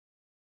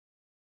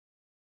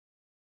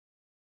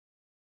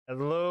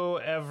Hello,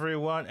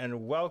 everyone,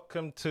 and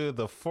welcome to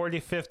the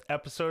 45th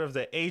episode of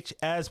the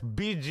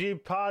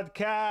HSBG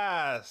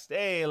podcast.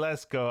 Hey,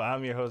 let's go.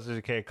 I'm your host,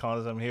 K.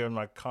 Collins. I'm here with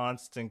my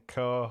constant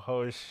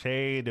co-host,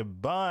 Shady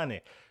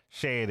Bunny.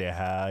 Shady,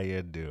 how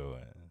you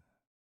doing?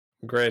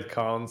 Great,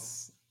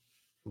 Cons.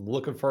 I'm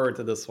looking forward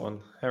to this one.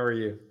 How are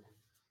you?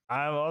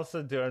 I'm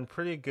also doing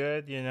pretty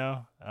good, feeling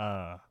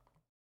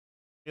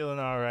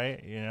all right,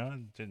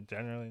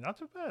 generally not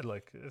too bad.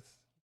 Like, it's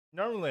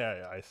normally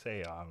I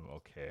say I'm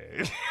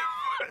okay.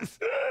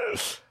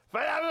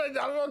 But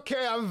I'm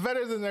okay. I'm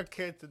better than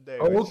okay today.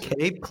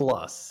 Okay,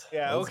 plus.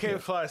 Yeah, That's okay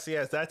good. plus.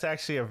 Yes, that's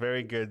actually a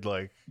very good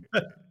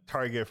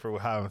target for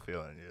how I'm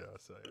feeling.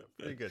 So yeah,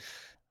 pretty good.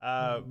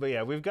 But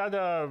yeah, we've got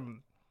I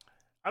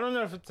don't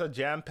know if it's a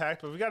jam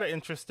packed, but we got an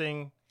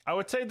interesting. I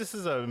would say this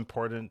is an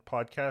important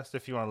podcast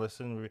if you want to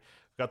listen. We've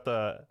got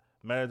the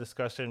meta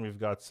discussion. We've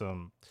got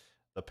the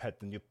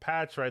new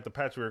patch, right? The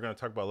patch we were going to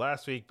talk about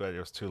last week, but it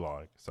was too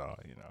long, so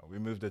we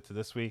moved it to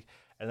this week.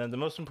 And then the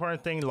most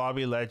important thing,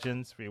 Lobby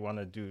Legends. We want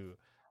to do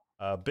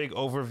a big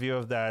overview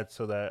of that,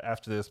 so that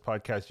after this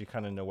podcast, you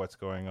kind of know what's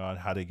going on,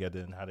 how to get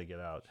in, how to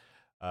get out,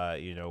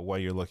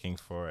 what you're looking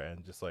for,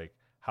 and just like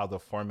how the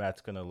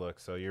format's going to look.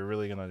 So you're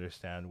really going to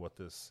understand what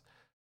this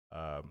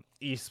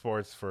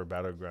esports for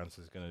Battlegrounds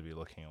is going to be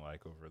looking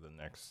like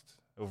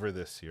over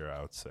this year,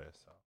 I would say.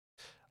 So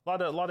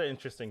a lot of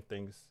interesting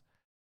things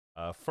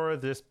for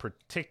this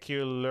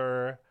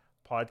particular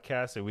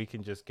podcast, and we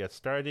can just get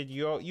started.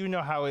 You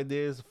know how it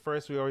is.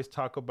 First, we always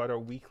talk about our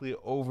weekly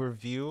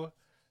overview,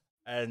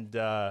 and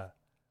I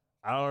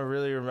don't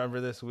really remember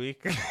this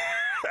week.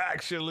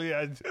 Actually,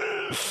 I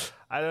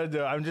don't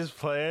know. I'm just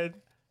playing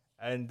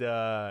and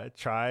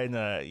trying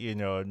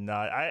to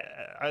not. I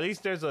At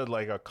least there's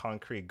a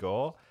concrete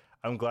goal.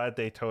 I'm glad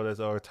they told us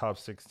top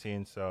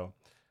 16. So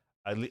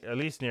at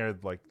least near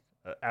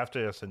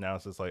after this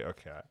announced, it's like,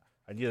 okay,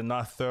 I need to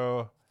not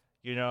throw.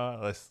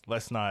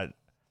 Let's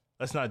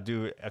not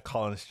do a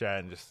Collins strat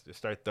and just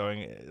start throwing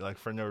it like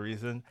for no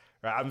reason.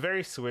 Right? I'm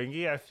very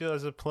swingy, I feel,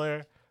 as a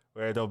player,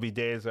 where there'll be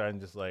days where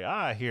I'm just like,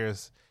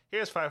 here's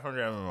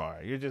 500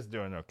 MMR. You're just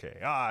doing okay.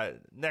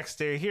 Next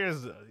day,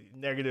 here's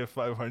negative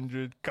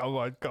 500. Come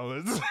on,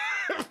 Collins.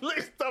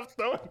 Please stop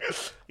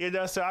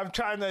throwing. So I'm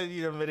trying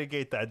to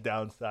mitigate that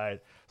downside.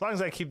 As long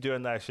as I keep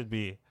doing that, I should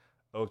be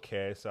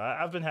okay. So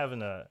I've been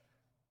having a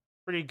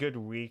pretty good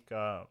week.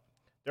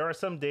 There are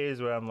some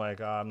days where I'm like,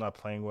 I'm not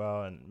playing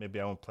well, and maybe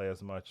I won't play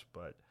as much,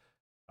 but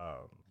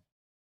um,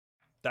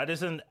 that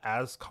isn't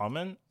as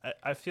common.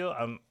 I feel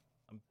I'm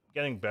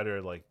getting better.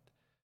 Like,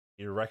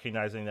 you're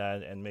recognizing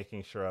that and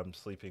making sure I'm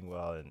sleeping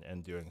well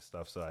and doing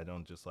stuff, so I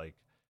don't just like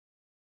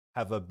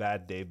have a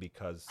bad day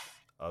because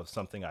of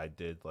something I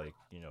did,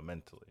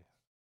 mentally.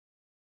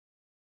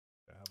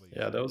 How about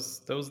you? Yeah,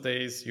 those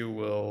days you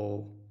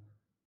will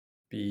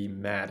be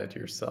mad at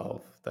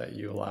yourself that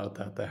you allowed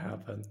that to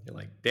happen. You're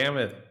like, damn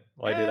it,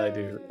 why did I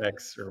do Eh,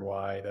 X or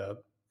Y that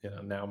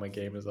now my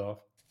game is off.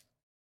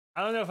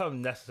 I don't know if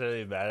I'm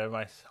necessarily mad at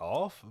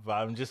myself, but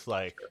I'm just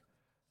like,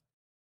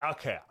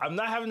 okay, I'm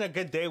not having a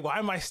good day. Why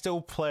am I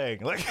still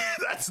playing? Like,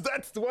 that's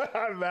what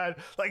I'm at.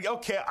 Like,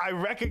 okay, I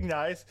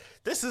recognize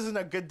this isn't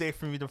a good day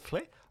for me to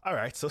play. All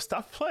right, so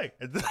stop playing.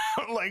 And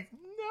I'm like,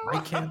 no, Why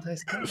can't I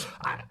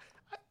stop?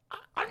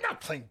 I'm not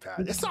playing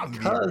bad. It's not me,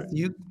 Because right?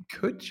 you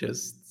could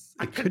just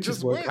I it could could just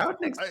just work win. out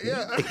next week.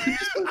 Yeah. It could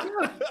just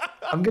work out.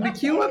 I'm gonna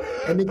queue up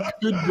and it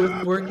could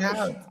just work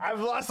out. I've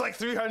lost like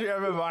 300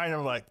 MMI, and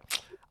I'm like,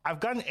 I've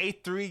gotten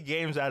 8-3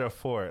 games out of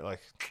 4. Like,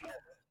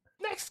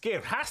 next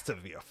game has to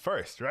be a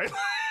first, right?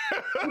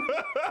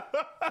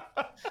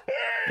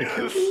 It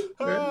could be.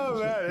 Oh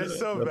man, it's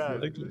so That's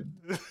bad. likely.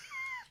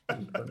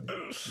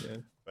 Yeah.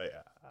 But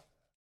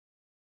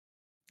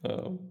yeah.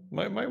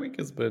 My week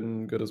has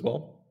been good as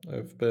well.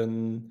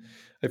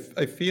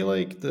 I feel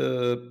like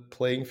the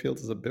playing field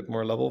is a bit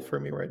more level for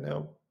me right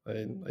now.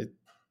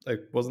 I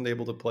wasn't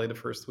able to play the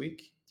first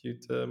week due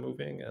to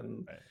moving,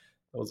 and Right.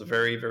 it was a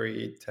very,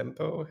 very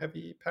tempo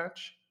heavy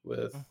patch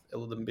with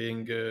Illidan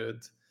being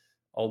good,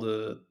 all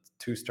the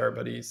 2-star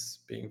buddies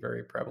being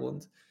very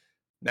prevalent.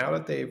 Now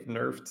that they've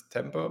nerfed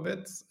tempo a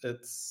bit,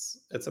 it's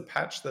a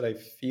patch that I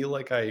feel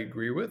like I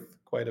agree with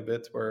quite a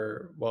bit.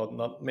 Where, well,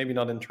 not maybe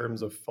not in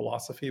terms of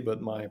philosophy,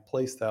 but my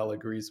playstyle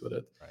agrees with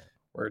it. Right.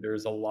 Where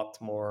there's a lot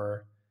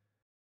more.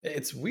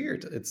 It's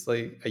weird. It's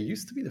like I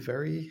used to be the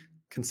very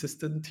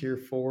consistent tier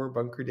 4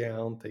 bunker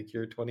down, take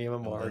your 20 And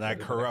MMR. then I go to the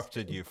next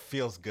corrupted game. you.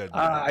 Feels good,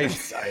 Ah, man. yeah.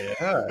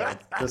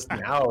 It's just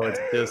now. It's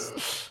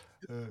just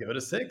go to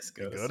 6.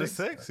 Go Go to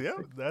 6. to Yep,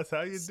 6. that's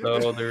how you do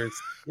So it. there's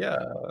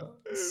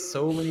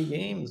so many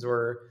games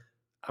where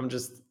I'm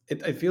just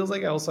it feels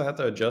like I also had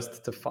to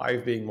adjust to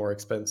 5 being more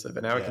expensive,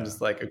 and now I can Yeah,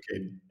 just like,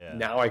 okay, yeah,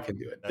 now I can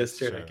do it. This that's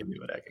turn I true. can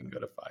do it. I can go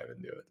to 5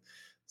 and do it.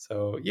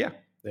 So yeah,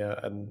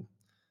 and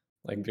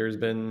like there's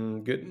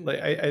been good.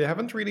 Like I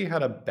haven't really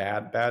had a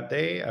bad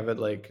day. I've had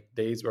like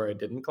days where I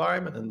didn't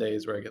climb, and then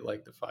days where I get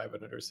like the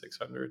 500 or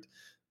 600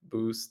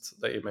 boost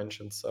that you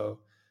mentioned. So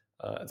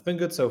it's been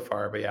good so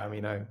far. But yeah, I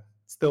mean,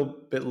 still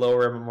a bit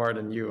lower MMR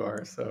than you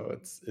are, so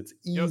it's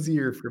You'll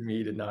easier for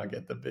me to not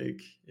get the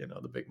big,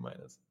 the big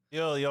minus.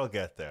 you'll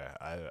get there.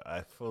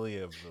 I fully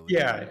believe.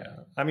 Yeah, yeah.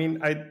 I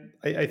mean,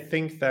 I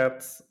think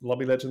that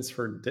Lobby Legends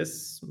for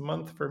this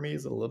month for me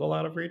is a little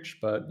out of reach,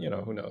 but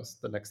who knows?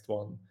 The next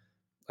one,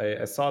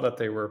 I saw that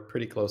they were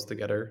pretty close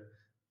together.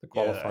 The Yeah,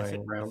 qualifying I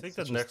think rounds, the it's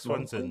just next one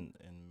one's point.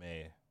 in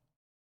May.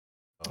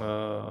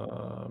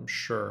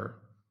 Sure.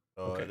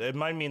 So Okay. it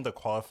might mean the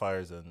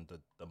qualifiers in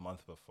the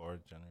month before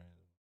January,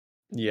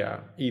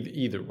 Yeah.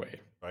 Either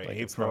way, right? like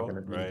it's not April,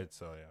 gonna be right?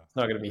 So yeah. it's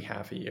not gonna be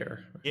half a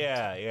year. Right? So,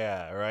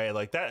 Yeah, right.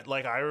 Like that.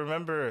 Like I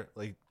remember,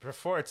 like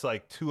before, it's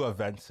like 2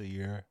 events a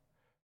year,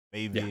 yeah,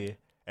 maybe,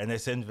 and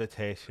it's if you're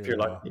invitational.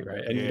 lucky,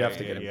 right? And you'd Yeah, have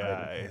to yeah, get yeah.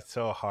 invited. Yeah. It's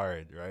so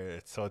hard, right?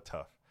 It's so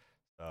tough.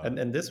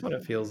 And this one,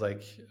 it feels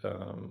like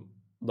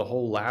the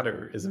whole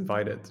ladder is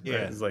invited, right?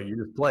 Yeah, It's like you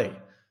just play,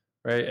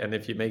 right? And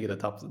if you make it a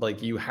top,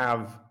 like you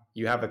have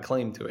a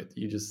claim to it.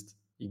 You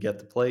get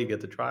to play, you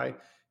get to try.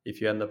 If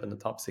you end up in the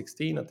top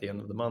 16 at the end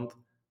of the month,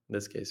 in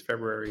this case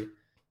February,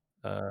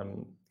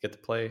 get to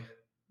play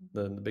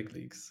the big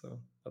leagues. So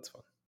that's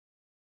fun.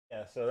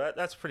 yeah. So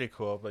that's pretty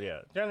cool. But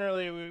yeah,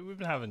 generally we've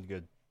been having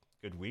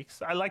good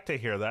weeks. I like to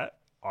hear that.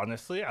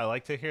 Honestly, I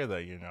like to hear that.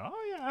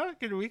 Oh yeah, I had a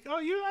good week. Oh,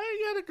 you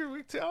had a good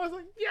week too. I was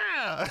like,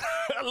 yeah,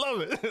 I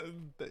love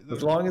it.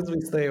 As long as we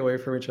stay away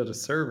from each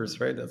other's servers,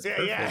 right? That's Yeah,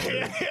 perfect.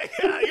 yeah, Right?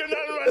 yeah. You're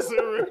not in my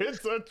server.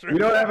 It's so true. You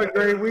don't have a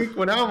great week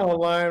when I'm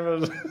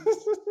online, but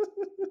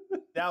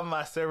Down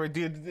my server,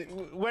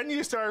 dude. When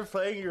you started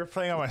playing, you were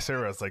playing on my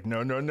server. I was like,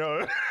 no, no, no,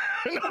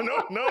 no,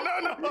 no, no,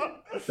 no, no.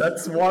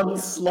 that's one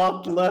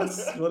slot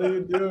less. What are you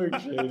doing,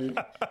 Shady?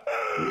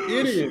 You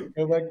idiot!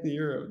 Go back to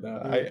Europe.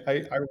 No,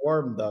 I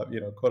warmed up, quote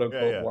Yeah, unquote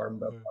yeah.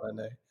 warmed up on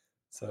NA.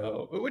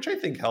 So, which I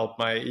think helped.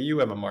 My EU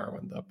MMR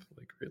went up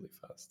like really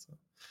fast. So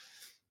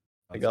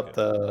I That's got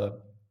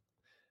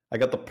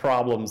good. the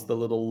problems, the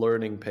little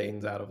learning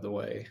pains out of the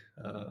way,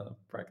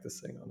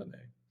 practicing on NA.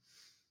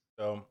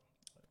 So,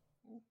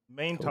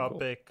 main Cool.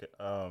 topic,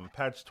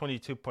 patch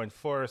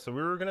 22.4. So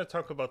we were gonna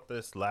talk about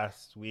this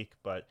last week,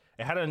 but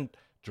it hadn't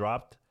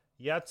dropped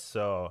yet.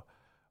 So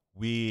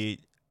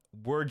we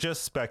were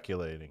just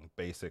speculating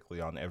basically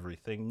on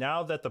everything.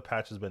 Now that the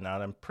patch has been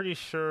out, I'm pretty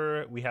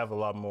sure we have a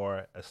lot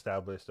more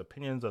established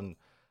opinions on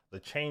the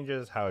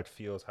changes, how it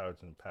feels, how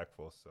it's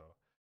impactful. So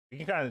we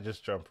can kind of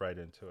just jump right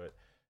into it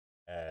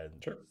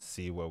and Sure.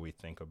 see what we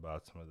think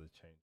about some of the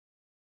changes.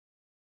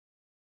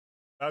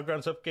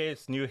 Battlegrounds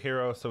updates, new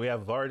hero. So we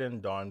have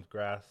Varden, Dawn's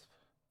Grasp.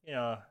 You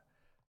know,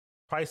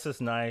 price is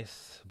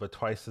nice, but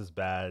twice as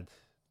bad.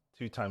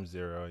 2 times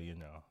 0,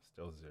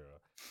 still 0.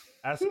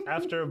 As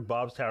after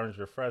Bob's Tavern's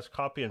refresh,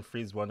 copy and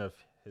freeze one of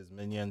his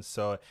minions.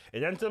 So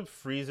it ends up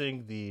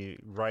freezing the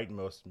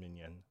rightmost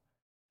minion.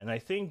 And I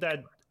think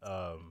that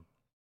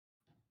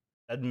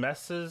that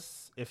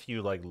messes if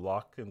you like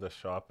lock in the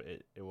shop,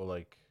 it will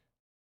like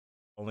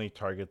only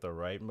target the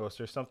rightmost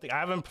or something. I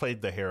haven't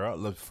played the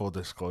hero, full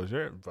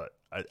disclosure, but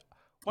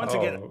once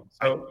again,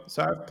 Oh,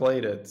 so I've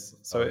played it.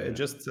 So it yeah,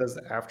 just says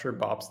after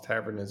Bob's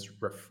Tavern is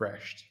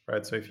refreshed,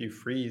 right? So if you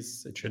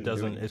freeze, it shouldn't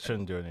do it anything.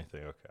 shouldn't do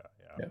anything. Okay,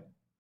 yeah. Yeah.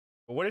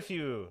 But what if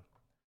you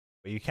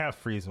can't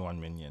freeze one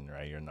minion,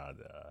 right? You're not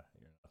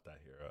that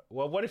hero.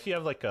 Well, what if you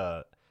have like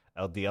the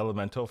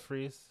elemental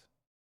freeze?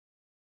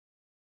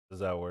 Does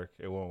that work?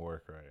 It won't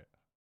work, right?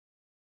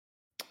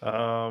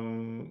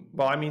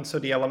 Well, I mean, so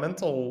the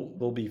elemental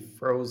will be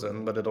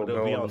frozen, but it'll But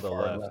it'll be go on the on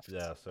the far left, left.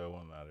 yeah, so it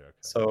won't matter. Okay.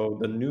 So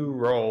the new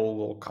roll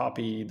will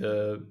copy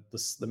the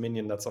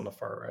minion that's on the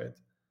far right.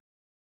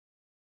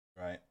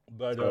 Right.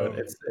 But So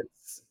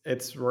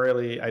it's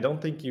really, I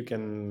don't think you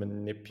can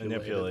manipulate it.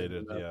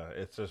 manipulated, yeah.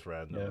 It's just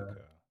random, Yeah,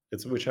 okay.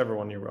 it's whichever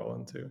one you roll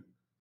into.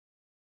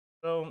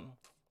 So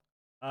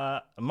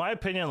my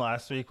opinion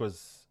last week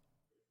was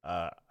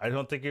I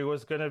don't think it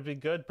was gonna be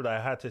good, but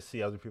I had to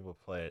see other people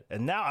play it.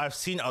 And now I've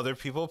seen other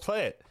people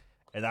play it.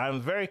 And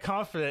I'm very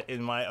confident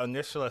in my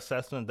initial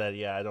assessment that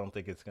yeah, I don't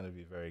think it's gonna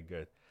be very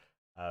good.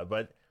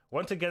 But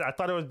once again, I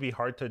thought it would be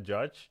hard to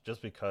judge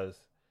just because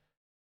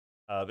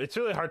it's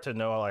really hard to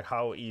know like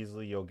how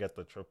easily you'll get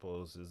the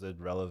triples. Is it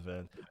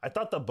relevant? I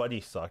thought the buddy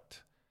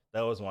sucked.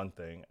 That was one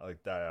thing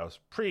like that I was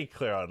pretty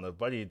clear on. The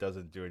buddy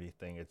doesn't do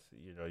anything. It's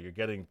you're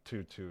getting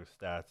 2/2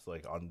 stats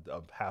like on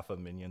half a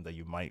minion that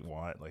you might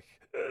want. Like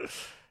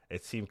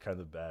it seemed kind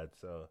of bad.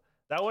 So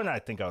that one I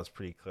think I was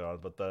pretty clear on.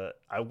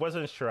 But I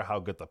wasn't sure how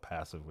good the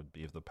passive would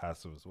be if the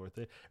passive was worth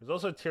it. It was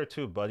also tier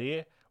 2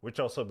 buddy, which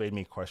also made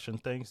me question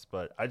things.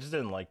 But I just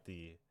didn't like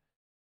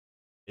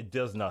it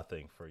does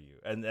nothing for you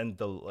and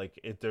the like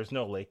there's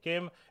no late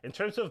game in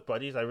terms of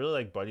buddies. I really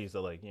like buddies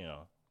that like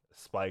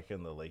spike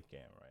in the late game,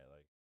 right?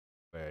 Like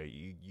where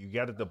you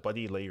get the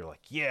buddy late, you're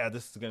like, yeah,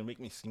 this is gonna make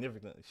me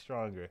significantly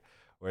stronger,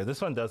 where this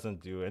one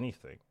doesn't do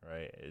anything,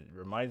 right? It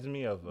reminds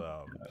me of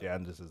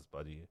Jandis's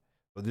buddy,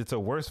 but it's a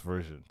worse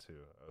version too,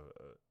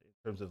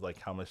 in terms of like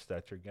how much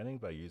stats you're getting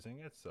by using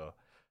it. So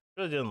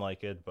really didn't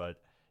like it.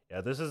 But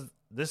yeah, is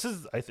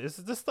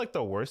this like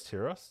the worst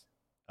heroes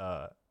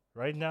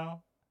right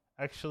now?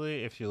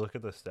 Actually, if you look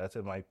at the stats,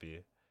 it might be.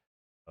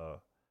 Uh,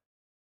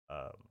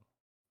 Um,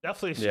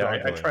 definitely Yeah, I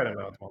struggling. tried him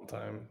out one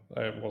time.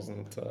 I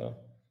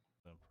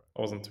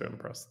wasn't too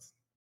impressed.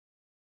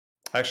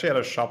 I actually had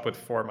a shop with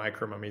 4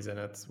 micro mummies in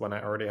it when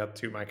I already had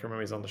 2 micro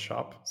mummies on the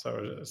shop.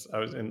 So I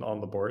was in on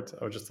the board.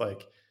 I was just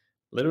like,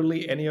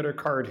 literally any other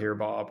card here,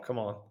 Bob. Come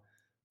on.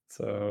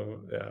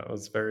 So yeah, it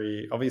was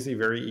obviously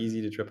very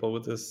easy to triple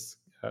with this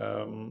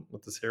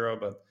hero,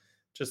 but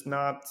just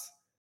not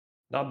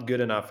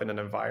good enough in an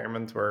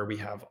environment where we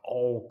have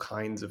all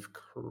kinds of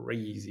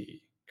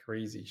crazy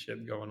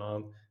shit going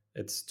on.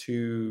 It's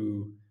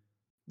too.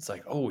 It's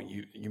like, oh,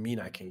 you mean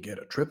I can get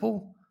a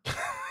triple?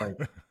 Like,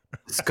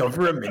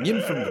 discover a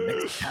minion from the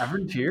next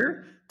tavern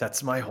tier?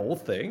 That's my whole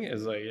thing.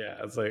 Is like, yeah,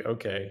 it's like,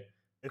 okay,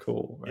 it's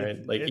cool,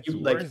 right? Like, it's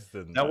even like worse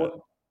than that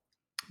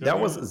that.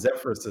 was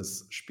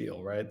Zephyrus's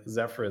spiel, right?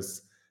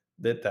 Zephyrus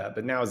did that,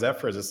 but now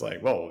Zephyrus is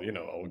like, well,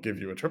 I'll give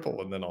you a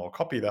triple, and then I'll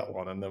copy that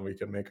one, and then we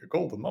can make a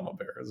golden mama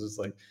bear. It's just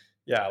like,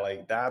 yeah,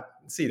 like that.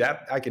 See,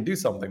 that I can do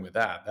something with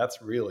that.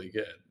 That's really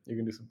good. You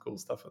can do some cool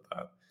stuff with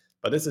that.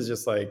 But this is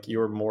just like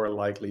you're more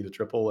likely to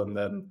triple, and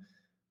then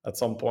at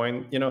some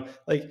point,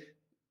 like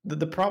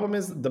the problem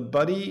is the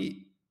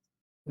buddy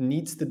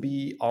needs to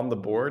be on the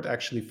board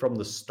actually from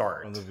the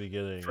start From the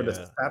beginning, for the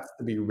yeah. stats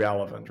to be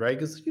relevant, right?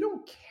 Because you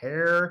don't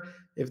care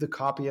if the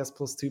copy has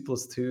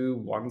 +2/+2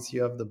 once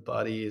you have the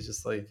buddy. It's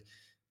just like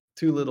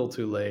too little,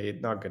 too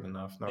late, not good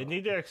enough. They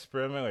need to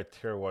experiment with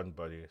tier 1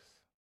 buddies.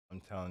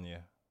 I'm telling you,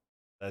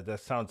 that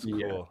sounds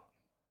Yeah. cool.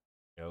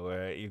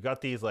 Where you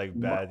got these like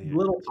bad,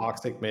 little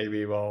toxic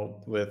maybe.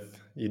 Well,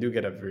 you do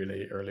get a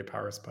really early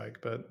power spike,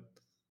 but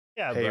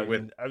yeah. hey,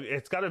 But I mean,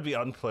 it's got to be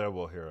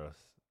unplayable heroes,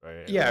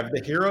 right? yeah, if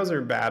the heroes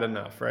are bad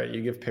enough, right?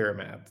 You give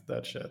Pyramid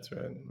that shit,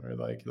 right? We're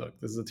like, look,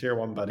 this is a tier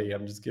 1 buddy.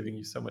 I'm just giving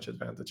you so much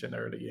advantage in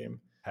early game.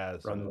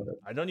 Run with it.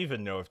 I don't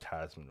even know if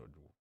Tasman would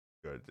be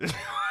good.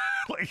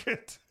 Like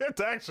it's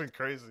actually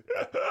crazy.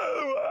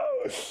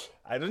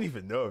 I don't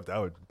even know if that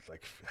would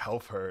like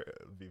help her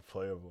be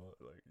playable.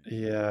 Like,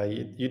 yeah,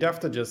 you'd have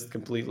to just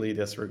completely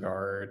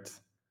disregard.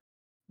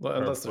 Well,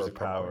 unless there's a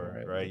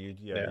power, right? You'd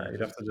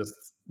have to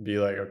just be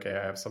like, okay,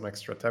 I have some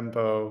extra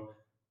tempo,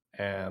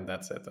 and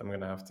that's it. I'm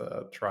gonna have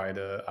to try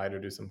to either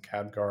do some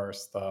Khadgar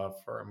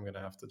stuff, or I'm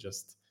gonna have to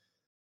just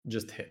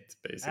hit,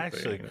 basically.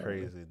 Actually,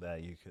 crazy that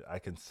I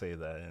can say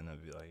that and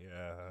I'd be like,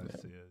 yeah, I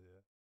see it. Yeah.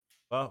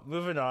 Well,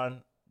 moving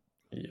on.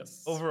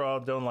 Yes. Overall,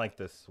 don't like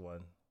this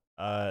one.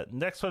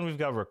 Next one we've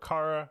got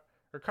Rikara.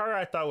 Rikara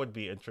I thought would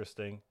be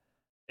interesting.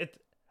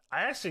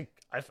 I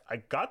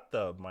got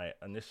my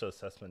initial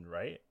assessment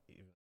right.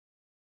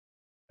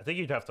 I think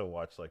you'd have to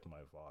watch like my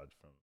VOD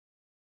from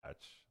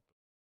patch.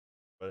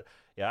 But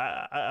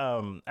yeah,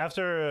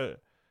 after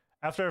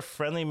a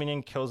friendly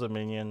minion kills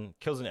an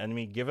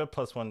enemy, give it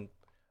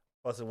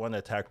 +1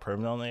 attack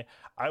permanently.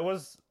 I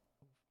was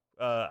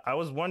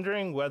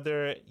wondering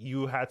whether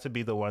you had to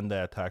be the one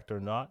that attacked or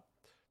not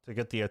to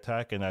get the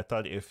attack, and I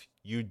thought if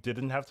you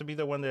didn't have to be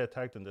the one that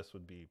attacked, then this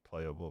would be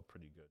playable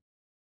pretty good,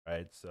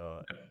 right?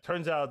 So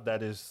turns out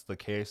that is the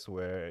case,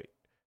 where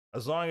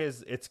as long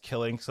as it's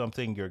killing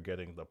something, you're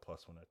getting the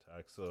 +1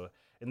 attack. So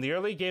in the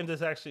early game,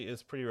 this actually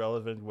is pretty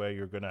relevant, where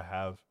you're gonna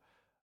have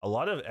a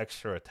lot of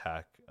extra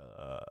attack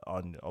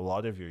on a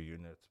lot of your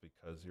units,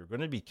 because you're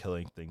going to be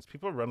killing things.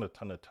 People run a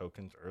ton of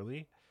tokens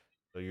early,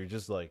 so you're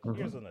just like,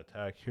 here's an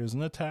attack, here's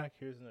an attack,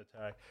 here's an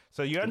attack.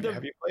 So you end up.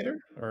 Have you played her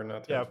or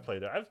not? Yeah, I've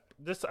played her.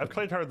 I've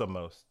played her the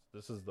most.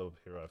 This is the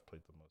hero I've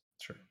played the most.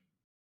 Sure.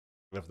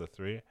 Of the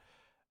 3,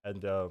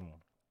 and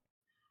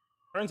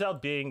turns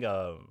out being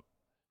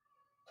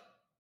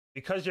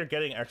because you're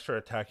getting extra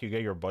attack, you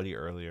get your buddy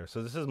earlier.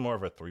 So this is more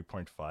of a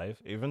 3.5.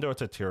 Even though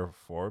it's a tier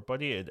 4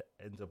 buddy, it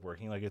ends up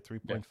working like a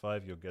 3.5. Yeah.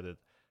 You'll get it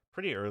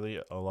pretty early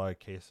in a lot of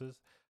cases.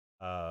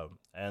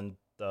 And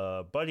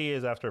the buddy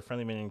is after a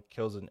friendly minion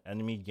kills an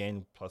enemy,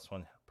 gain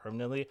 +1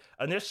 permanently.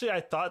 Initially,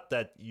 I thought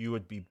that you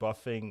would be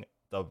buffing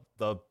the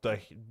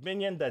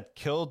minion that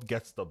killed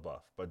gets the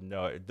buff. But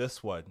no,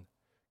 this one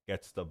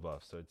gets the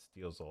buff. So it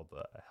steals all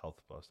the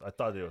health buffs. I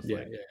thought it was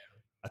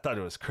I thought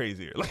it was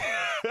crazier.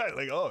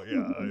 Like, oh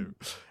yeah,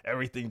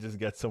 everything just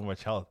gets so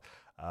much health.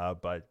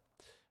 But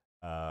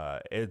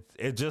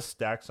it just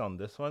stacks on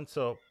this one.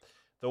 So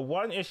the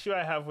one issue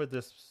I have with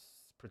this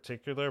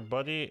particular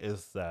buddy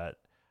is that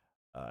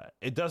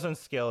it doesn't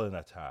scale in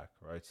attack,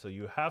 right? So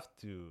you have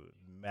to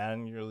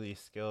manually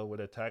scale with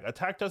attack.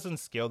 Attack doesn't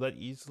scale that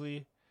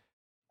easily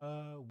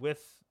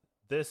with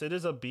this. It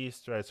is a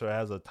beast, right? So it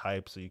has a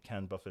type, so you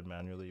can buff it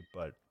manually,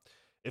 but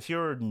if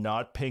you're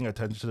not paying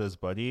attention to this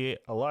buddy,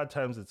 a lot of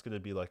times it's going to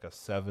be like a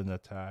 7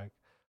 attack,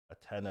 a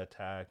 10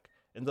 attack.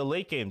 In the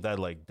late game, that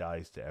like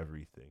dies to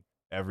everything.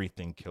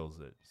 Everything kills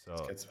it. So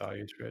it gets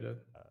value traded.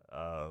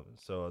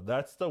 So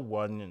that's the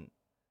one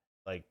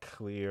like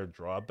clear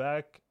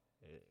drawback.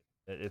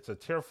 It's a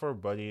tier 4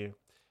 buddy,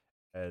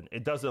 and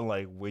it doesn't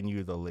like win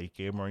you the late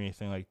game or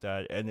anything like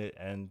that.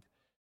 And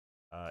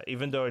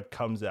even though it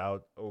comes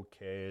out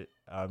okay,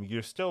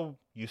 you still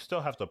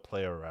have to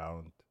play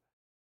around.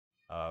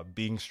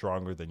 Being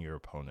stronger than your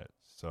opponent.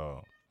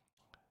 So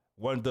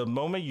the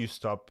moment you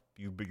stop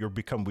you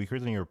become weaker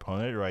than your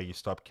opponent, right? You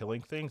stop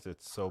killing things.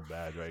 It's so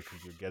bad, right?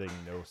 Because you're getting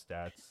no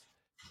stats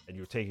and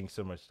you're taking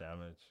so much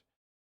damage.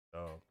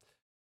 So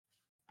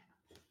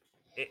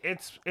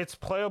it's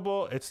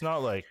playable. It's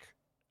not like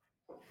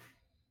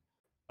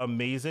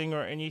amazing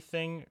or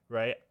anything,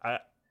 right? I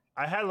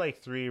had like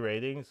 3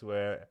 ratings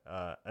where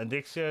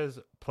Andixia is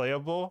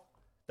playable.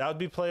 That would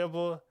be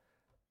playable.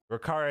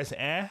 Rokara is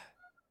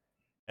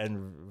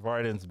and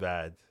Varden's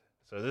bad.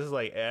 So this is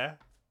like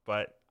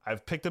but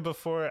I've picked it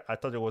before. I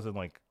thought it wasn't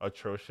like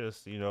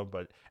atrocious,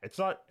 but it's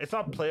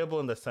not playable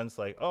in the sense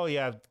like, oh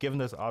yeah, I've given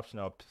this option,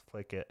 I'll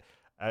click it.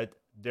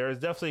 There's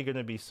definitely going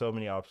to be so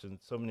many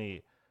options, so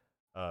many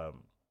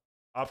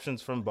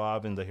options from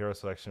Bob in the hero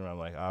selection where I'm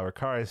like,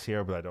 Rokara is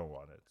here, but I don't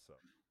want it. So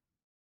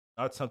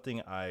not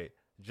something I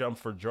jump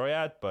for joy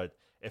at, but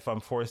if I'm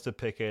forced to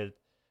pick it,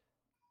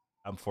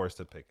 I'm forced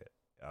to pick it.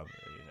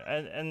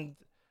 And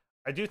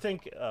I do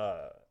think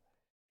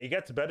it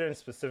gets better in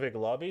specific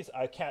lobbies.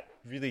 I can't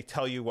really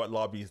tell you what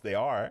lobbies they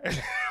are,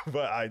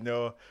 but I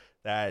know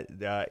that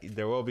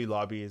there will be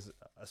lobbies,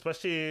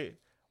 especially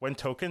when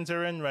tokens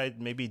are in, right?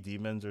 Maybe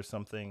demons or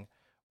something,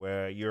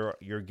 where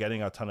you're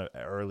getting a ton of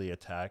early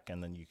attack,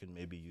 and then you can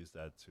maybe use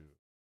that to,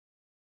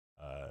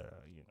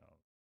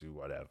 do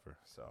whatever.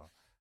 So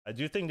I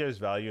do think there's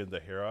value in the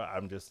hero.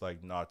 I'm just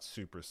like not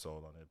super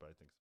sold on it, but I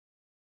think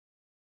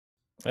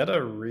I had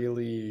a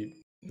really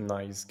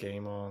nice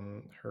game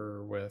on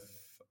her with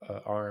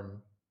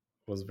Arm.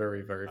 It was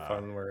very, very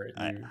fun. Where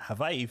you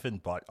have I even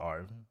bought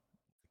Arm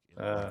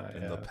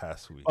in the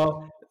past week?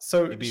 Well,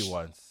 so maybe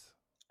once.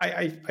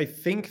 I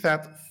think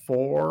that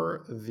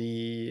for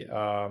the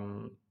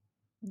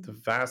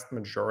vast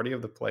majority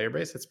of the player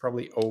base, it's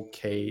probably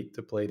okay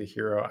to play the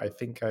hero. I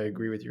think I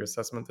agree with your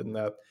assessment in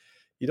that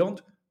you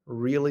don't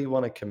really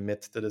want to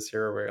commit to this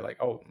hero where you're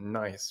like, oh,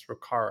 nice,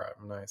 Rokara,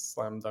 nice,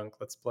 slam dunk,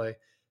 let's play.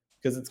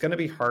 Because it's going to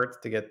be hard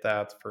to get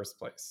that first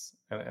place.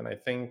 And I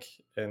think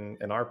in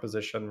our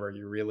position where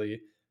you're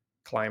really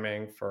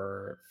climbing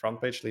for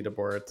front page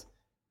leaderboard,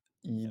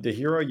 the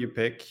hero you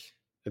pick,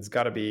 it's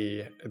got to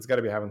be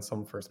having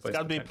some first place. It's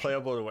got to be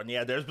playable to win.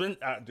 Yeah, there's been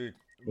dude,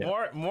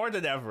 more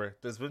than ever.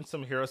 There's been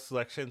some hero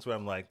selections where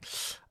I'm like,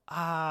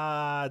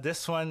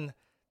 this one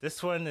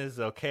is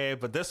okay,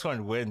 but this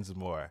one wins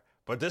more.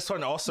 But this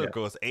one also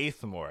goes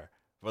 8th more.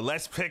 But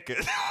let's pick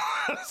it.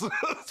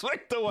 It's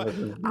like the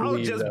one. I'll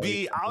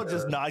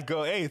just not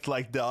go 8th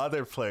like the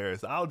other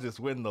players. I'll just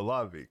win the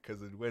lobby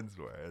because it wins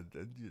more. And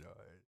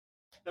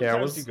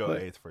sometimes you go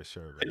 8th for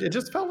sure. It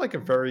just felt like a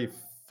very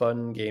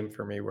fun game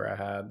for me where I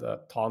had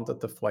taunted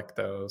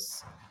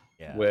deflectos.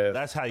 Yeah,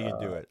 that's how you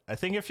do it. I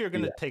think if you're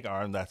gonna take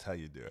Arm, that's how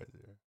you do it.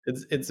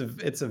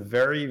 It's a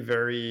very,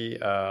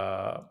 very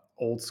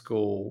old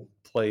school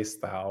play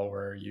style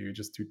where you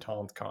just do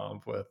taunt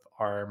comp with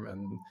Arm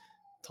and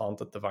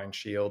taunted divine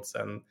shields,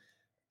 and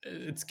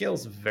it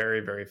scales very,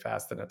 very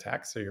fast in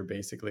attack. So you're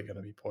basically going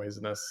to be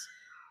poisonous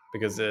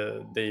because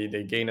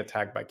they gain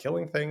attack by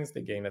killing things.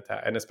 They gain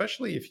attack, and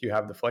especially if you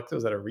have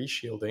deflectors that are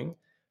reshielding,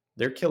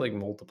 they're killing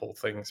multiple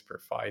things per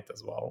fight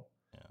as well.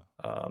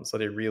 Yeah. So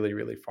they really,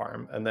 really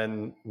farm. And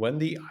then when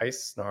the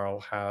Ice Snarl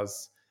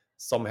has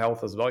some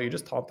health as well, you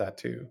just taunt that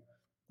too.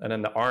 And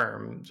then the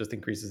Arm just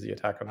increases the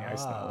attack on the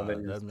Ice Snarl. And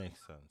then that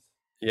makes sense.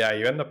 Yeah,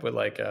 you end up with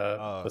like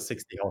a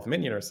 60 health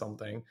minion or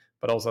something,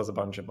 but also has a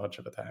bunch of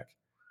attack.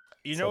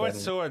 You know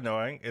what's so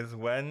annoying is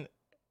when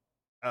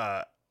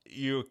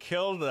you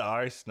kill the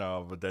Ice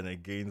Snarl, but then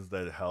it gains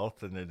that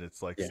health, and then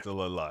it's like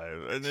still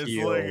alive, and it's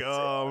like,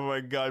 oh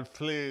my god,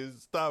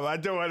 please stop! I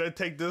don't want to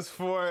take this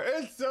for.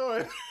 It's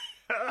so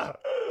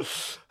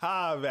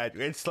man,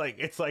 it's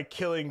like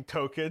killing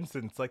tokens,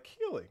 and it's like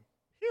healing.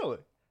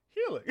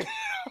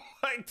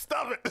 Like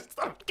stop it!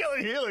 Stop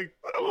killing healing.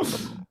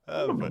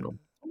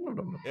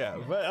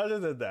 But other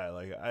than that,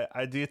 like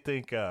I do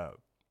think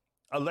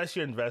unless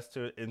you invest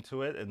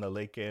into it in the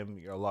late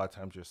game, a lot of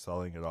times you're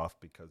selling it off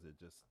because it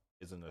just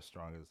isn't as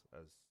strong as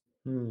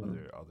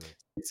other.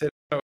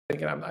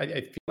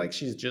 I feel like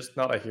she's just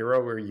not a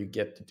hero where you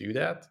get to do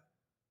that.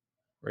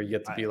 Where you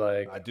get to be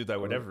like, I do that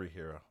with every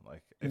hero.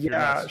 Like if you're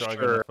not strong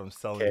enough, I'm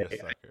selling you a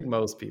sucker.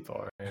 Most people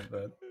are,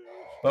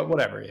 but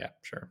whatever. Yeah,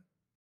 sure.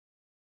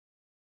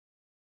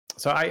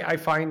 So I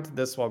find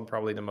this one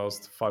probably the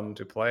most fun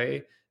to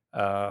play.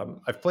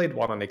 I've played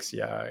one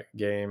Onyxia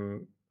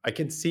game. I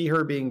can see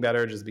her being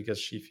better just because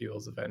she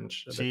feels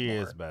avenge. She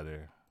is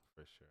better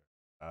for sure.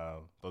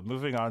 But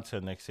moving on to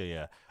Onyxia,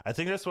 yeah, I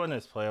think this one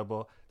is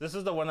playable. This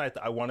is the one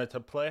I wanted to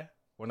play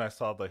when I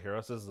saw the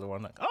heroes. This is the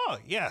one like, oh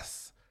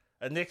yes,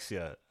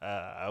 Onyxia.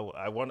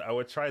 I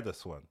would try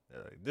this one.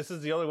 This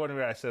is the only one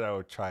where I said I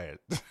would try it.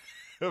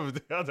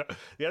 the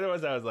other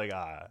ones I was like,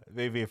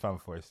 maybe if I'm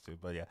forced to.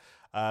 But yeah,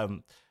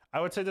 I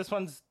would say this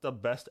one's the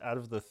best out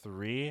of the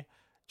 3.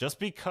 Just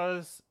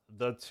because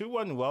the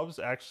 2-1 webs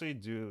actually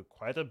do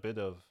quite a bit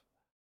of,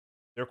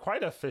 they're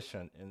quite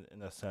efficient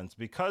in a sense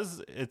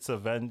because it's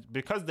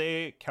because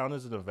they count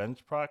as an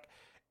avenge proc.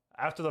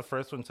 After the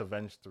first one's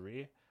avenge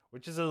 3,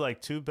 which isn't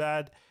like too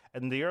bad.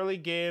 And the early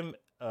game,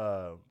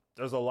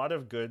 there's a lot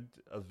of good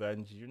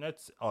avenge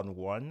units on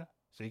 1,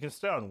 So you can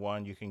stay on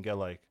one. You can get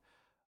like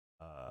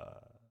uh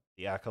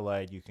the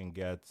Acolyte. You can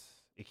get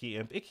Icky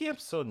Imp. Icky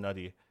Imp's so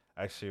nutty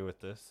actually with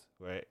this,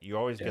 right? You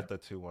always Yeah. get the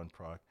 2/1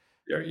 proc.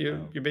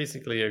 You're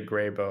basically a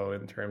gray bow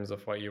in terms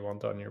of what you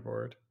want on your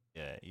board.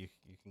 Yeah, you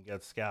can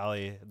get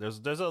Scally.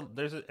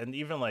 And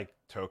even like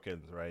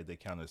tokens, right? They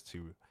count as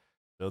two.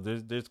 So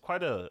there's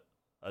quite a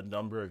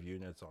number of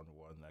units on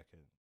one that can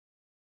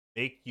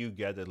make you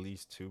get at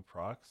least two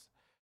procs.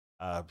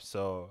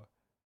 So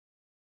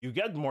you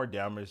get more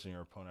damage than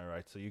your opponent,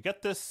 right? So you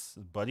get this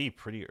buddy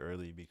pretty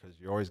early because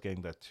you're always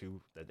getting that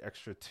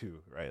extra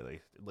two, right?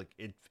 Like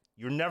it,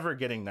 you're never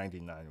getting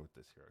 99 with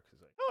this hero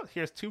because like, oh,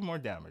 here's two more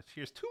damage.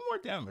 Here's two more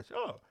damage.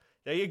 Oh,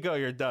 there you go,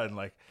 you're done.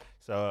 Like,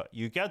 so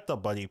you get the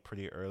buddy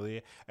pretty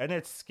early, and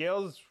it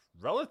scales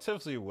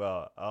relatively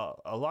well.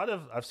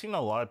 I've seen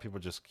a lot of people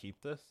just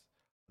keep this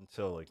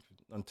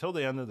until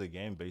the end of the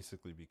game,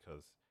 basically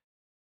because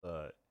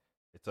uh,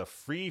 it's a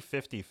free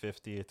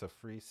 50-50. It's a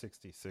free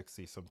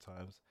 60-60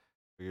 sometimes.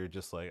 Where you're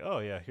just like, oh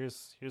yeah,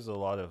 here's a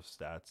lot of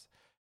stats,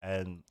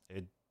 and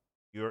it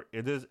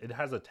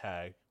has a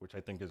tag, which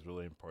I think is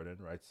really important,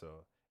 right? So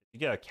if you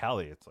get a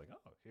Cali, it's like,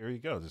 oh, here you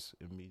go, just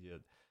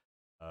immediate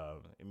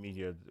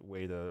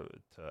way to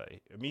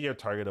immediate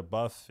target a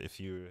buff. If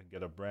you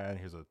get a brand,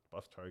 here's a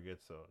buff target.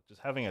 So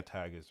just having a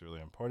tag is really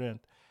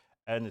important.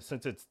 And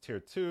since it's tier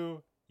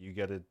 2, you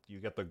get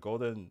the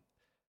golden.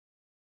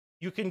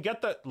 You can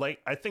get the, like,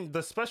 I think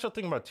the special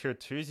thing about tier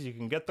 2 is you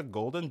can get the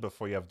golden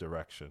before you have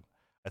direction.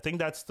 I think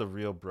that's the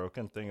real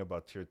broken thing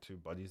about tier 2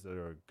 buddies that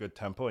are good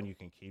tempo and you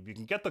can keep. You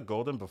can get the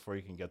golden before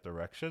you can get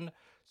direction.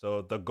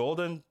 So the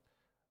golden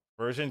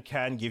version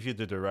can give you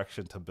the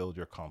direction to build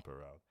your comp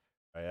around.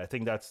 Right? I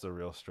think that's the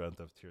real strength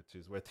of tier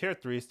 2s. Where tier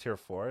 3s, tier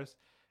 4s,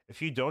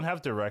 if you don't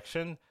have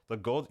direction,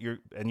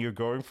 you're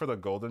going for the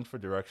golden for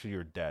direction,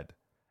 you're dead.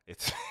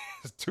 It's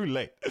it's too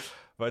late.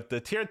 But the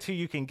tier 2,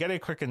 you can get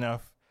it quick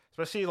enough,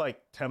 especially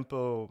like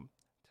tempo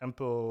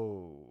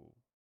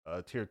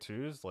tier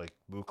 2s like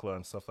Bukla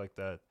and stuff like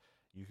that.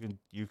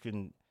 You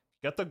can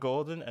get the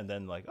golden and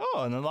then like,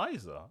 oh, an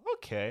Eliza.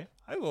 Okay,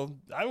 I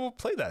will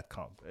play that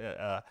comp.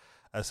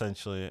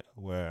 Essentially,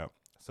 where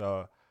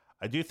so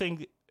I do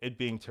think it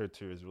being tier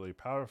 2 is really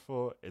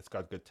powerful. It's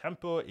got good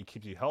tempo. It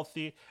keeps you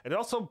healthy. It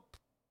also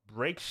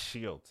breaks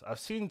shields. I've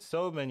seen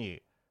so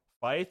many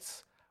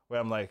fights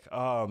where I'm like,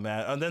 oh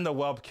man, and then the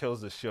whelp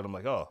kills the shield. I'm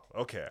like, oh,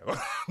 okay,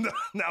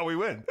 now we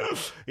win.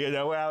 You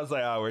know, where I was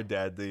like, oh, we're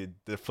dead. The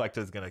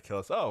deflector's gonna kill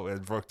us. Oh,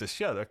 it broke the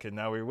shield. Okay,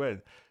 now we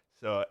win.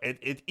 So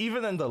it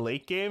even in the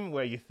late game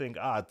where you think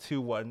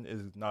 2-1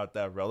 is not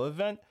that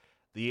relevant,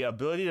 the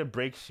ability to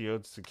break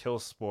shields, to kill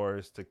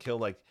spores, to kill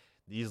like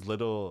these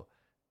little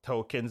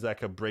tokens that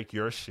could break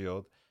your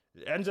shield,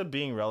 it ends up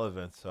being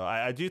relevant. So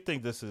I do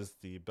think this is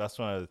the best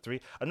one out of the three.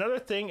 Another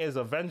thing is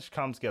avenge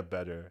comps get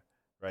better,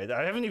 right?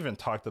 I haven't even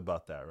talked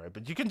about that, right?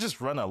 But you can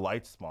just run a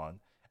light spawn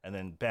and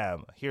then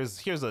bam, here's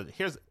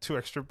two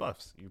extra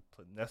buffs. You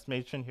put Nest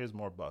Matron, here's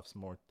more buffs,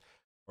 more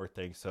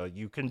things. So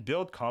you can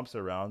build comps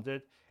around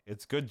it.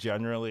 It's good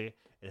generally.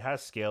 It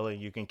has scaling.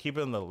 You can keep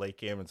it in the late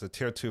game. It's a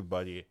tier 2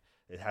 buddy.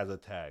 It has a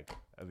tag.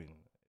 I mean,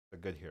 it's a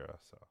good hero.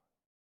 So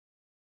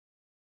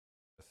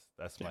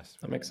that's my.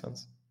 That makes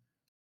sense.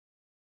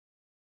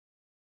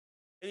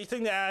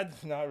 Anything to add?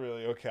 Not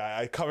really. Okay,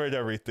 I covered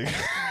everything.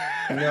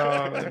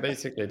 No,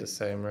 basically the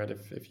same, right?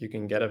 If you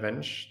can get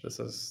avenge, this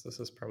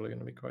is probably going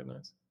to be quite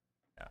nice.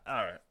 Yeah,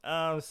 all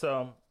right.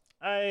 So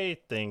I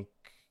think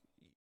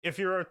if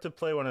you were to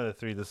play one of the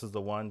three, this is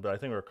the one. But I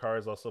think Ricard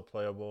is also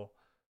playable.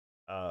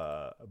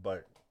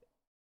 But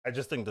I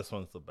just think this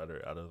one's the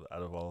better out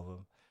of all of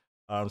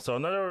them. So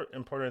another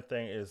important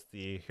thing is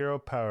the hero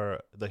pool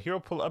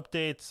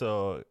update.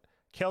 So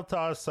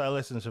Kael'thas,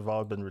 Sylas, and Cheval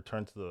have been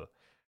returned to the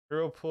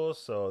hero pool.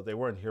 So they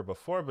weren't here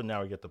before, but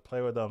now we get to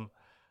play with them.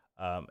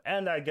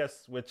 And I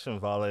guess with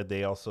Shinvale,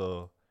 they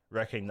also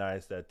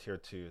recognize that tier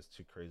 2 is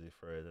too crazy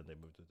for it, and they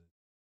moved to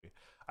the.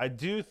 I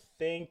do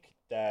think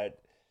that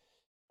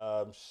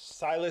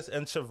Sylas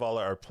and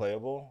Chevala are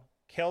playable.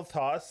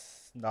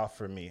 Kael'thas, not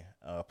for me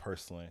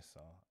personally.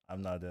 So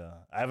I'm not.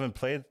 I haven't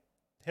played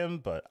him,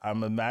 but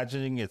I'm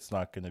imagining it's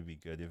not going to be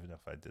good, even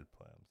if I did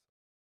play him.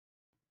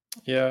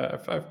 Yeah,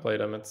 I've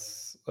played him.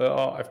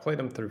 I've played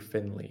him through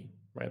Finley,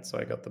 right? So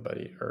I got the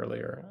buddy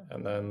earlier,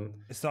 and then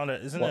it's not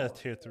isn't it a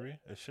tier 3?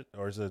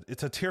 Or is it?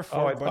 It's a tier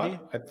 4 buddy.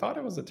 I thought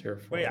it was a tier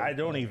 4. Wait, I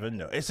don't even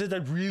know. Is it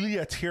really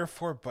a tier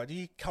 4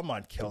 buddy? Come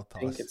on, Kael'thas. I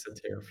think it's a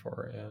tier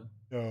 4. Yeah.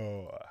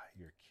 No,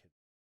 you're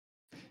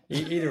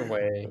kidding. Either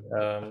way,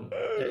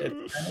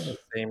 it's kind of the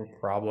same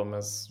problem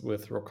as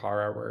with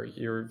Rokara, where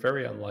you're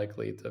very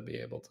unlikely to be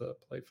able to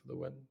play for the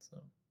win. So.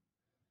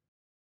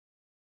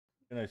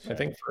 I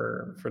think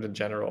for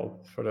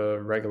the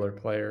regular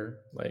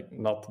player, like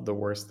not the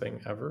worst thing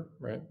ever,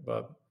 right?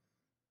 But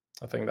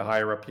I think the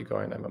higher up you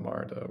go in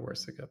MMR, the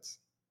worse it gets.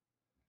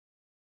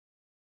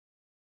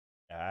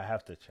 Yeah, I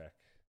have to check.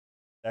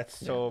 That's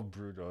so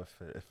brutal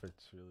if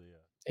it's really.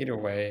 Either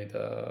way,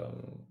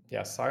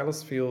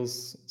 Sylas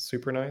feels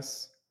super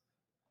nice.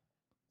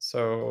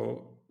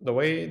 So the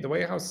way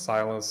how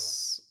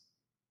Sylas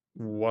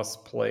was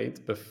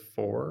played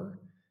before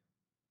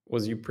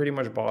was you pretty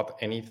much bought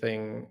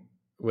anything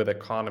with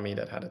economy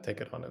that had a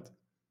ticket on it.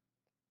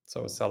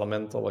 So a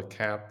Salamental, a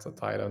Cat, a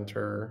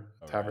Tidehunter,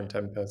 a All Tavern right.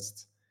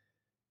 Tempest.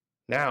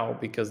 Now,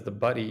 because the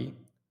buddy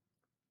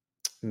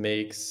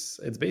makes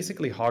it's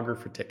basically Hogger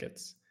for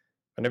tickets.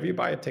 Whenever you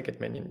buy a ticket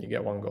minion, you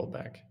get 1 gold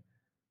back,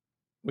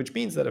 which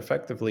means that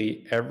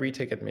effectively every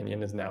ticket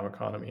minion is now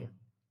economy.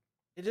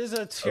 It is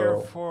a tier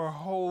So 4.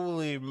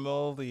 Holy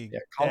moly. yeah,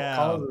 Damn.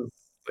 Collins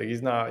is like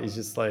he's not. He's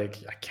just like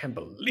I can't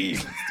believe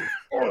it's tier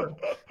 4.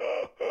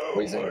 Oh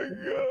Poison. my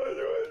god.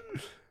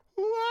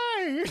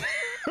 Why?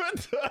 What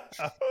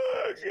the-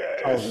 okay.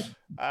 Collins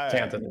All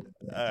can't.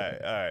 right.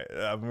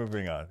 All right.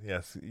 Moving on.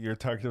 Yes, you're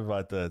talking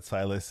about the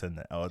Silas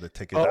and all the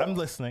tickets. Oh, I'm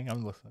listening.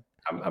 I'm listening.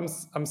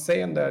 I'm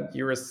saying that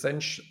you're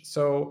essential.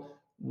 So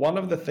one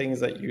of the things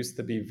that used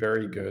to be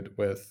very good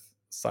with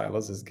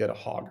Silas is get a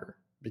Hogger,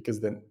 because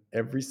then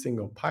every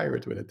single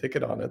pirate with a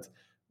ticket on it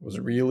was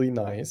really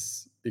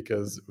nice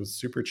because it was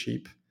super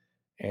cheap,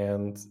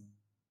 and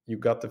you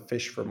got the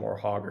fish for more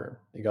Hogger.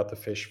 You got the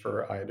fish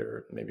for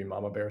either maybe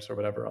Mama Bears or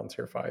whatever on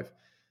tier 5.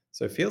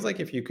 So it feels like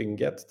if you can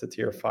get to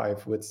tier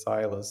 5 with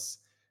Silas,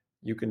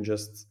 you can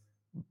just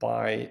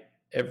buy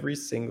every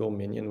single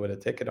minion with a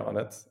ticket on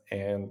it,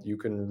 and you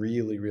can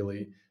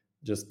really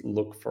just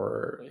look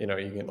for, you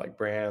can like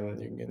Bran,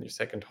 you can get your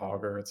second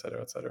Hogger,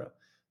 etc., etc.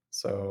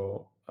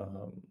 So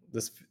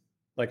this,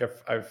 like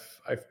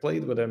I've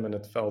played with him and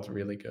it felt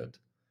really good,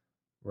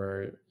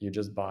 where you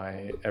just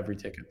buy every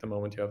ticket the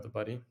moment you have the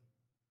buddy.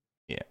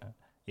 Yeah.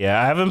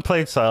 Yeah, I haven't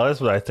played Silas,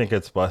 but I think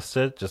it's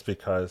busted just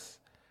because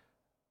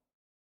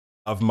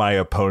of my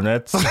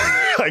opponents.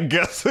 I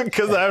guess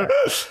because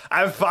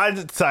I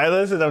find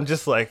Silas and I'm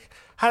just like,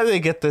 how did they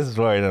get this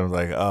right? And I'm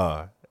like,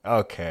 oh,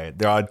 okay,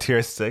 they're on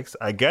tier 6.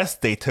 I guess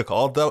they took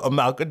all the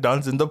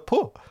Amalgadons in the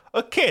pool.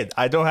 Okay,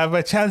 I don't have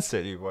a chance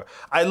anymore.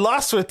 I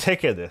lost with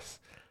Ticketus.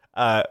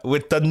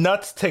 With the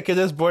nuts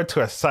Ticketus board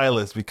to a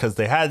Silas because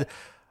they had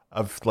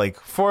of like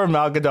 4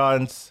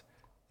 Amalgadons,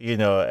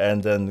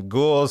 and then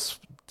ghouls,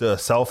 the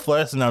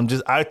selfless, and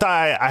I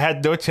thought I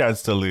had no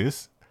chance to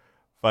lose.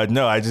 But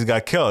no, I just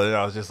got killed, and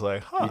I was just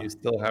like, Do huh. you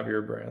still have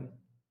your Bran?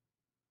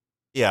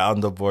 Yeah, on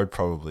the board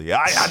probably.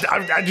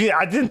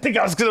 I didn't think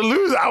I was gonna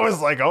lose. I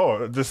was like,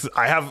 oh, this.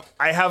 I have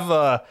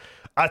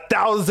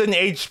 1,000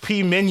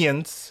 HP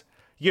minions,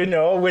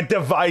 with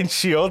divine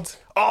shields.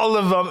 All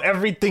of them,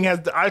 everything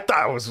has. I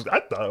thought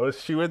it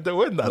was she went to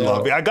win that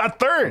lobby. I got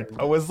third.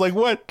 I was like,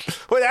 what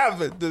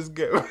happened this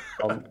game?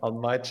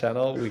 On my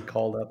channel, we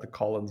call that the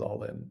Collins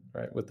all in,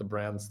 right? With the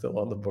brand still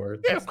on the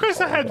board. Yeah, of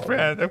course I had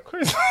Brand. Of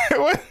course.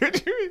 What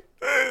did you mean?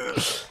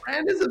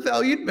 Brand is a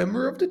valued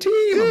member of the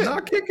team. I'm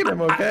not kicking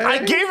him, okay? I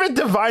gave it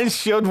Divine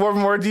Shield. What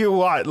more do you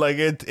want? Like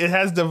it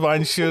has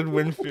Divine Shield,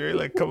 Wind Fury.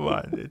 Like come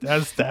on, it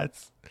has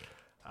stats.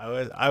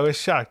 I was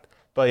shocked,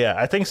 but yeah,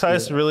 I think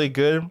Silas is really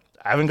good.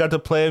 I haven't got to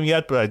play him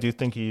yet, but I do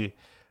think he,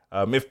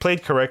 if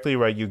played correctly,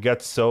 right, you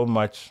get so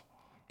much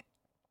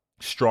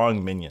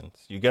strong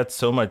minions. You can get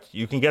so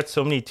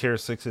many tier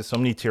 6s, so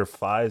many tier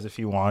 5s if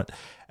you want,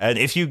 and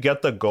if you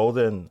get the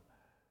golden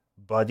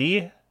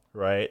buddy,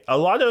 right, a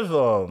lot of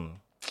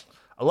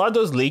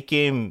those late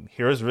game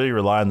heroes really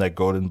rely on that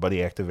golden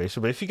buddy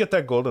activation. But if you get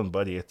that golden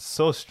buddy, it's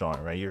so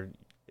strong, right?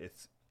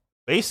 It's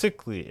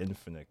basically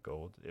infinite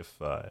gold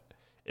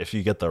if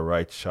you get the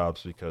right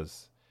shops,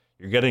 because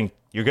you're getting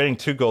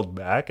 2 gold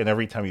back, and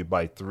every time you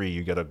buy 3,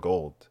 you get a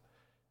gold,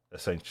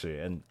 essentially.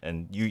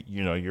 And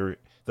you're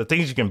the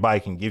things you can buy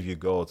can give you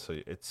gold, so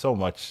it's so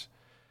much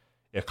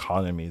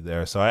economy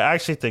there. So I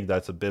actually think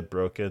that's a bit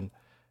broken.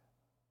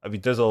 I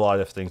mean, there's a lot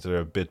of things that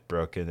are a bit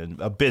broken,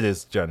 and a bit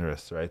is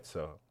generous, right?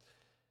 So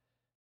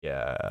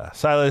yeah,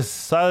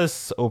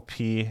 Silas OP.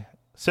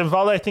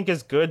 Simvala I think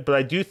is good, but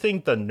I do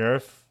think the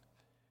nerf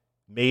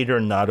made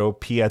her not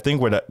OP. I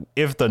think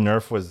if the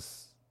nerf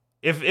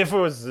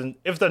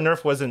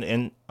wasn't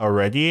in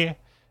already,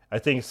 I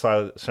think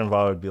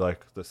Simvala would be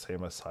like the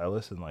same as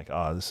Silas, and like,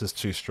 this is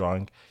too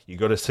strong. You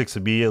go to 6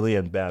 immediately,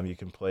 and bam, you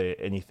can play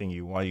anything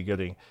you want. You're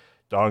getting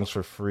dongs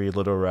for free,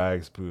 little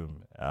rags,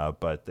 boom.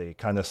 But they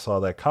kind of saw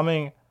that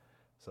coming,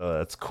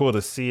 so it's cool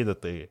to see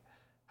that they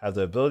have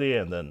the ability,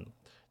 and then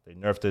they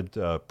nerfed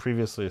it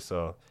previously.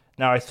 So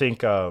now I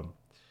think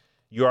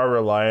you are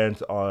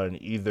reliant on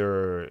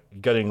either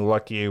getting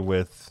lucky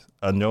with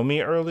a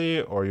Nomi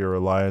early, or you're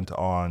reliant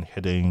on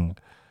hitting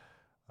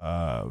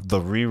the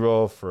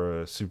reroll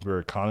for super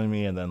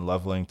economy and then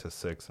leveling to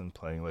 6 and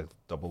playing like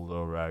double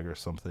little rag or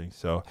something.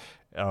 So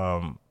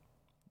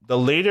the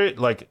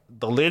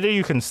later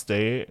you can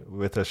stay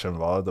with a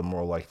Shambhala, the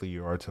more likely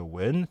you are to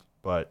win.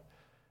 But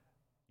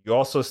you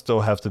also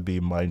still have to be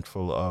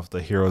mindful of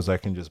the heroes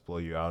that can just blow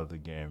you out of the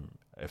game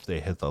if they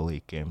hit the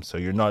late game. So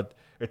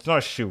it's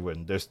not shoe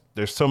win. There's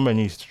so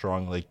many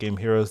strong late game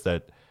heroes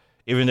that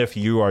even if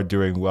you are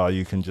doing well,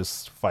 you can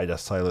just fight a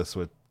Silas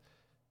with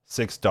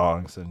 6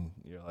 dongs, and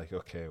you're like,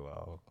 okay,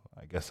 well,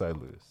 I guess I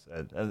lose.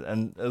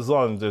 And as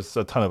long as there's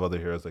a ton of other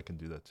heroes that can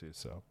do that too.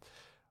 So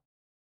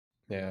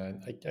yeah,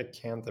 I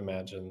can't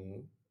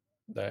imagine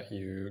that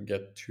you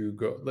get to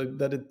go like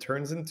that it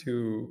turns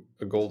into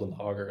a golden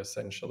auger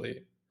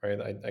essentially, right?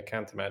 I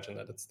can't imagine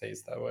that it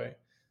stays that way.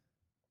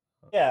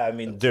 Yeah, I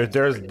mean, That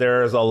seems pretty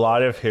there's a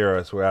lot of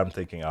heroes where I'm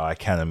thinking, oh, I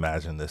can't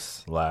imagine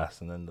this last,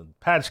 and then the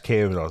patch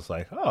came, and I was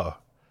like, oh,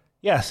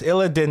 yes,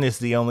 Illidan is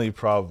the only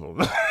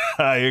problem.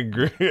 I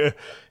agree.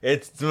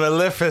 It's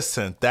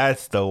Maleficent.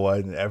 That's the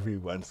one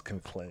everyone's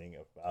complaining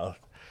about.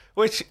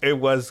 Which it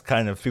was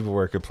kind of people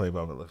were complaining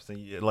about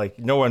Maleficent. Like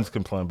no one's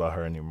complaining about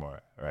her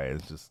anymore, right?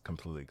 It's just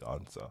completely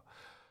gone. So,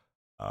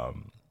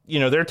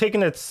 they're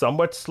taking it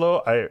somewhat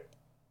slow.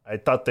 I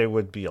thought they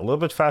would be a little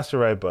bit faster,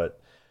 right? But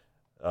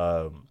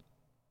um,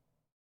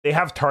 they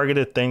have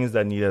targeted things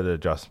that needed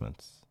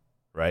adjustments,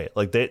 right?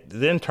 Like they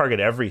didn't target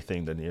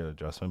everything that needed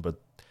adjustment, but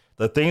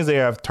the things they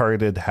have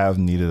targeted have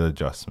needed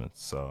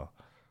adjustments. So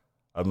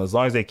as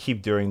long as they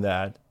keep doing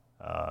that,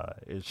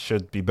 it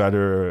should be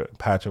better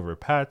patch over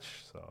patch.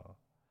 So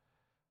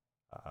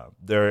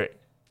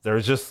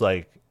there's just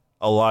like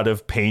a lot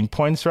of pain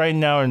points right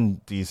now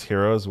in these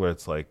heroes where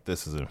it's like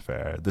this isn't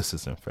fair, this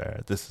isn't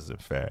fair, this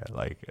isn't fair.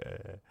 Like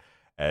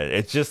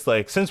it's just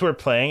like since we're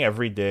playing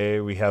every day,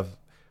 we have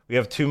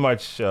too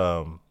much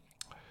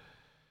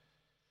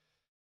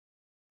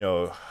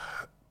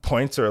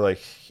points, or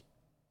like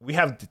we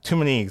have too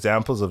many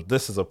examples of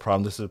this is a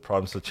problem, this is a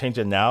problem, so change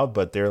it now.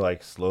 But they're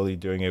like slowly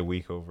doing it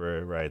week over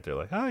it, right? They're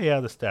like, oh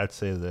yeah, the stats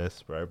say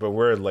this, right? But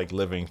we're like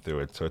living through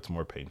it, so it's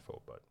more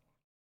painful, but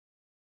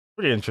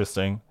pretty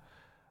interesting.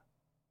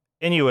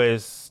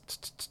 Anyways,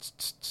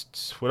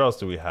 what else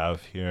do we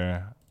have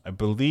here? I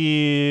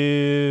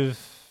believe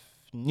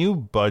new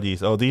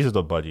buddies. Oh, these are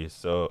the buddies.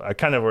 So I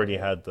kind of already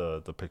had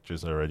the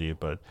pictures already,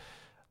 but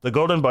the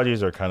golden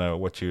buddies are kind of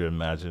what you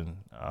imagine.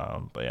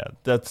 But yeah,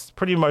 that's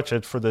pretty much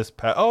it for this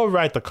pack. Oh,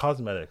 right, the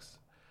cosmetics.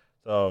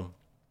 So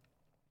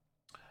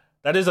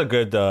that is a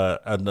good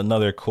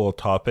another cool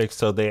topic.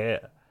 So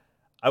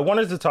I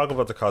wanted to talk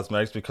about the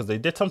cosmetics because they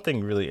did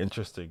something really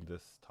interesting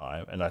this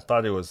time, and I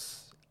thought it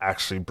was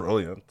actually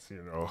brilliant.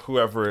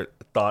 Whoever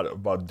thought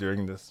about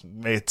doing this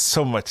made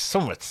so much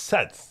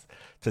sense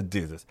to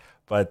do this.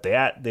 But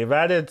they've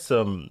added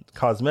some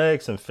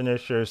cosmetics and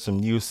finishers, some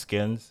new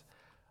skins.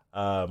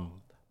 But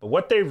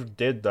what they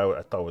did that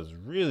I thought was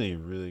really,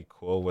 really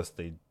cool was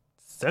they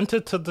sent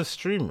it to the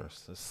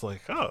streamers. It's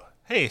like, oh,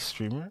 hey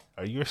streamer,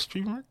 are you a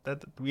streamer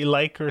that we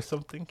like or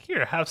something?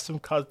 Here, have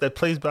some that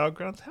plays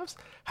Battlegrounds.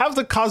 Have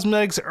the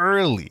cosmetics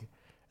early,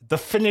 the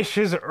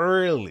finishers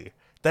early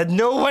that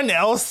no one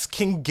else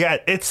can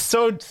get. It's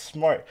so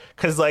smart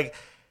because like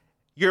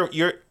you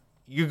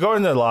go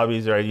in the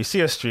lobbies, right? You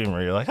see a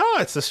streamer, you're like, oh,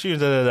 it's a streamer,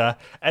 da da da,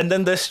 and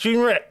then the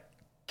streamer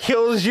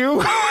kills you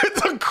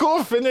with a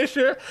cool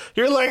finisher.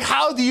 You're like,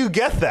 how do you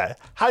get that?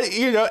 How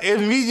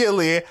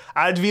immediately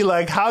I'd be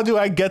like, how do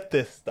I get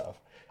this stuff?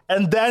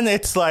 And then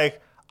it's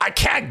like, I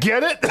can't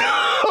get it.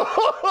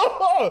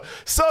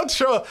 So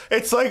true.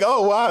 It's like,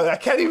 oh wow, I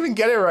can't even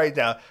get it right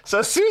now. So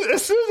as soon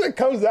as it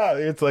comes out,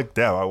 it's like,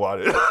 damn, I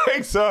want it.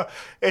 Like, so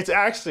it's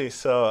actually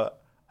so.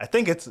 I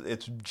think it's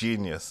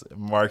genius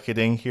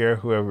marketing here.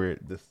 Whoever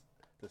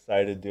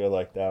decided to do it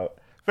like that,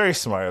 very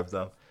smart of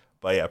them.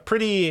 But yeah,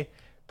 pretty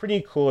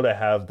cool to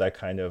have that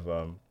kind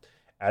of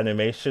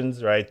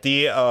animations, right?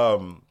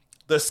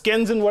 The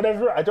skins and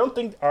whatever, I don't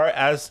think are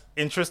as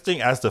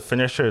interesting as the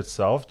finisher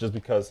itself, just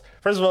because,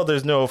 first of all,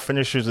 there's no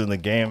finishers in the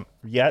game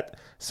yet.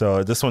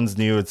 So this one's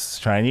new, it's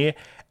shiny.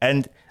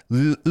 And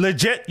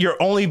legit, you're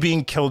only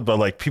being killed by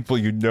like people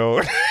you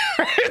know.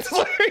 It's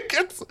like,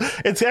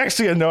 it's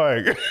actually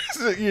annoying.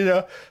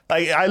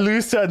 Like I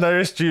lose to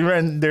another streamer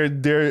and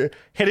they're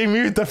hitting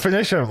me with the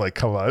finisher. I'm like,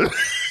 come on,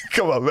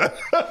 come on, man.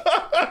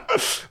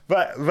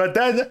 but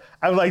then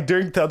I'm like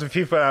doing to other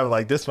people, and I'm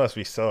like, this must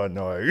be so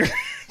annoying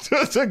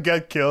to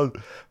get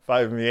killed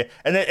by me.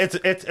 And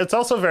it's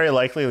also very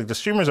likely like the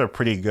streamers are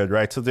pretty good,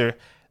 right? So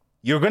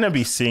you're gonna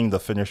be seeing the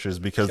finishers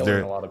because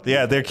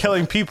they're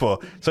killing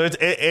people. So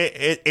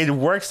it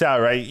works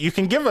out, right? You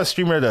can give a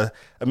streamer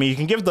you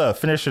can give the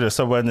finisher to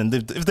someone, and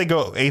if they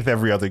go 8th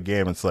every other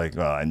game, it's like,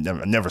 well, I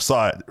never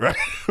saw it, right?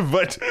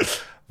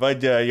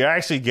 but you're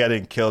actually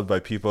getting killed by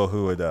people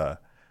who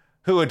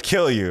would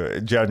kill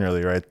you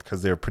generally, right?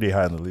 Because they're pretty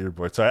high on the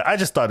leaderboard. So I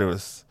just thought it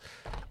was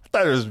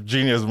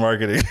genius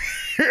marketing.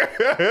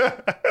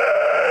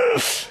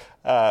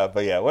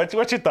 But yeah,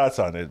 what's your thoughts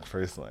on it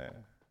personally?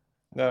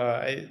 No,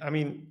 I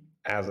mean,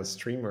 as a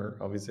streamer,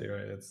 obviously,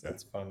 right?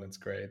 It's fun, it's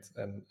great,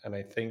 and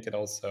I think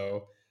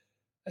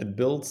it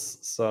builds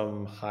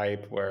some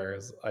hype.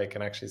 Whereas I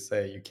can actually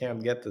say you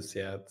can't get this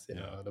yet.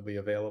 It'll be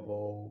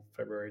available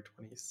February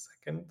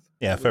 22nd.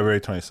 Yeah, February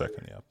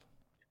 22nd. Yeah.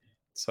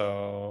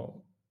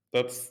 So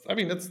it's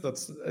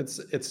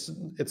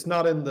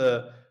not in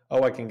the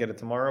I can get it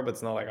tomorrow, but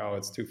it's not like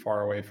it's too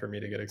far away for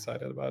me to get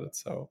excited about it.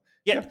 So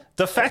yeah,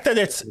 the fact that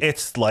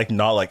it's like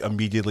not like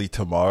immediately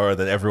tomorrow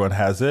that everyone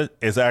has it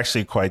is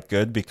actually quite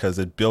good, because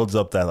it builds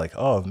up that like,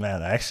 oh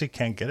man, I actually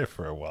can't get it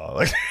for a while.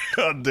 Like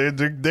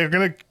they're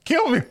gonna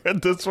kill me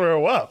with this for a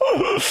while.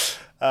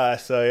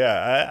 So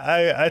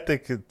yeah, I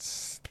think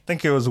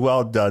it was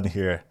well done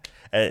here.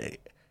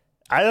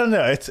 I don't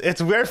know.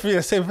 It's weird for you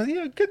to say, but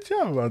yeah, good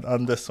job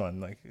on this one.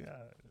 Like,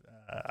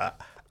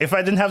 if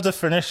I didn't have the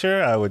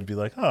finisher, I would be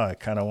like, oh, I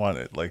kind of want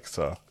it. Like,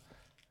 so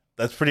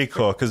that's pretty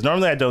cool. Because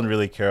normally I don't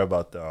really care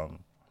about the,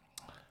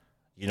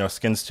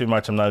 skins too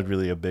much. I'm not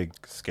really a big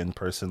skin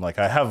person. Like,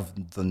 I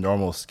have the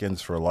normal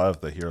skins for a lot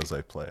of the heroes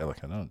I play.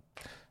 Like, I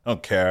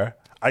don't care.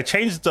 I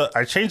changed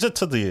it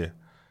to the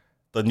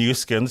new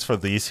skins for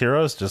these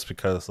heroes just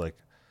because, like,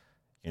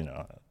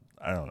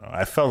 I don't know.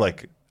 I felt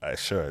like I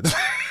should.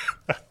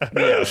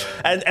 Yeah.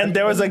 and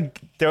there was a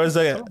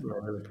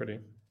really pretty.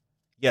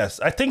 yes.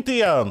 I think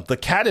the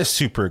cat is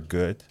super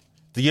good.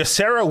 The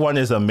Ysera one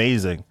is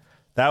amazing.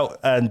 That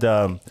and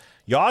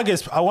Yogg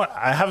is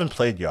I haven't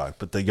played Yogg,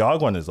 but the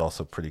Yogg one is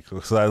also pretty cool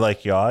because I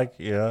like Yogg.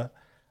 Yeah.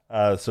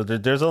 So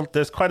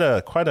there's quite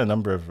a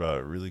number of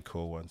really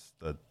cool ones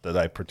that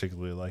I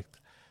particularly liked.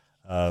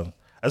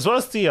 As well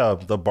as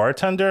the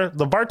bartender.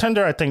 The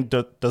bartender I think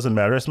doesn't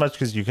matter as much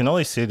because you can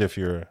only see it if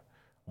you're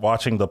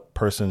watching the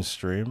person's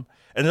stream,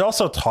 and it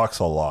also talks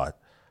a lot.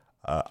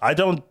 I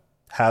don't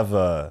have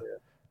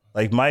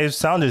like my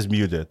sound is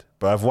muted,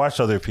 but I've watched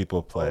other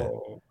people play it.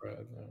 Right,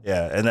 no.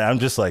 Yeah, and I'm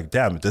just like,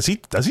 damn, does he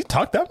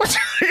talk that much?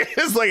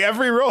 It's like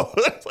every roll.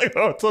 It's like,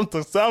 oh, it's on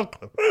the sound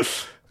clip,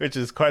 which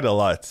is quite a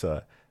lot.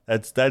 So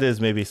that is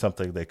maybe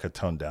something they could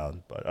tone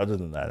down. But other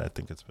than that, I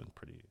think it's been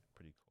pretty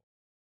cool.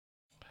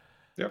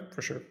 Yeah,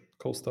 for sure.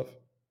 Cool stuff.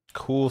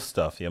 Cool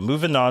stuff. Yeah,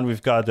 moving on,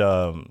 we've got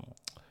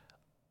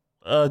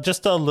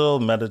just a little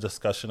meta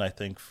discussion, I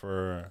think,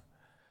 for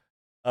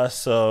us.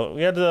 So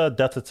we had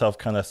Death itself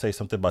kind of say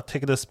something about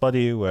Ticketus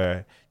Buddy, where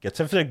it gets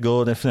infinite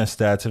gold, infinite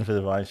stats, infinite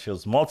divine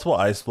shields, multiple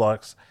ice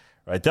blocks.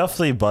 Right,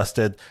 definitely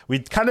busted. We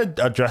kind of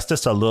addressed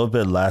this a little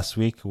bit last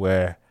week,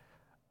 where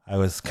I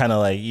was kind of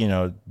like,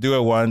 do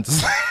it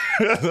once.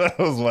 That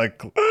was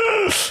like,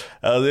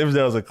 if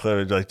there was a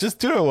clip, like just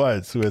do it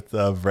once with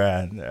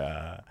Brand.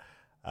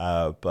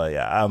 But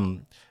yeah,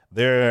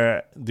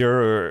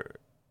 they're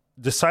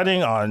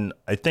deciding on,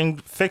 I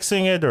think,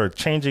 fixing it or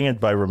changing it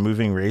by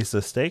removing raise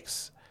the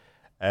stakes.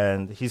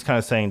 And he's kind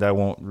of saying that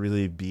won't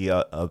really be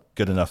a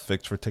good enough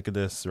fix for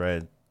Ticketus,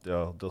 right?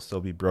 There'll still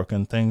be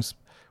broken things,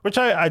 which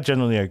I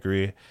generally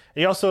agree.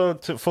 He also,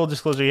 to full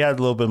disclosure, he had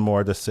a little bit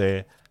more to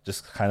say,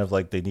 just kind of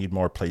like they need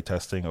more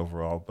playtesting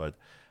overall. But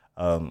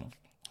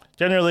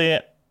generally,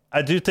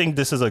 I do think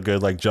this is a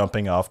good like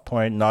jumping off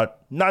point,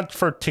 not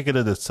for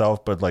Ticketed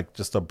itself, but like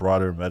just a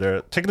broader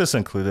meta, Ticketus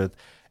included,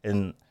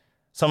 in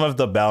some of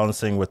the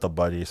balancing with the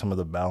buddy, some of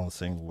the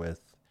balancing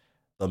with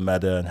the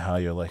meta, and how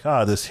you're like,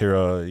 this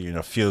hero,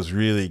 feels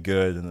really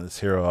good, and this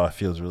hero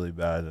feels really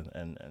bad,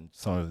 and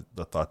some of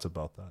the thoughts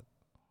about that.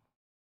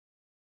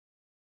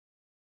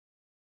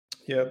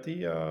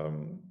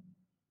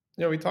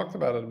 Yeah, we talked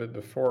about it a bit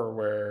before,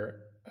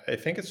 where I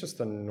think it's just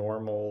a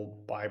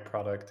normal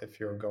byproduct if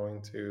you're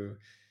going to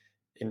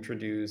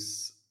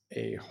introduce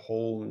a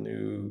whole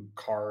new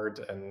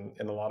card, and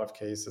in a lot of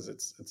cases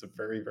it's a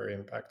very, very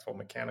impactful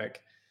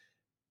mechanic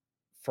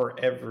for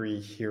every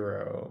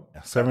hero.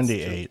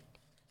 78.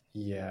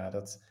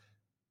 That's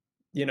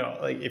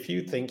like if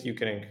you think you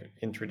can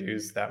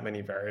introduce that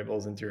many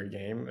variables into your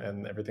game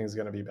and everything's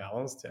going to be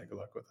balanced, yeah, good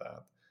luck with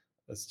that.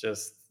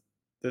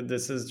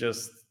 This is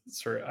just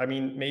sort of, I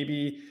mean,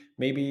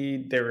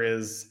 maybe there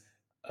is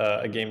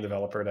a game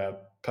developer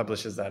that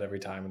publishes that every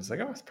time and it's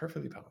like, oh, it's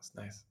perfectly balanced,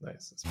 nice,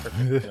 it's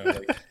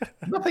perfect.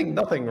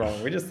 Nothing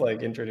wrong. We just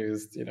like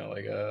introduced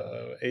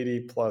 80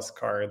 plus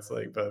cards,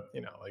 like, but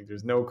like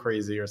there's no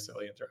crazy or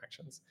silly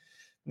interactions.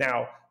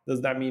 Now,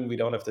 does that mean we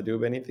don't have to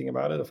do anything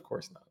about it? Of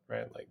course not,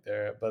 right?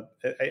 But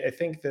I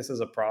think this is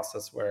a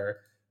process where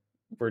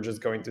we're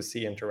just going to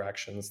see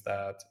interactions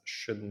that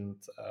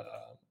shouldn't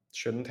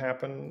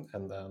happen,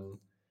 and then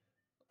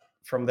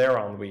from there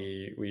on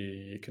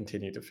we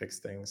continue to fix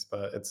things.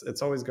 But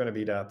it's always going to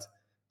be that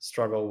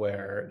struggle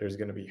where there's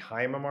going to be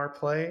high MMR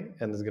play,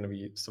 and there's going to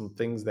be some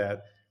things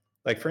that,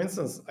 like, for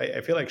instance,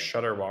 I feel like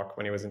Shudderwock,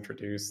 when he was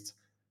introduced,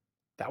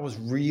 that was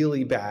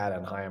really bad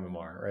on high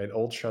MMR, right?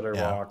 Old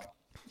Shudderwock,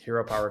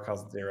 hero power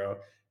cost 0.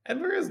 And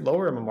whereas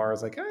lower MMR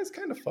is like, it's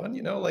kind of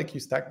fun, like you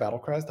stack battle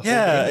cries.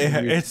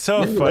 It's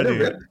so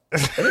funny. And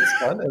it's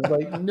fun. It's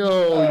like,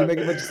 no, you make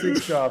a bunch of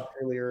 6 drop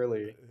really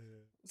early.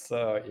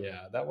 So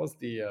yeah, that was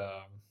the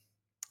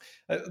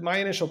my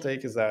initial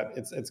take is that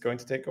it's going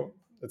to take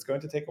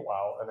a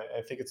while, and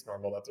I think it's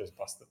normal that there's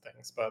busted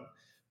things. But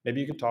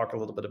maybe you could talk a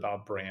little bit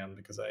about Brand,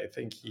 because I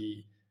think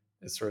he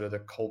is sort of the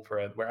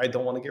culprit, where I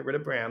don't want to get rid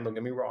of Brand, don't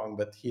get me wrong,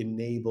 but he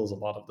enables a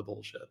lot of the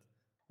bullshit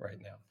right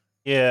now.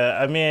 Yeah,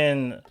 I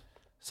mean,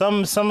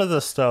 some of the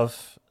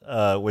stuff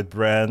with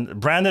Brand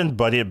and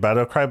Buddy,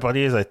 Battlecry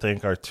buddies, I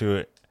think are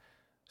too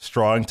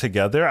strong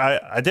together.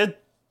 I did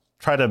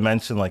try to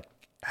mention, like,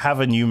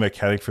 have a new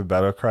mechanic for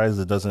Battlecries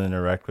that doesn't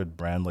interact with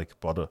Brand, like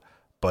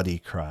Buddy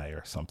Cry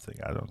or something.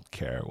 I don't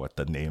care what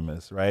the name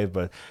is, right?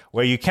 But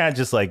where you can't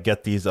just like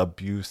get these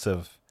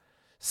abusive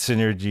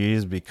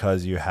synergies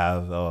because you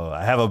have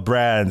I have a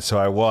brand, so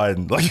I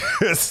won. Like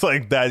it's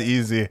like that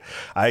easy.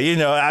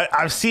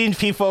 I've seen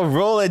people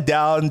roll it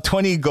down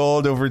 20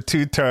 gold over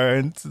 2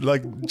 turns,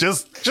 like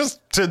just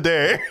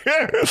today,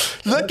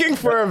 looking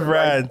for a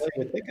brand.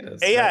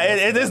 Yeah,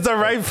 it is the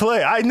right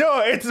play. I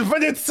know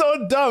but it's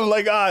so dumb.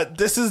 Like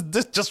this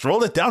just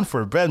roll it down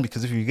for a brand,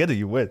 because if you get it,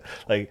 you win.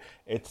 Like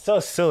it's so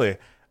silly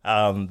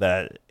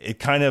that it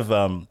kind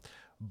of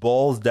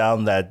boils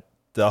down that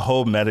the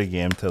whole meta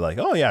game to like,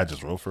 oh yeah,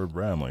 just roll for a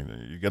brand. Like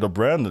you get a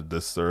brand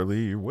this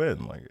early, you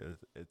win. Like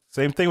it's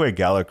same thing with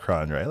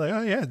Galakron, right? Like,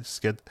 oh yeah,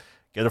 just get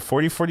a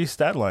 40-40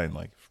 stat line,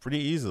 like pretty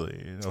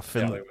easily.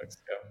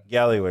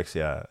 Gallywix,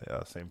 yeah,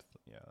 same.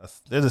 Yeah,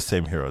 they're the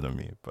same hero to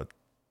me, but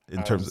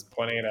in terms of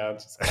pointing it out,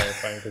 just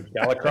clarifying that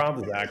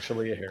Galakron is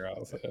actually a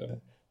hero. So.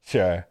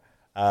 Sure.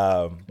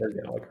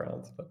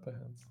 Galakron's, but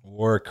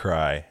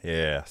Warcry,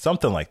 yeah,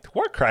 something like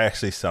Warcry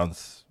actually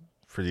sounds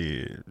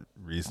pretty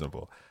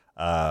reasonable.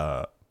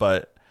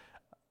 But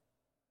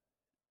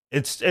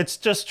it's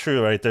just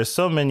true, right? There's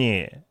so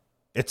many.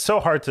 It's so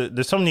hard to.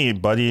 There's so many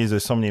buddies.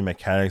 There's so many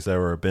mechanics that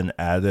were been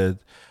added.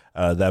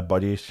 That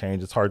buddies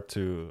change. It's hard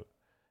to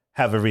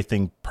have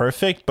everything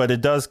perfect, but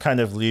it does kind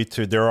of lead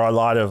to. There are a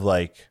lot of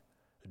like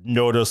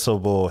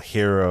noticeable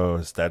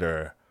heroes that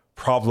are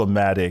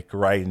problematic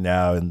right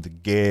now in the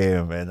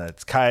game, and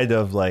it's kind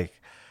of like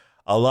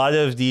a lot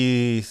of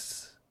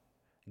these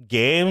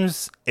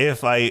games.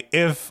 If I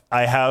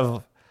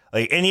have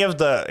like any of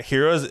the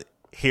heroes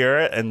here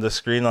and the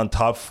screen on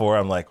top 4,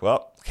 I'm like,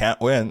 well, can't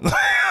win.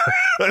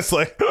 It's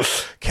like,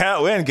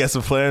 can't win. Guess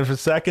I'm playing for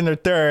second or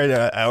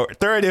third.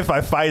 Third if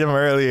I fight him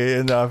early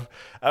enough.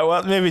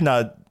 Well, maybe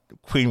not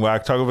Queen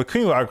Wagtoggle, but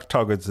Queen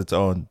Wagtoggle is its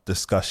own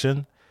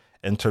discussion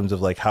in terms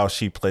of like how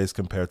she plays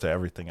compared to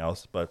everything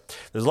else. But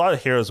there's a lot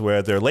of heroes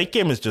where their late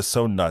game is just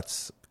so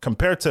nuts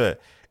compared to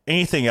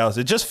anything else.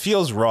 It just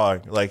feels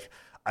wrong. Like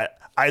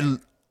I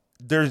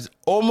there's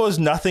almost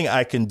nothing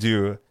I can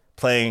do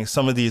playing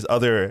some of these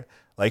other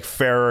like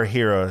fairer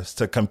heroes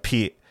to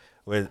compete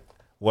with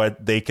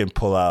what they can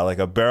pull out. Like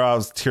a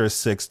Barov's tier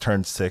 6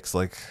 turn 6,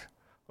 like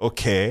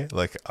okay,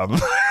 like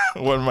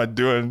what am I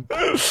doing?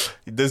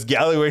 This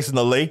Gallywix in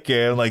the late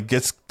game like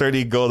gets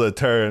 30 gold a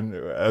turn.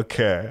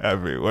 Okay, I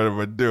mean, what am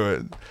I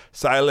doing?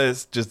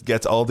 Silas just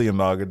gets all the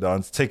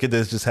Amalgadons.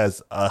 Ticketus just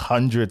has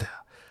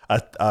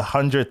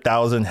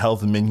 100,000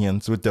 health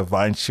minions with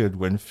Divine Shield,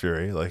 Wind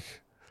Fury. Like,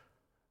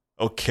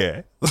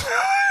 okay.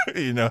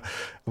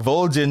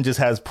 Vol'jin just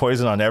has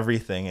poison on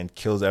everything and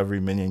kills every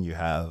minion you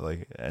have.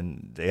 Like,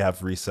 and they have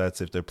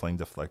resets if they're playing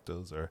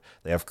Deflectos, or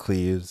they have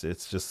cleaves.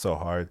 It's just so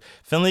hard.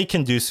 Finley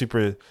can do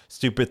super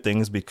stupid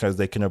things because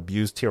they can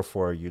abuse tier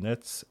 4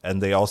 units,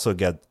 and they also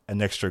get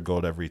an extra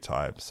gold every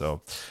time.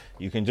 So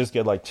you can just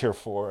get like tier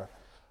 4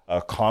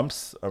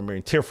 comps. I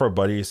mean, tier 4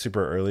 buddies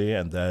super early,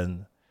 and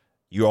then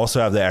you also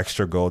have the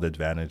extra gold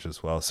advantage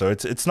as well. So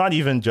it's not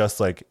even just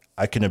like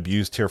I can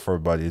abuse tier 4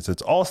 buddies.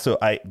 It's also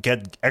I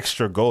get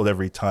extra gold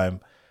every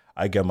time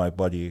I get my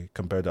buddy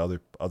compared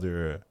to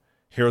other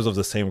heroes of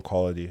the same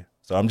quality.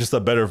 So I'm just a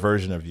better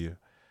version of you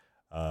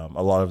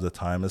a lot of the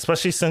time,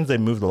 especially since they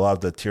moved a lot of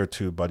the tier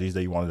 2 buddies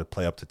that you wanted to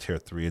play up to tier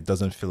 3. It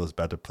doesn't feel as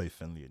bad to play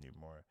Finley anymore.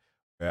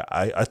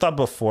 I thought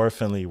before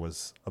Finley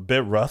was a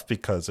bit rough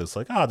because it's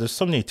like, there's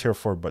so many tier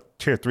 4 but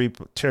tier 3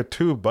 tier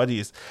 2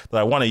 buddies that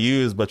I want to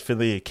use, but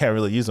Finley can't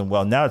really use them.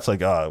 Well, now it's like,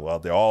 well,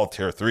 they're all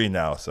tier 3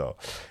 now, so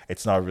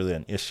it's not really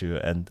an issue.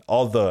 And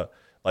all the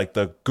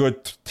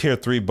good tier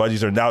 3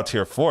 buddies are now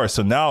tier 4.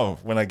 So now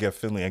when I get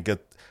Finley, I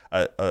get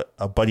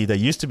a buddy that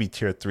used to be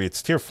tier 3.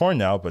 It's tier 4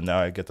 now, but now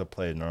I get to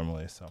play it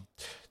normally. So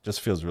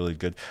just feels really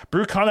good.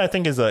 Brucon, I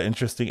think, is an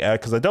interesting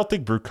ad because I don't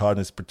think Brucon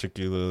is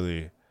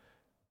particularly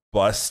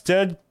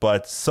busted,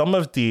 but some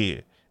of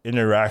the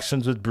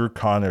interactions with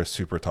Brucon are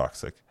super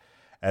toxic,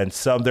 and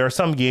there are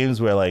some games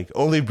where like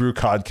only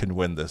Brucon can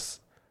win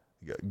this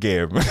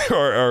game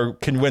or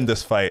can win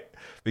this fight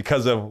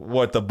because of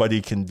what the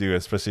buddy can do,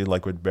 especially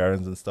like with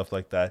Barons and stuff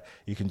like that.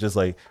 You can just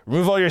like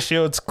remove all your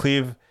shields,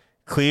 cleave,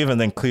 and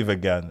then cleave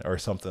again or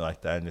something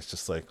like that, and it's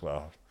just like,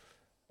 well,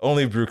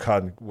 only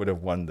Brucon would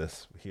have won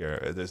this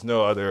here. There's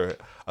no other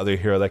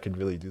hero that can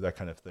really do that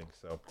kind of thing.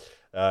 So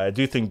I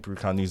do think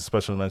Brucon needs a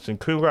special mention.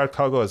 Queen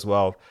Wagtoggle as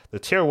well. The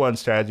tier 1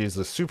 strategy is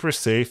super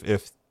safe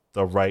if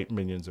the right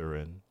minions are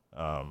in.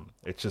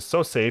 It's just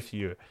so safe.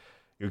 You're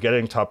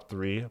getting top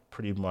 3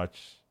 pretty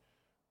much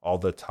all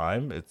the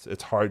time.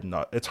 It's hard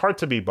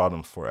to be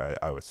bottom 4.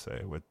 I would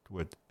say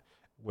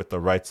with the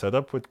right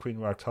setup with Queen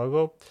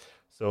Wagtoggle.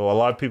 So a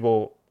lot of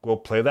people will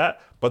play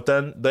that, but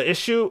then the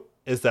issue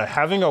is that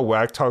having a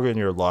Wagtoggle in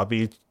your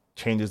lobby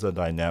changes the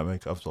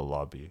dynamic of the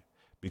lobby.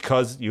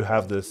 Because you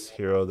have this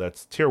hero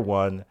that's tier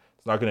 1,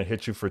 it's not going to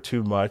hit you for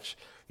too much.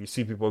 You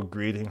see people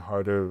greeting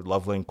harder,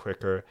 leveling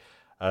quicker,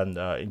 and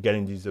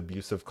getting these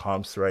abusive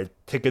comps, right?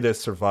 Ticketus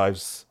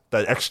survives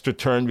that extra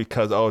turn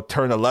because,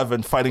 turn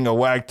 11, fighting a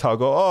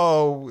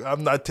Wagtoggle.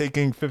 I'm not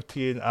taking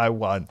 15, I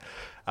won.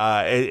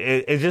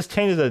 It just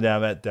changes the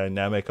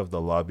dynamic of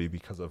the lobby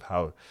because of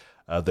how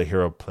the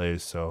hero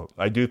plays. So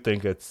I do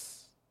think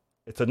it's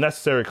it's a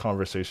necessary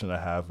conversation to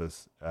have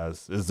as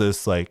is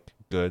this like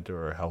good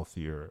or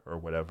healthy or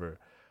whatever.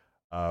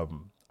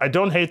 I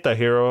don't hate the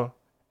hero,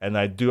 and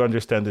I do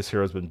understand this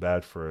hero's been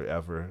bad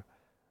forever,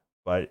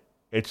 but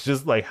it's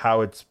just like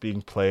how it's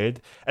being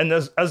played, and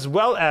as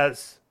well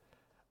as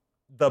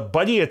the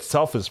buddy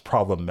itself is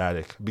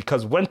problematic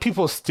because when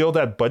people steal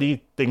that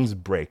buddy, things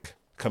break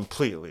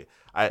completely.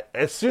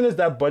 As soon as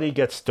that buddy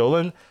gets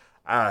stolen,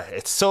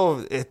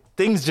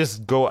 things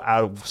just go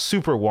out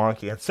super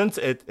wonky. And since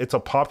it's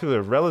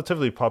a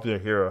relatively popular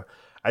hero,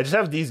 I just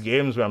have these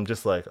games where I'm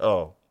just like,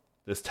 oh,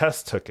 this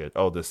test took it.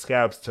 Oh, the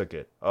scabs took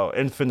it. Oh,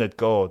 infinite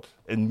gold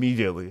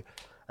immediately,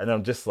 and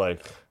I'm just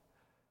like,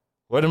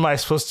 what am I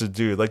supposed to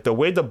do? Like the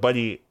way the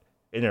buddy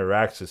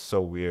interacts is so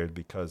weird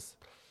because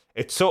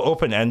it's so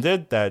open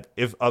ended that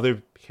if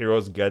other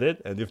heroes get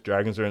it, and if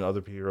dragons or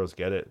other heroes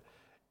get it,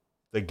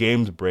 the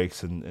game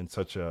breaks in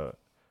such a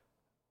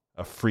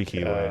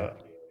freaky way.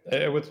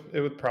 It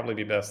would probably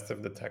be best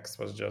if the text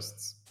was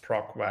just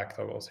proc whack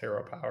toggles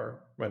hero power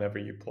whenever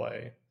you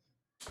play.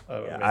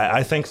 Yeah,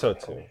 I think so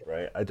too,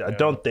 right? I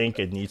don't think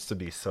it needs to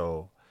be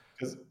so,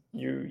 because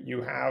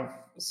you have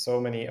so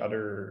many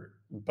other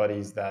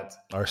buddies that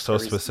are so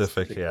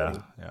specific.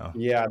 Yeah.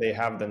 They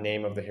have the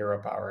name of the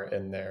hero power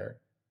in there,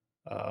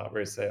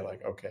 where you say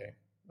like, okay,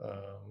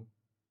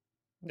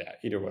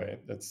 either way,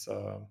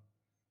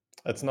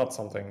 it's not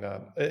something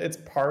that it's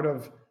part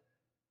of.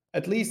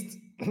 At least,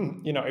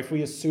 if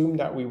we assume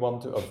that we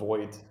want to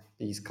avoid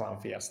these clown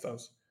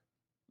fiestas,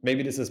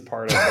 maybe this is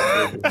part of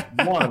what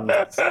we want,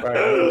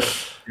 right?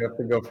 You have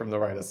to go from the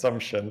right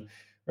assumption.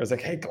 Where it's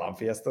like, hey, clown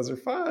fiestas are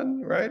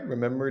fun, right?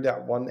 Remember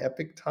that one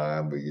epic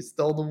time where you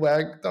stole the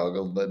wag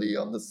toggle buddy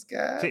on the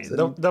scabs? See,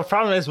 the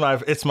problem is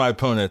it's my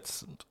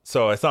opponents,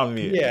 so it's not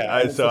me. Yeah,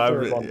 it's the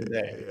third one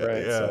today,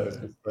 right? Yeah. So it's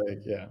just like,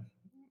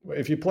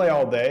 if you play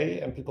all day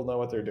and people know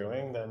what they're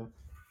doing, then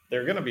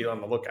they're going to be on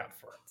the lookout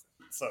for it.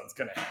 So it's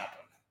going to happen.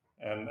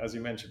 And as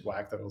you mentioned,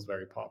 whack toggle is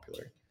very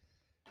popular.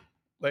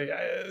 Like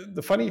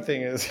the funny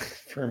thing is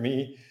for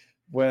me,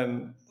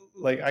 when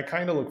I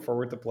kind of look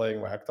forward to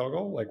playing whack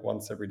toggle like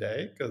once every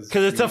day because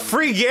it's a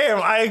free game.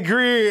 I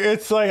agree.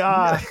 It's like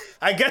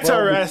I get to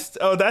rest.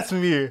 Oh, that's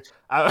me.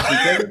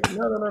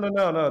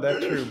 No,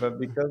 that's true. But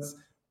because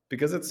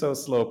it's so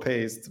slow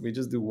paced, we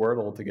just do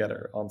Wordle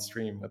together on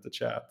stream with the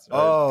chat. Right?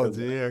 Oh,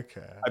 dear.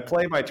 Okay. I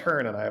play my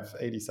turn and I have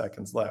 80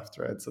 seconds left,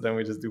 right? So then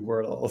we just do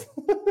Wordle.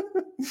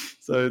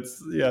 So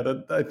it's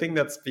I think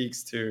that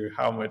speaks to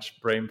how much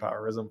brain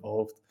power is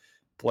involved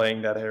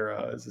playing that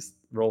hero. Is just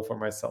roll for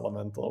my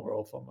Elemental,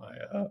 roll for my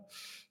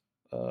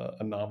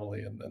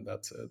Anomaly, and then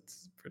that's it.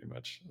 Pretty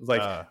much. It's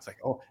like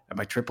oh, am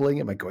I tripling?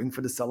 Am I going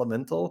for the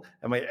Elemental?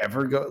 Am I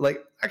ever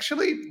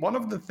actually one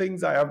of the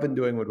things I have been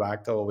doing with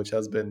Wacto, which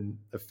has been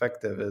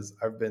effective, is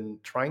I've been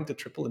trying to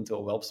triple into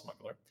a Whelp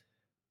Smuggler.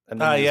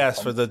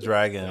 Yes, for the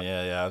dragon.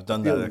 Yeah, I've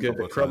done that a couple of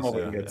times.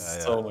 Crumbling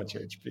gets so much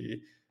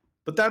HP.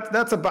 But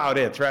that's about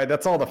it, right?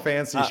 That's all the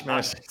fancy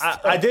smash.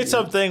 I did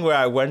something where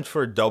I went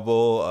for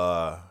double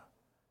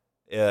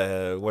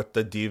with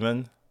the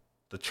demon,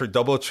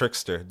 double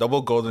trickster,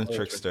 double golden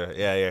trickster.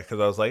 Yeah,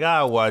 because I was like,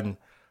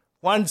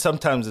 one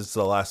sometimes it's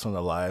the last one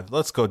alive.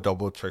 Let's go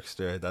double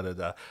trickster.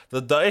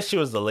 The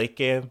issue is the late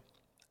game.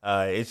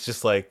 It's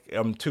just like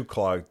I'm too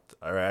clogged.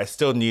 All right, I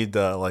still need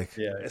I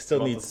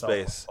still need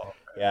space.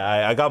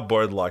 Yeah, I got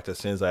board locked as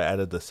soon as I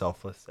added the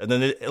selfless, and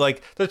then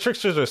the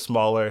tricksters are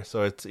smaller,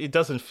 so it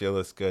doesn't feel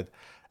as good.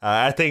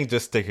 I think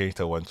just sticking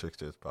to one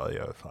trickster is probably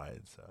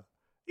fine. So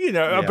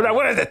but I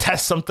wanted to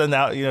test something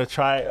out.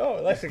 Try.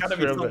 Oh, let's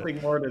experiment. Gotta be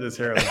something more to this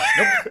hero.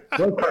 Nope.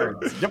 Go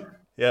cards.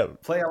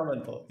 Yep. Play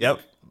Elemental.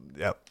 Yep.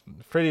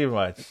 Pretty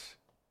much.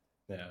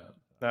 Yeah.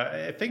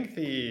 I think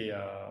the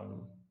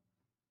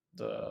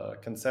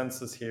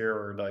consensus here,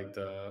 or like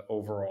the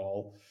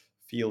overall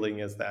feeling,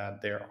 is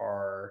that there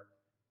are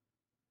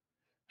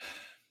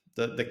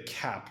the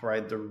cap,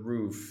 right? The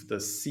roof, the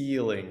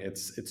ceiling,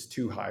 it's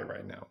too high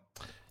right now.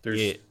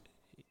 There's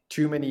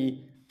too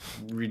many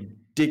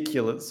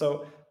ridiculous.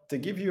 So to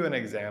give you an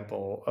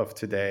example of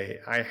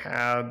today, I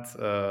had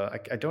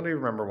I don't even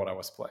remember what I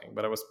was playing,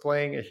 but I was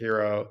playing a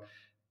hero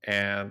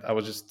and I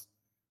was just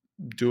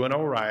doing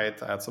all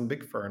right. I had some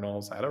big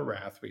Fernals, I had a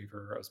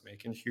Wrathweaver, I was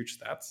making huge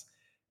stats,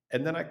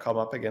 and then I come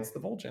up against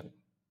the Vol'jin.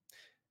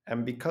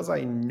 And because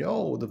I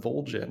know the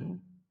Vol'jin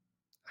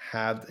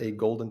had a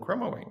golden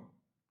Chromowing,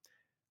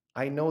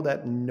 I know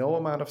that no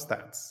amount of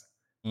stats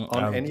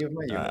on any of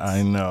my units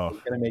I know is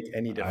going to make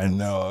any difference. I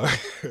know.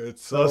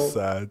 It's so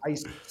sad. I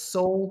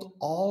sold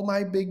all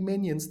my big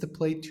minions to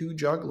play 2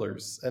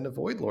 jugglers and a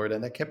Void Lord,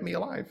 and that kept me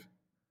alive.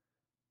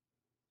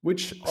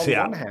 Which, on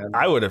one hand,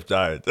 I would have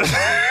died.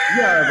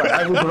 Yeah, but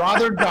I would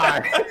rather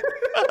die.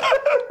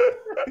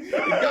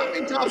 It got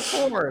me top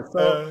 4.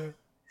 So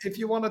if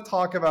you want to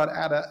talk about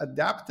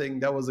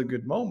adapting, that was a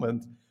good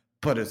moment,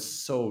 but it's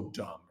so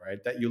dumb,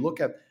 right? That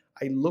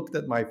I looked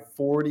at my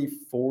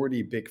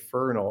 40-40 big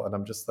Fernal, and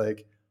I'm just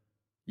like,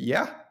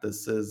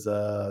 this is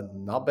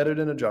not better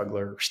than a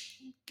juggler.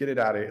 Get it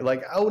out of here.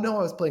 Like, oh no,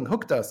 I was playing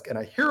Hook Dusk, and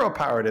I hero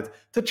powered it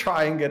to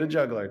try and get a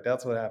juggler.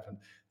 That's what happened.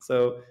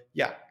 So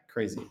yeah,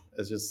 crazy.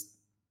 It's just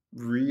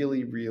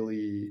really,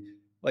 really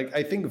like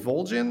I think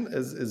Vol'jin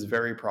is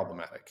very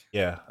problematic.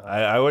 Yeah,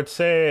 I would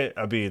say,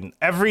 I mean,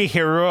 every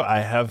hero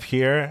I have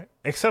here,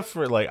 except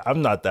for like,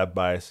 I'm not that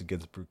biased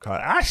against Brucon.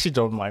 I actually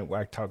don't mind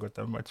Whack Target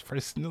that much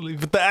personally,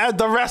 but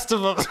the rest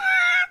of them,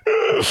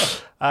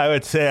 I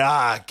would say,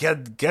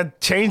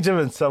 get change them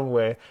in some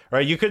way,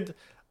 right? You could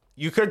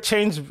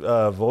change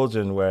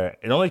Vol'jin where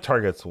it only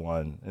targets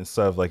one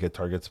instead of like it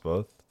targets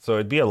both, so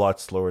it'd be a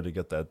lot slower to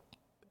get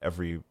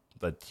every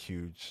that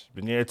huge. I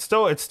mean, it'd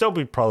still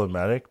be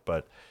problematic,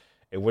 but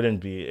it'd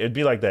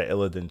be like that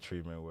Illidan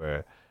treatment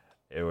where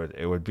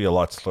it would be a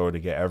lot slower to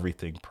get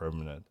everything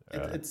permanent.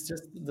 It's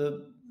just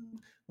the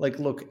like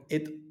look,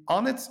 it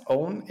on its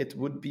own it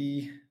would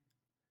be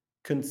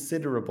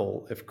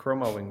considerable if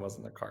Chromowing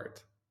wasn't a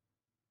card,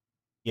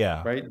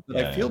 Yeah, right? But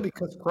I yeah, feel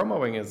because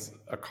Chromowing is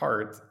a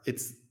card,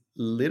 it's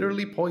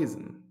literally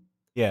poison.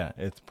 yeah.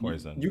 It's You,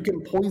 poison. you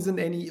can poison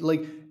any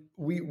like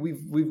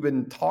we've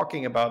been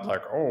talking about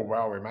like, oh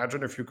wow,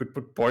 imagine if you could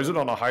put poison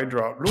on a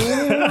Hydra.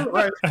 Lol,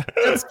 right?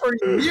 That's for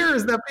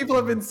years that people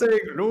have been saying,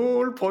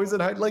 lol, poison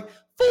Hydra. Like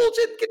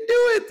Fulgent can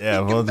do it.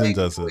 Yeah, He can Vol'jin make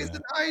does it.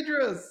 poison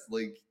Hydras.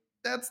 Like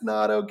that's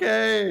not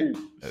okay.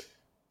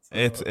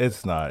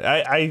 It's not.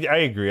 I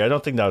agree. I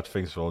don't think that would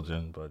fix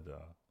Vol'jin, but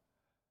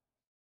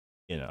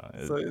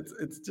So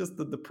it's just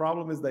that the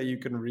problem is that you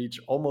can reach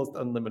almost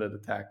unlimited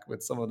attack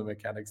with some of the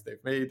mechanics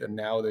they've made, and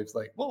now they've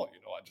like, well,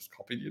 I just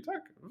copy the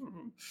attack.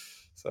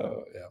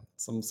 So yeah,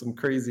 some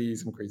crazy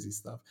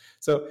stuff.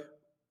 So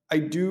I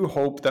do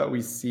hope that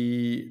we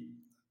see.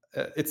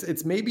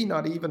 It's maybe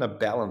not even a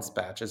balance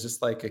patch. It's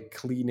just like a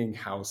cleaning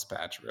house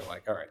patch. We're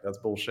like, all right, that's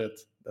bullshit.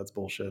 That's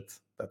bullshit.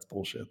 That's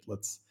bullshit.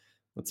 Let's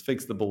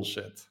fix the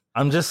bullshit.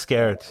 I'm just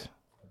scared.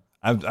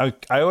 I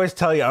always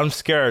tell you I'm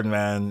scared,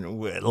 man.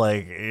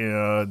 Like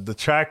the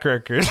track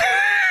record,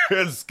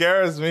 it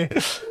scares me.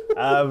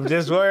 I'm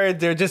just worried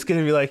they're just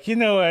gonna be like, you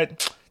know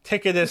what,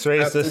 Ticketus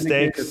raise the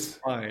stakes.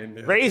 Fine.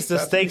 Yeah. Raise the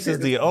stakes is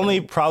the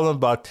only problem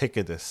about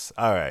Ticketus.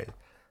 All right.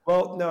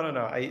 Well, no.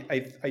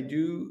 I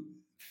do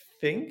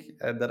think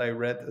that I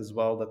read as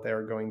well that they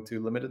are going to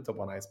limit it to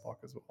one ice block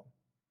as well.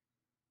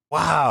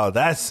 Wow,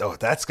 that's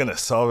gonna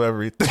solve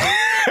everything.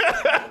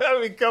 I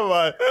mean, come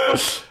on.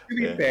 To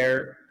be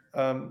fair,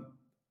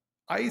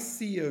 I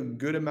see a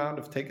good amount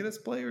of Ticketus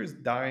players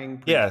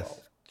dying. Yes,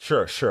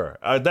 sure.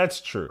 That's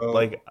true. So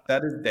like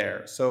that is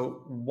there.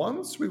 So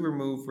once we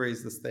remove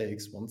raise the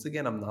stakes, once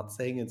again, I'm not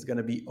saying it's going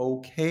to be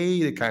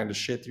okay. The kind of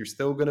shit you're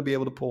still going to be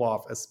able to pull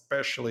off,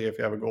 especially if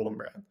you have a golden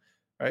brand,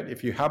 right?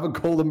 If you have a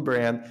golden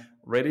brand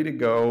ready to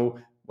go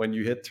when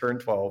you hit turn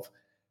 12,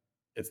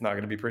 it's not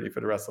going to be pretty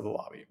for the rest of the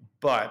lobby.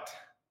 But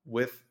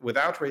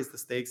without raise the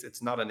stakes,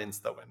 it's not an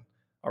insta win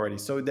already.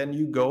 So then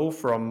you go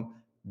from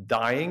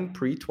dying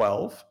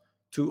pre-12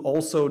 to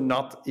also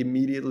not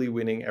immediately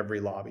winning every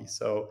lobby.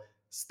 So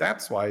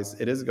stats wise,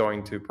 it is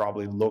going to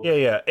probably look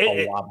a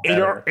lot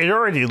better. It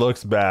already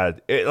looks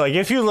bad. Like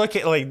if you look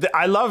at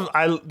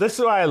this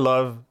is why I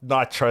love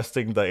not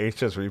trusting the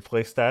HS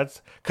replay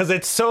stats, because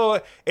it's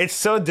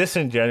so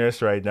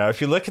disingenuous right now. If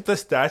you look at the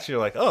stats, you're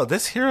like, oh,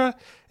 this hero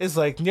is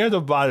like near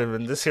the bottom,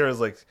 and this hero is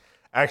like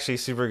actually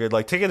super good.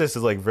 Like Ticketus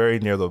is like very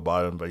near the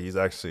bottom, but he's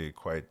actually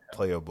quite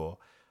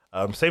playable.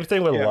 Same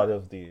thing with a lot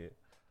of the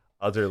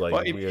other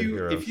weird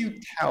heroes. If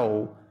you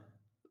tell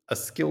a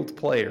skilled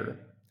player,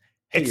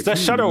 hey, it's the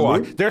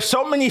Shudderwock. There's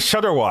so many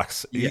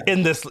Shudderwocks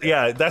in this.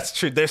 Yeah, that's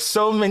true. There's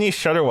so many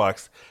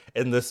Shudderwocks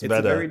in this meta.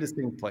 It's a very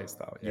distinct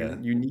playstyle.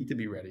 You need to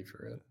be ready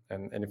for it.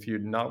 And if you're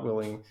not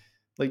willing,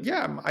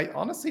 I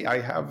honestly I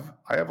have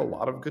a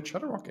lot of good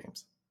Shudderwock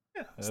games.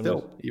 Yeah.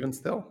 Even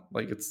still.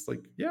 It's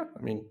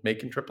I mean,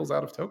 making triples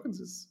out of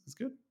tokens is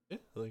good. Yeah,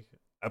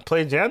 I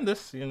played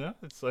Jandis,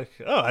 it's like,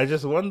 oh, I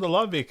just won the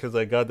lobby because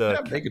I got the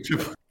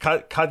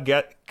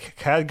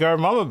Khadgar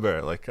Mama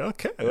Bear. Like,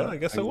 okay, well, I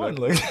guess I won.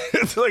 Like,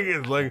 it's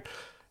like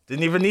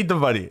didn't even need the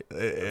money.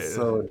 It's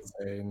so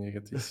insane. You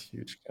get these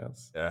huge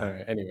cats. Yeah.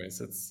 Right,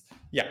 anyways,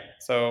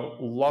 so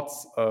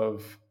lots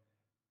of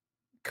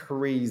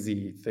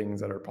crazy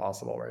things that are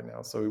possible right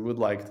now. So we would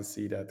like to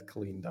see that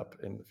cleaned up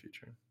in the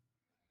future.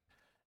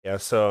 Yeah,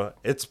 so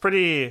it's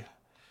pretty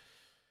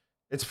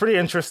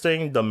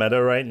interesting, the meta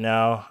right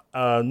now.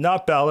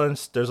 Not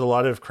balanced. There's a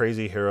lot of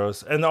crazy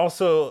heroes. And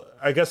also,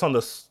 I guess on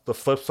the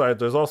flip side,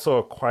 there's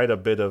also quite a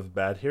bit of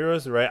bad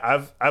heroes, right?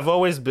 I've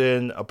always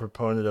been a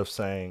proponent of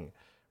saying,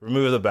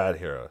 remove the bad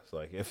heroes.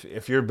 Like,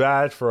 if you're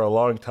bad for a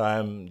long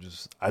time,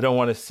 I don't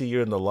want to see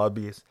you in the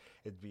lobbies.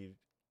 It'd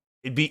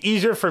be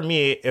easier for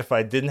me if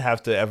I didn't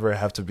have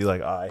to be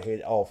like, oh, I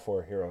hate all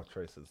 4 hero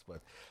choices.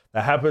 But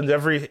that happens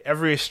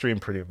every stream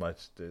pretty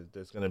much.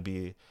 There's going to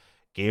be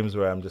games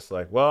where I'm just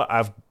like, well,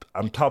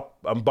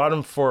 I'm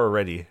bottom 4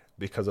 already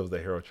because of the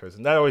hero choice,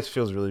 and that always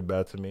feels really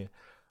bad to me.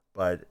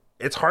 But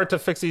it's hard to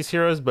fix these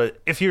heroes. But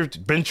if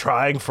you've been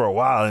trying for a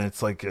while and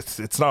it's like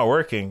it's not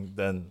working,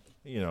 then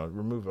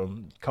remove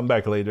them, come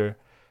back later,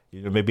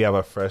 maybe have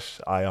a fresh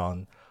eye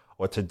on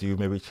what to do,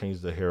 maybe change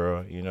the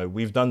hero.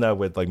 We've done that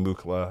with like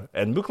Mukla,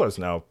 and Mukla's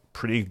now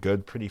pretty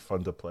good, pretty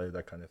fun to play,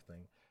 that kind of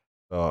thing.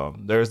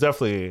 There's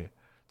definitely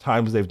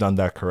times they've done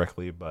that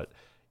correctly, but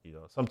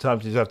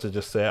sometimes you have to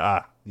just say,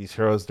 these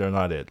heroes, they're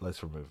not it.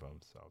 Let's remove them.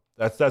 So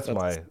that's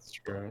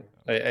true.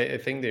 I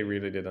think they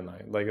really did a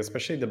nice, like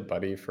especially the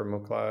buddy for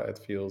Mukla. It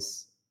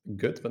feels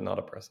good but not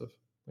oppressive.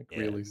 Like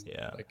really,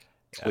 like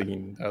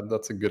clean.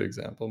 That's a good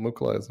example.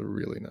 Mukla is a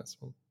really nice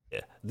one.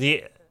 Yeah,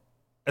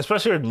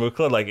 especially with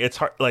Mukla, like it's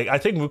hard. Like I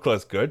think Mukla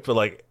is good, but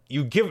like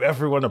you give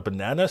everyone a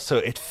banana, so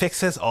it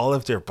fixes all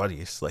of their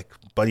buddies. Like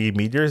buddy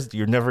meteors,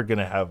 you're never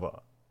gonna have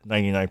a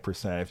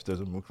 99% if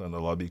there's a Mukla in the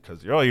lobby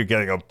because you're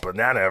getting a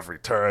banana every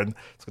turn.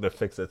 It's gonna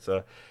fix it.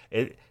 So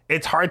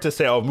it's hard to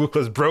say, oh,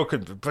 Mukla's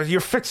broken, but you're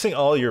fixing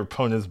all your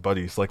opponent's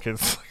buddies. Like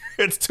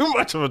it's too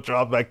much of a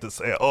drawback to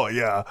say, oh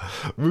yeah,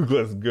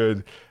 Mukla's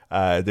good.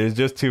 There's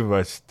just too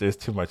much. There's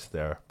too much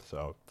there.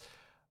 So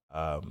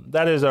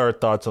that is our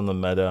thoughts on the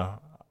meta.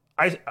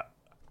 I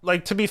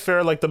like, to be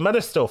fair, like the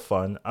meta's still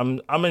fun.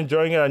 I'm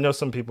enjoying it. I know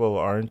some people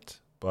aren't,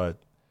 but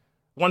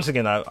once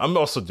again, I'm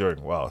also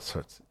doing well,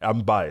 so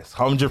I'm biased,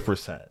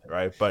 100%,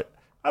 right? But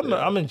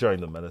I'm enjoying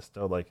the meta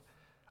still. Like,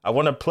 I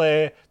want to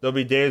play. There'll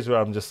be days where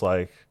I'm just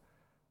like,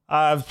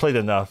 I've played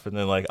enough, and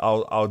then like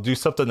I'll do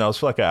something else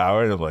for like an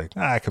hour, and I'm like,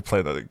 I could play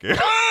another game.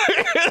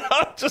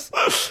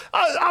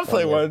 I'll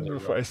play one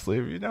before I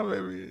sleep.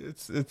 Maybe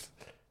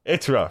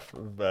it's rough,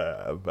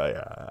 but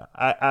yeah,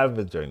 I'm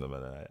enjoying the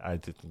meta. I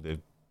think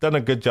they've done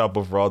a good job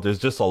overall. There's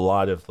just a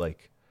lot of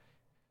like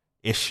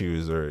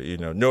issues, or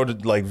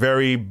noted, like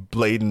very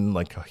blatant,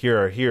 like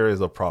here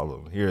is a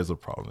problem, kind of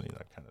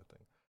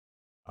thing.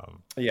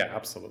 Yeah,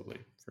 absolutely,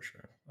 for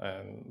sure.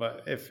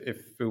 But if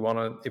you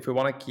want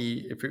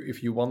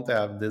to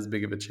have this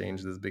big of a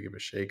change, this big of a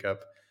shakeup,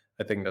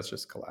 I think that's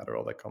just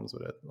collateral that comes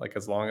with it. Like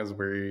as long as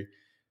we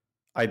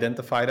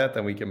identify that,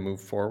 then we can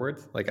move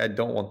forward. Like I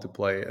don't want to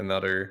play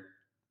another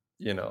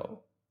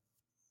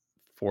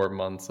 4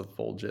 months of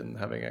Vol'jin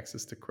having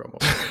access to Chromo.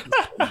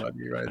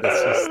 Right?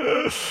 That's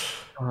just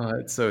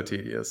it's so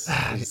tedious.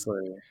 It's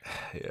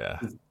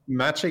like,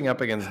 matching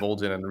up against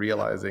Vol'jin and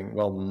realizing,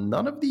 well,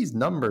 none of these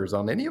numbers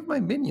on any of my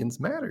minions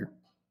matter.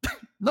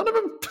 None of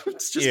them. It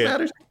just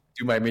matters.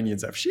 Do my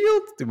minions have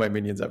shield? Do my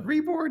minions have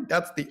reborn?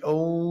 That's the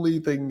only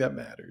thing that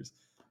matters.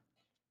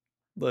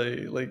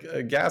 Like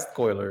a Ghast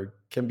Coiler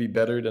can be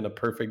better than a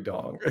perfect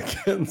dong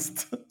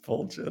against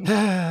Vol'jin.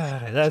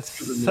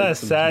 That's a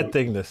sad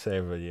thing to say,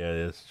 but yeah,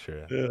 it's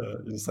true. Yeah,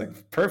 it's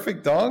like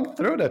perfect dong,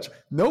 throw that.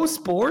 No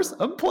spores,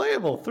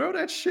 unplayable. Throw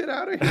that shit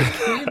out of here.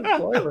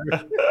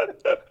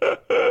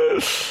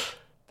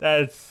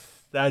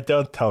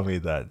 Don't tell me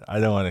that. I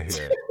don't want to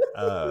hear it.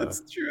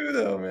 It's true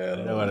though, man.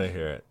 I don't want to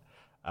hear it.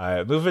 All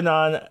right, moving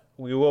on.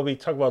 We will be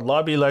talking about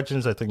lobby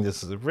legends. I think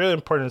this is a really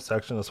important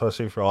section,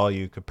 especially for all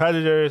you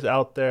competitors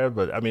out there.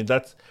 But I mean,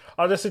 that's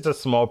honestly it's a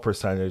small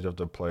percentage of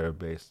the player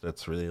base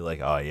that's really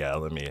like, oh yeah,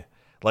 let me,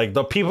 like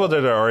the people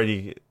that are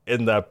already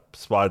in that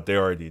spot, they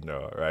already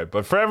know, right?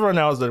 But for everyone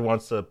else that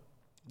wants to,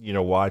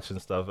 watch and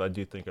stuff, I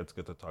do think it's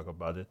good to talk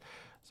about it.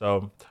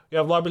 So we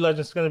have Lobby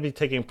Legends going to be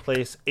taking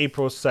place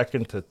April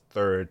 2nd to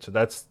 3rd. So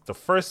that's the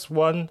first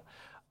one.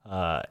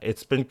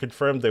 It's been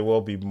confirmed there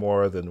will be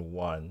more than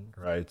one,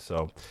 right?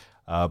 So,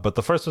 but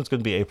the first one's going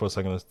to be April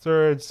 2nd to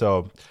 3rd.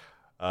 So,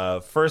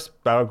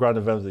 first Battleground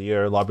event of the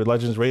year, Lobby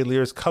Legends Raid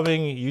Leaders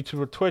coming, YouTube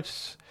or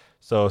Twitch.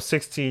 So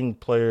 16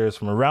 players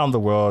from around the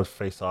world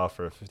face off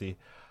for a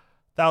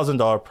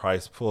 $50,000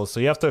 prize pool. So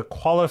you have to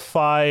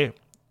qualify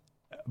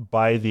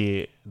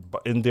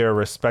in their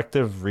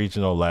respective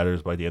regional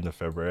ladders by the end of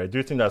February. I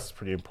do think that's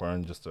pretty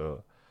important just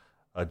to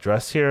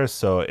address here.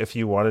 So if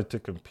you wanted to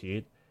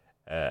compete,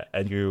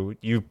 and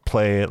you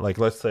play, like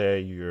let's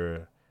say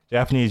you're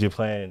Japanese, you're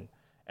playing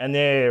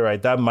NA,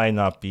 right? That might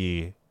not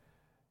be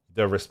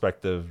the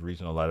respective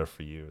regional ladder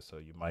for you, so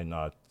you might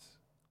not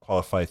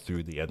qualify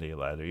through the NA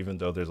ladder, even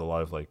though there's a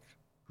lot of like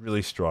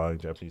really strong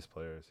Japanese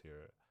players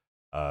here.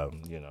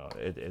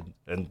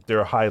 And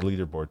they're a high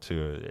leaderboard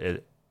too.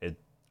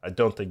 I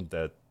don't think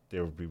that they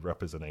will be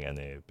representing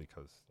NA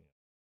because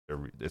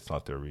it's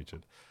not their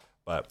region,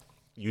 but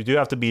you do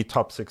have to be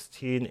top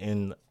 16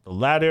 in the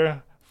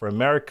ladder for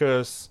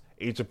Americas,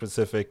 Asia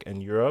Pacific,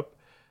 and Europe.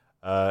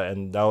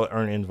 And that will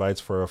earn invites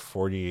for a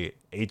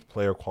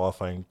 48-player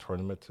qualifying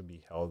tournament to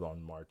be held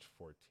on March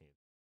 14th.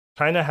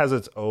 China has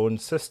its own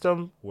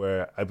system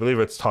where I believe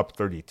it's top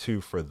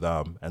 32 for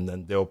them, and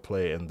then they'll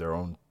play in their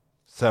own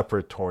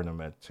separate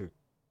tournament to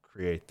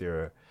create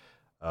their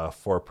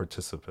 4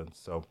 participants.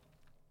 So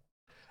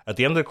at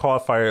the end of the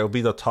qualifier, it'll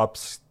be the top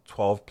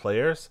 12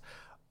 players.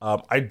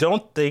 I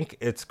don't think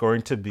it's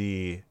going to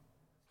be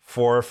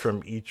 4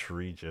 from each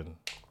region,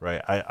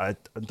 right? I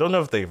don't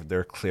know if they've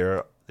been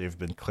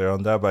clear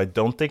on that, but I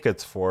don't think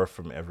it's 4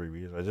 from every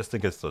region. I just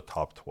think it's the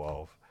top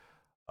 12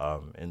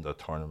 in the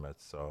tournament.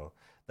 So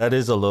that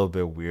is a little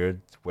bit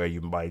weird, where you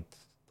might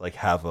like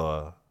have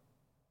a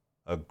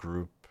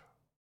group.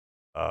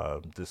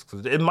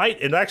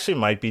 It actually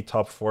might be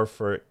top 4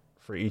 for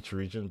each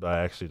region, but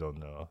I actually don't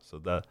know. So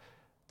that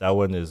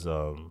one is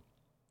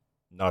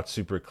not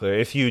super clear.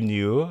 If you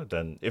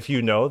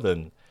know,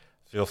 then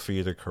feel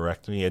free to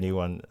correct me,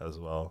 anyone as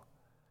well.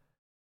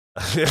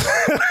 Come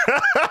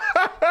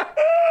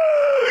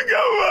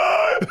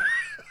on.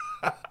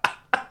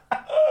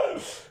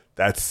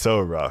 That's so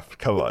rough.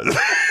 Come on.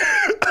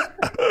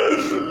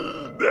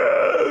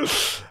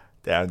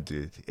 Damn,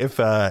 dude. If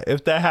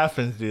that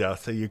happens, dude, I'll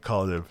say you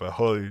called it. But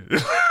holy,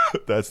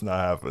 that's not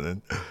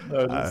happening.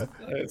 No,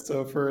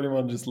 so for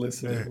anyone just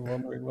listening,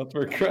 wondering what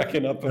we're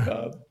cracking up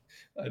about,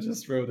 I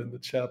just wrote in the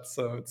chat.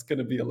 So it's going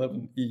to be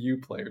 11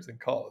 EU players in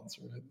Collins,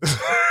 right?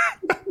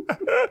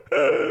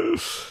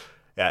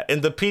 Yeah,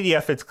 in the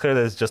PDF, it's clear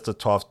that it's just the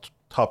top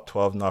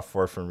 12, not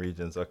 4 from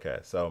regions. Okay,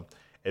 so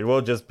it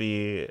will just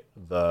be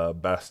the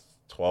best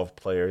 12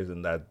 players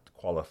in that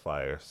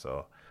qualifier.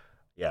 So,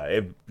 yeah,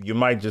 you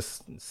might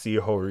just see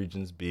whole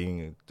regions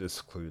being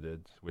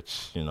excluded,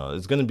 which,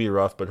 is going to be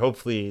rough, but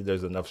hopefully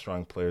there's enough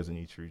strong players in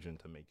each region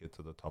to make it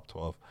to the top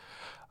 12.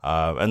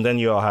 And then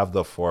you'll have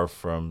the 4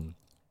 from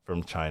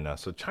China.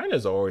 So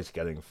China's always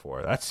getting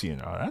 4. That's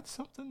that's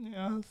something.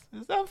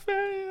 Is that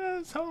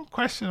fair? Some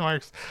question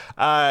marks.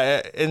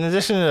 In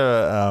addition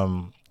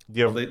to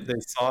they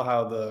saw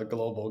how the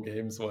global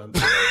games went.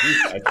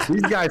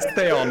 These guys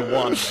stay on 1,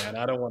 man.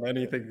 I don't want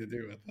anything to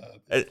do with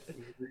that.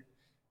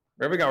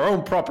 We're having our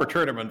own proper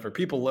tournament for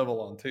people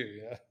level on 2.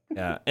 Yeah.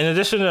 Yeah. In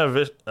addition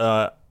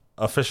to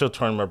official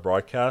tournament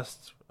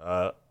broadcasts,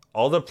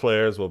 all the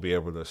players will be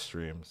able to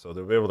stream, so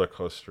they'll be able to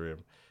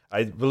co-stream.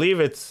 I believe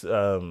it's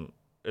a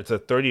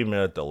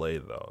 30-minute delay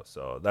though,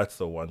 so that's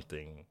the one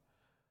thing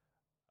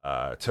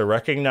to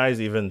recognize.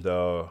 Even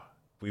though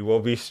we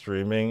will be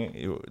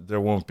streaming, there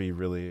won't be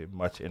really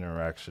much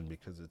interaction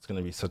because it's going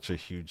to be such a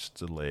huge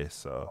delay.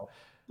 So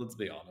let's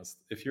be honest,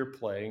 if you're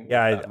playing,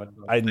 I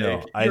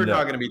know you're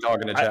not going to be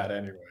talking to chat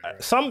anyway.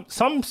 Right?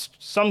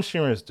 Some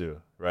streamers do,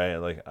 right?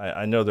 Like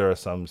I know there are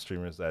some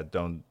streamers that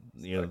don't.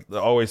 They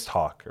always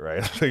talk,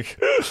 right?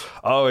 Like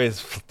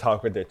always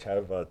talk with their chat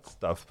about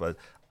stuff, but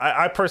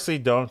I personally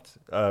don't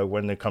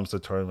when it comes to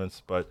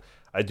tournaments, but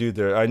I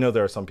do. I know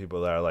there are some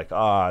people that are like,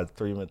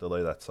 3-minute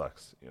delay, that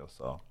sucks.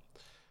 So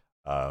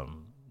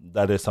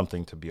that is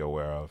something to be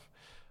aware of.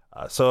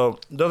 So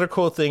the other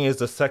cool thing is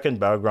the second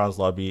Battlegrounds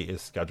lobby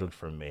is scheduled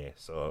for May.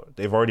 So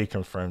they've already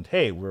confirmed,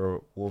 hey,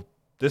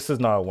 this is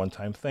not a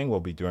one-time thing. We'll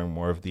be doing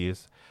more of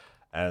these,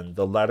 and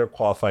the latter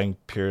qualifying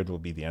period will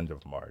be the end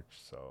of March.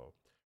 So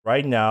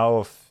right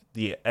now,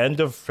 the end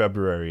of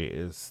February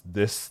is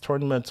this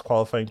tournament's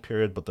qualifying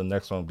period, but the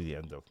next one will be the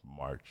end of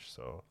March.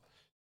 So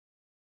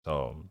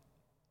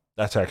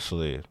that's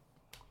actually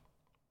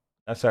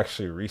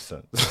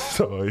recent.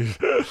 So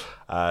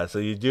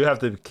you do have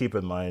to keep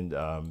in mind,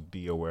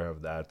 be aware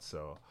of that.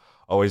 So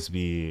always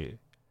be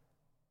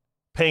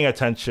paying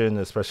attention,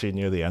 especially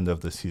near the end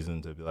of the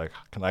season, to be like,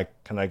 can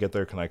I get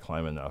there? Can I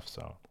climb enough?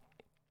 So,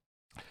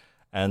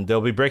 and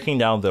they'll be breaking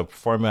down the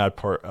format,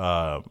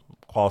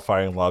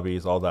 qualifying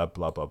lobbies, all that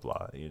blah blah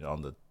blah,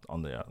 on the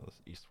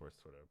esports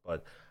Twitter.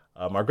 But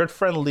our good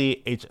friend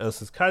Lee HS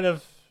has kind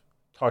of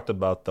talked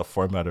about the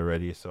format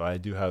already, so I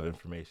do have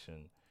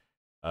information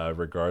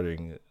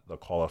regarding the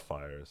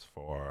qualifiers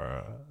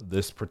for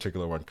this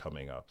particular one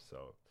coming up.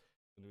 So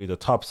it'll be the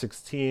top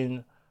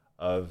 16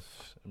 of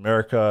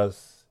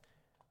Americas,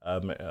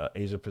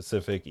 Asia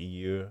Pacific,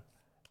 EU,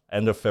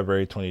 end of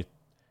February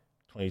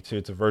 2022.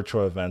 It's a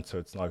virtual event,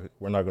 so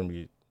we're not going to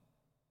be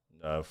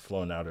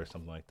flown out or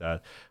something like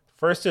that.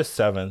 First is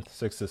 7th,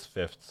 6th is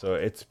 5th. So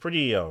it's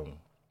pretty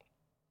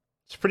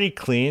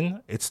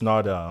clean. It's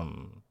not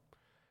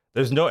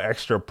there's no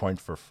extra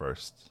point for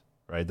first,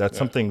 right? That's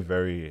something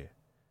very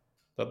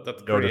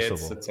that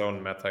creates its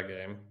own meta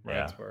game,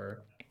 right?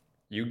 Where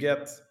you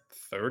get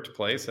 3rd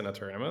place in a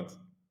tournament.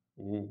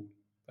 Ooh,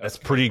 that's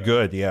pretty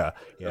good. Yeah.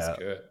 That's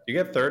good. You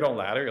get 3rd on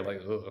ladder, you're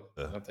like,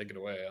 I'll take it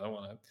away. I don't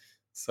want it.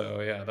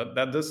 So yeah,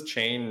 that does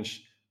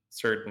change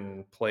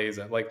certain plays.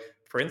 Like,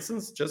 for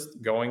instance,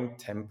 just going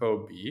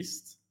tempo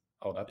beast.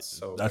 Oh, that's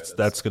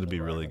going to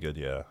be really good.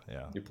 Yeah.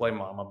 You play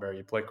Mama Bear,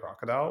 you play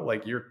Crocodile,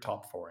 like you're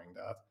top 4ing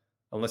that,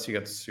 unless you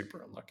get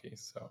super unlucky.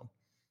 So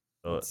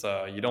it's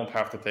you don't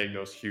have to take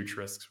those huge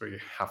risks where you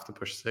have to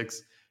push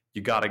 6.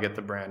 You got to get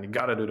the brand, you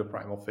got to do the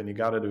primal fin, you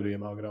got to do the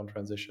Amalgadon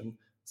transition.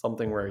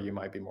 Something where you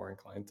might be more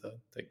inclined to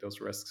take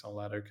those risks on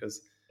ladder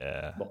because,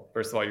 well,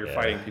 first of all, you're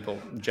fighting people,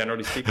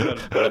 generally speaking, a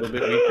little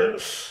bit weaker,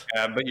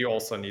 but you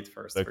also need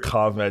first. The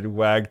comment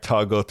WAG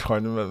toggle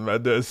tournament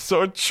meta is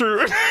so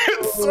true.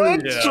 It's so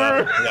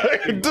true.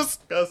 Yeah.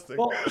 Disgusting.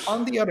 Well,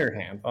 on the other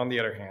hand,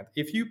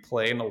 if you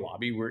play in a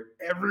lobby where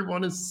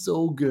everyone is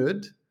so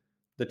good,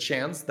 the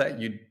chance that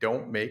you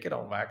don't make it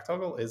on WAG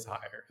toggle is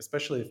higher,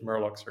 especially if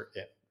Murlocs are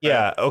in.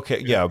 Yeah,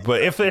 okay, yeah,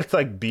 but if it's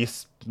like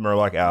Beast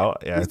Murloc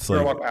out, it's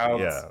Murloc like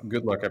out,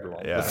 good luck,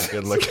 everyone. Yeah,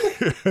 good luck.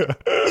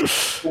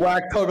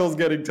 WAG toggle's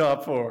getting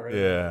top 4.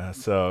 Yeah,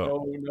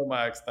 so no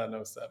max,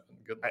 no 7.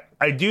 Good luck.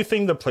 I do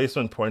think the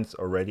placement points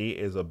already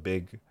is a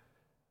big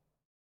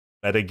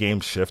meta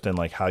game shift in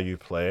like how you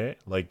play.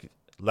 Like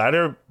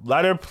ladder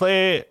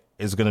play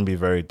is going to be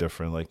very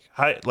different.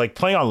 Like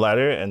playing on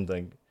ladder and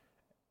like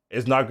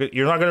is not good.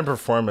 You're not going to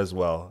perform as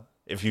well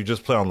if you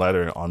just play on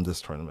ladder on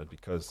this tournament,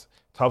 because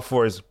top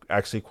 4 is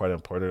actually quite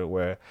important.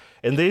 Where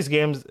in these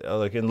games,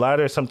 like in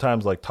ladder,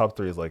 sometimes like top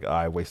 3 is like,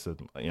 I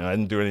wasted, I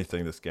didn't do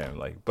anything this game.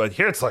 Like, but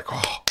here it's like,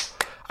 oh,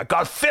 I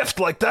got 5th.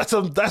 Like that's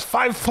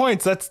 5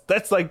 points.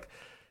 That's like,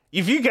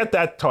 if you get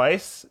that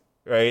twice,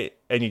 right,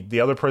 and the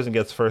other person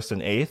gets 1st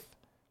and 8th,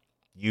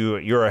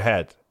 you're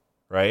ahead,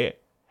 right?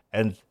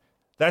 And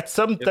that's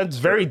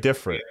very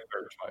different.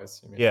 Third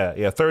twice, you mean?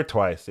 Yeah, third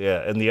twice,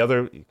 yeah, and the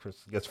other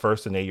gets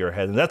 1st and 8th, you're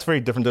ahead, and that's very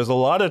different. There's a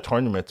lot of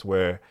tournaments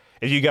where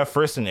if you got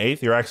 1st and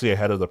 8th, you're actually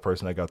ahead of the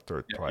person that got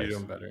third twice. You're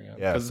doing better,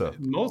 yeah. So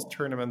most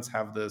tournaments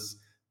have this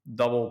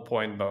double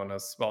point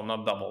bonus. Well,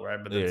 not double,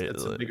 right? But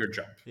it's a bigger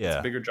jump. Yeah, it's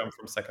a bigger jump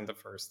from 2nd to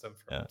 1st.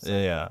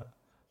 Yeah.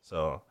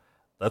 So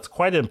that's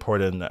quite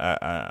important,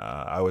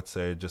 I would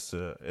say, just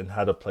in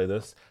how to play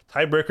this.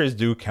 Tiebreakers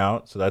do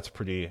count, so that's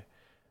pretty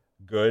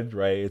good,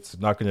 right? It's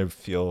not going to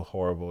feel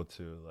horrible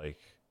to like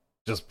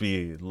just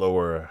be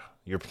lower.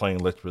 You're playing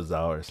Lich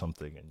Rizal or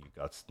something and you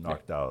got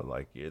knocked out.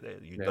 Like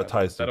the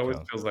ties. That always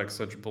feels like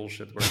such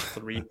bullshit where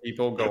 3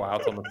 people go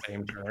out on the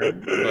same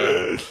turn,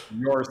 but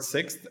you're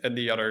 6th and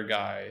the other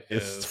guy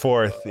is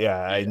 4th.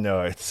 Yeah, I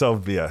know, it's so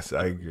BS.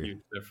 I agree.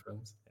 Huge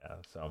difference. Yeah,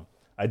 so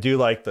I do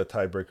like the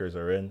tiebreakers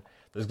are in.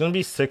 There's going to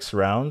be 6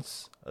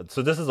 rounds.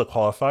 So this is a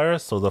qualifier.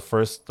 So the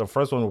first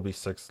one will be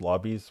 6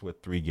 lobbies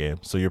with 3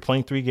 games. So you're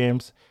playing 3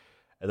 games,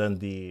 and then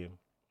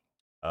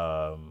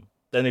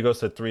then it goes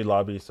to 3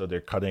 lobbies. So they're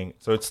cutting.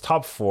 So it's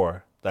top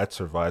 4 that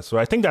survives. So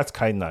I think that's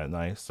kind of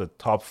nice. The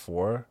top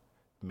 4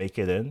 make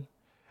it in,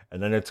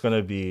 and then it's going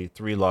to be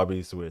 3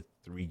 lobbies with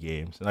 3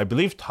 games. And I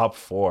believe top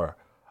 4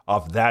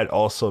 of that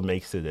also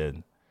makes it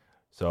in.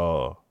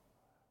 So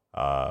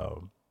that's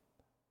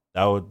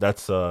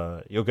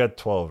you'll get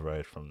 12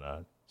 right from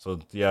that. So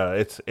yeah,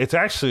 it's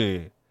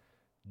actually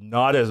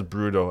not as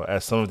brutal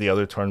as some of the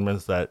other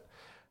tournaments that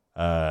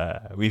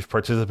we've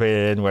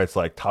participated in, where it's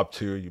like top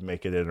 2 you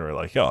make it in, or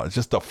like, yo, it's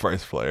just the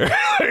first player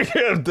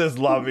this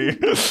lobby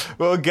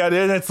will get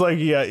in. It's like,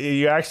 yeah,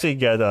 you actually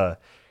get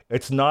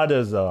it's not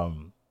as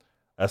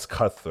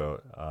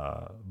cutthroat,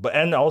 but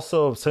and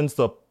also since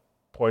the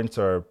points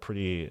are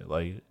pretty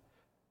like,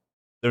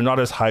 they're not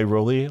as high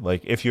rolly.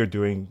 Like if you're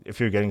getting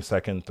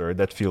 2nd, 3rd,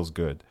 that feels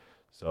good.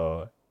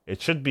 So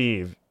it should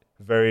be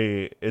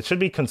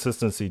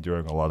consistency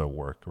doing a lot of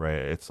work, right?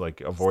 It's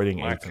like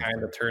avoiding my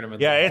kind of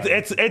tournament. Yeah,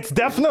 it's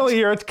definitely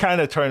your kind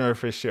of tournament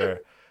for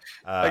sure.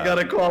 I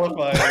gotta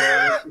qualify.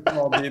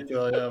 Small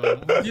detail, yeah,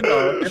 but,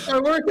 if I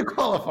were to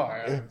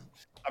qualify,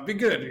 I'd be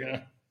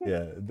good.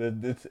 Yeah,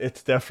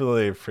 it's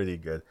definitely pretty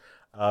good.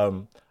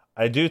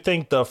 I do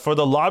think for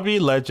the Lobby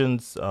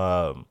Legends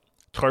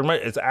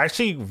tournament, it's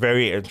actually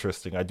very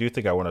interesting. I do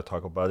think I want to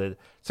talk about it.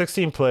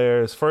 16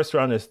 players. First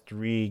round is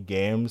 3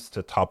 games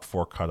to top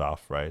 4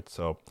 cutoff, right?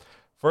 So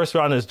first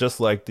round is just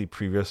like the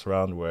previous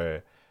round,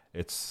 where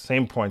it's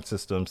same point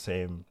system,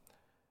 same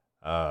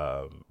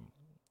tiebreaker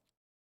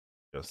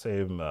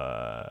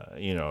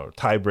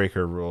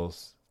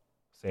rules,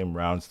 same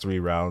rounds, 3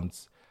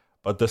 rounds.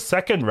 But the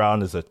second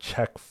round is a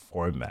check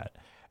format.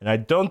 And I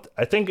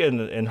think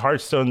in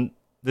Hearthstone,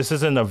 this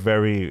isn't a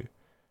very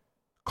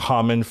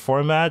common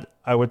format,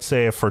 I would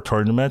say, for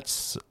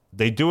tournaments.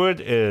 They do it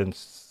in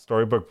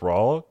Storybook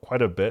Brawl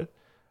quite a bit.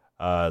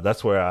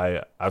 That's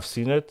where I've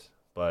seen it,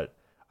 but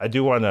I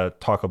do want to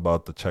talk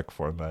about the check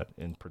format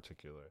in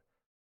particular.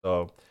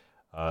 So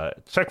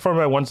check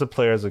format, once the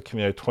players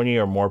accumulate 20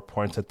 or more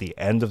points at the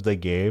end of the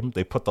game,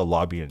 they put the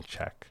lobby in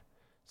check.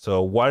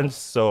 So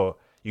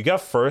you got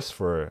 1st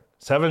for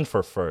 7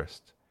 for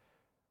 1st,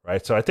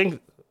 right? So I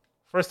think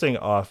first thing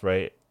off,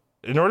 right,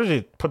 in order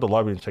to put the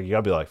lobby in check, you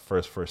gotta be like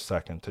 1st,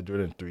 2nd to do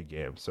it in 3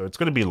 games. So it's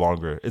gonna be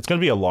longer. It's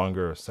gonna be a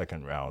longer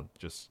second round,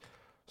 just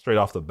straight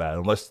off the bat,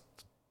 unless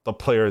the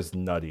player is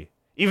nutty.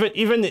 Even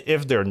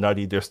if they're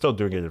nutty, they're still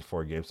doing it in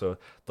 4 games. So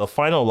the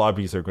final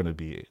lobbies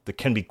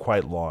can be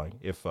quite long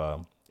if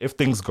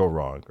things go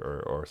wrong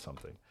or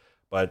something.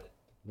 But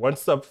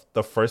once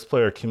the first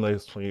player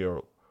accumulates 20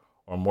 or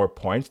more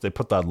points, they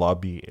put that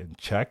lobby in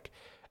check,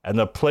 and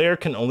the player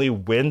can only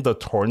win the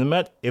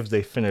tournament if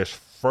they finish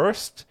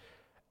 1st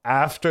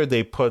after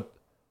they put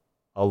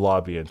a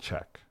lobby in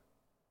check.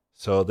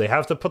 So they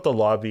have to put the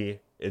lobby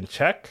in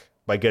check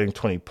by getting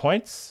 20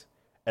 points,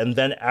 and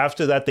then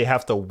after that they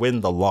have to win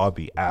the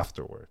lobby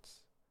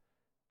afterwards.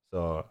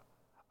 So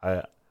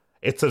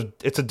it's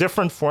a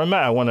different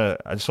format.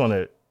 I just want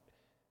to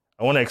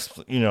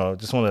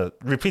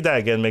repeat that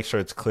again, make sure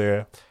it's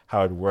clear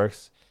how it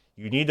works.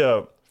 You need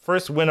to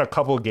first win a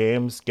couple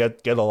games,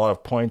 get a lot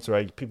of points,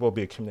 right? People will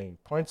be accumulating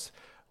points.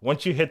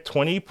 Once you hit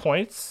 20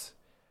 points,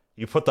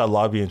 you put that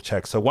lobby in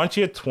check. So once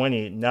you hit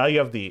 20, now you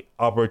have the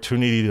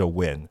opportunity to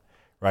win,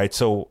 right?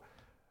 So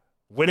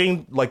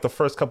winning like the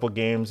first couple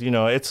games,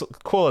 it's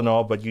cool and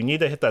all, but you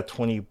need to hit that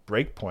 20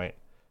 break point.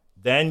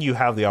 Then you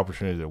have the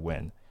opportunity to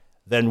win.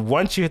 Then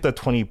once you hit the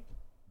 20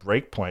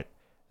 break point,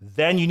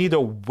 then you need to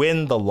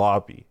win the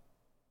lobby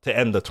to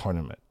end the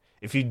tournament.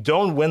 If you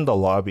don't win the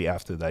lobby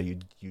after that, you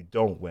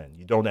don't win.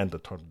 You don't end the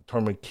tournament. The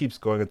tournament keeps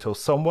going until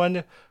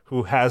someone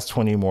who has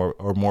 20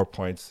 more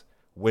points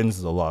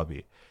wins the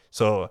lobby.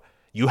 So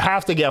you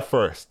have to get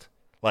first.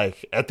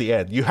 Like at the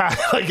end, you have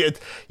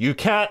you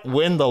can't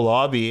win the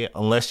lobby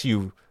unless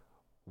you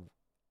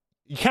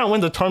can't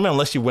win the tournament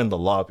unless you win the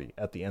lobby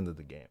at the end of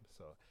the game.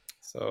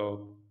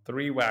 So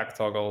 3 whack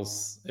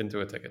toggles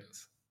into a ticket.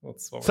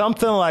 That's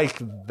something like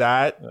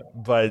that, yeah.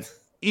 But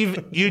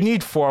even you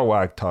need 4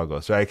 whack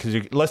toggles, right?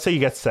 Because let's say you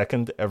get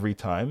second every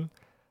time,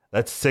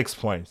 that's 6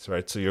 points,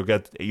 right? So you'll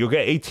get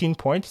 18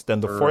 points. Then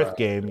the fourth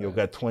game you'll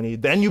get 20.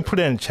 Then you put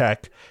it in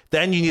check.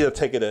 Then you need a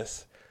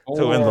ticketus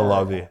to win the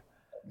lobby.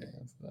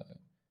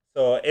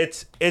 So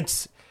it's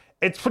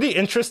pretty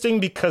interesting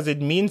because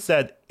it means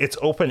that it's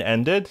open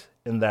ended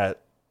in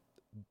that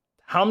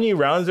how many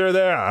rounds are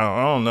there?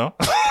 I don't know.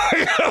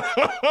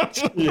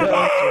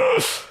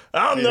 I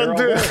don't know,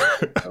 dude.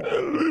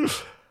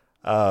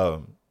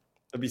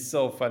 It'd be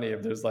so funny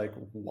if there's like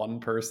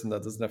one person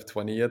that doesn't have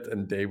 20 yet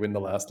and they win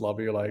the last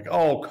lobby. You're like,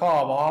 oh,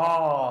 come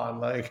on.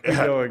 Like, we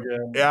go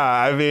again. Yeah,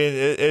 I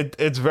mean,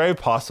 it's very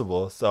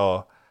possible.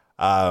 So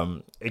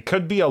it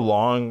could be a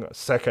long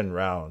second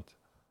round.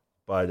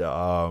 But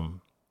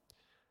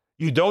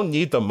you don't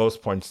need the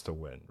most points to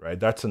win, right?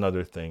 That's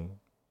another thing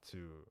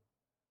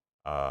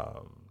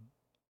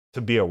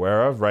to be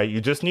aware of, right? You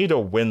just need to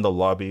win the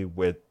lobby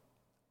with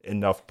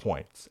enough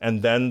points,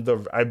 and then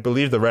I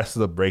believe the rest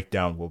of the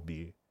breakdown will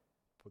be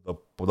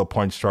the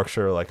point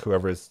structure. Like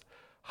whoever is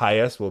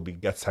highest will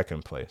get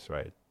second place,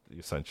 right?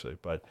 Essentially,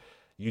 but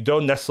you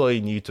don't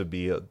necessarily need to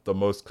be the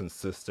most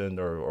consistent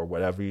or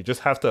whatever. You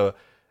just have to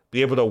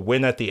be able to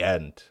win at the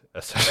end,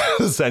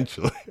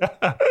 essentially.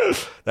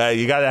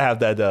 You got to have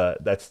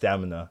that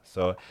stamina.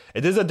 So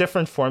it is a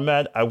different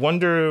format. I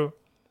wonder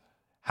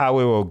how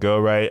it will go,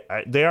 right?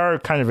 They are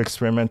kind of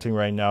experimenting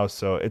right now,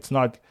 so it's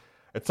not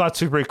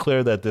super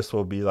clear that this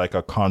will be like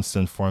a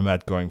constant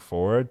format going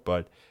forward,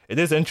 but it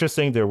is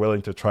interesting they're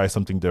willing to try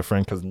something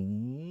different because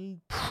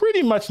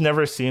pretty much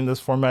never seen this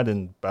format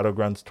in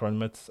Battlegrounds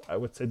tournaments, I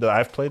would say, that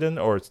I've played in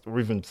or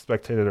even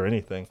spectated or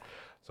anything.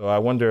 So I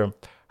wonder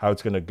how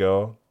it's going to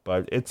go.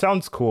 But it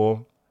sounds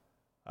cool.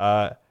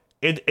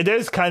 It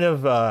is kind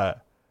of I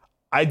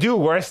do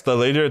worse the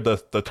later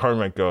the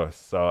tournament goes,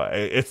 so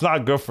it's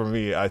not good for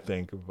me, I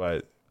think.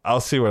 But I'll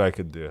see what I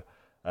can do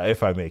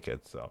if I make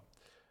it. So,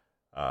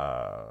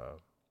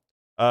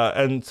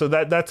 and so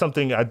that's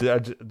something I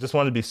just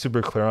want to be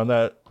super clear on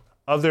that.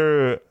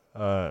 Other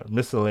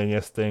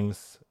miscellaneous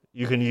things,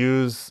 you can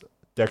use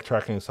deck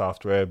tracking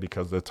software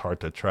because it's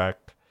hard to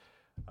track.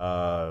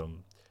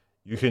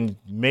 You can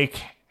make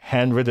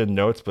handwritten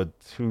notes, but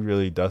who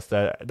really does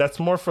that?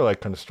 That's more for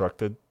like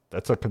constructed.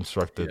 That's a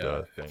constructed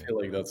thing. I feel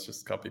like that's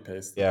just copy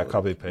paste. Yeah,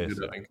 copy paste.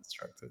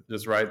 Constructed.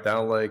 Just write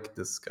down like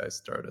this guy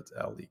started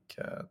Alley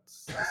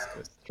Cats. This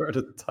guy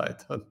started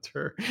Tide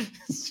Hunter.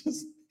 It's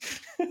just.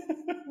 Man.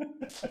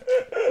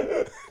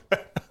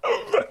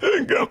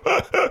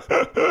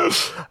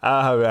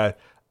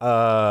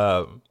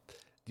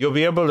 You'll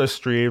be able to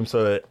stream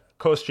so that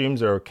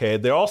co-streams are okay.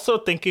 They're also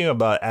thinking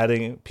about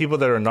adding people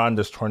that are not in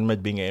this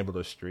tournament being able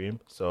to stream.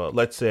 So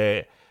let's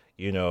say,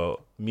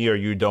 me or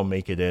you don't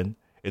make it in.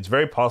 It's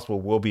very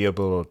possible we'll be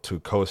able to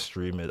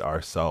co-stream it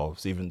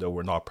ourselves, even though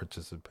we're not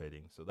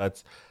participating. So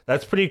that's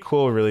pretty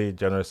cool, really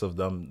generous of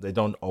them. They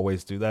don't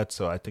always do that.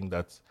 So I think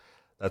that's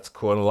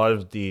cool. And a lot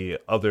of the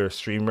other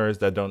streamers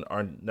that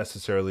aren't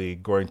necessarily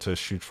going to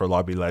shoot for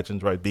Lobby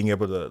Legends, right? Being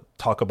able to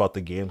talk about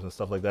the games and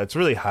stuff like that. It's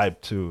really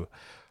hype to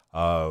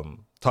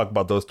talk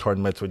about those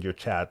tournaments with your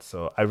chat.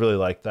 So I really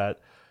like that.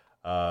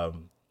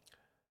 And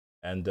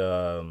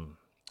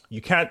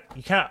you can't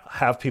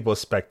have people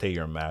spectate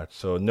your match.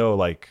 So no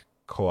like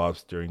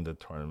co-ops during the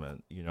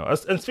tournament,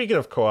 And speaking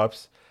of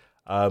co-ops,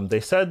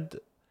 they said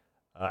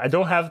I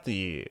don't have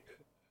a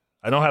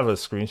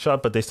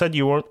screenshot, but they said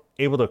you weren't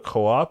able to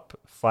co-op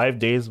 5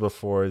 days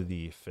before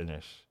the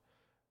finish.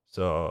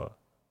 So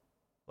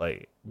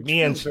like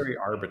Which very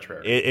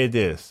arbitrary. It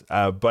is.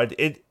 But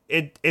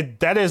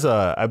that is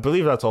I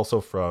believe that's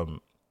also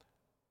from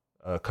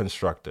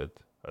Constructed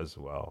as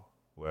well,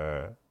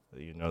 where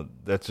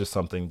that's just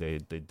something they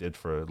did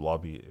for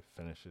lobby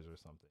finishes or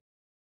something.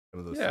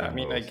 Yeah, I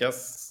mean, rules. I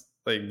guess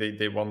like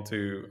they want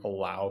to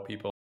allow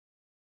people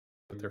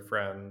with their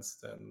friends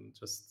and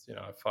just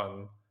have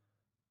fun.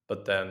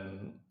 But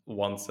then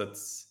once the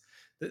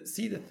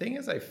thing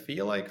is, I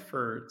feel like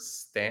for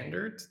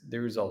standard,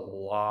 there's a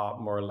lot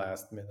more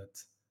last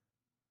minute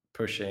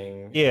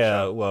pushing.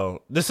 Yeah, well,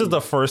 this is the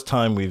first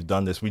time we've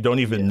done this. We don't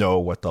even know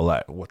what the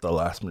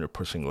last minute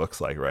pushing looks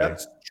like, right?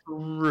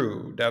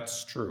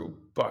 That's true.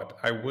 But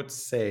I would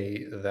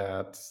say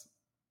that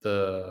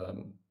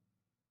the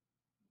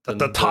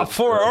top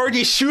 4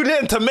 already shoot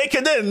in to make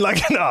it in.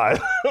 Like, no, I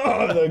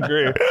don't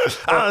agree.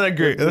 I don't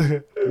agree.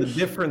 The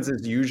difference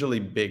is usually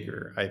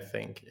bigger, I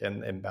think,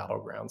 in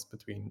Battlegrounds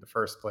between the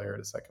first player,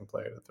 the second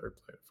player, the third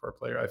player, the fourth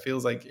player. I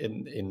feels like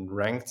in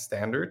ranked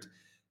standard,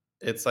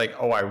 it's like,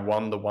 oh, I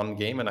won the one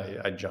game and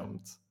I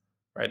jumped,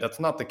 right?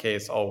 That's not the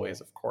case always,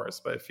 of course,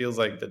 but it feels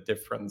like the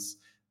difference,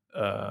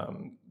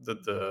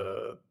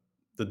 the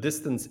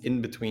distance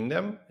in between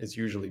them is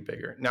usually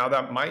bigger. Now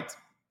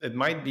it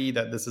might be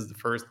that this is the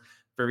first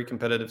very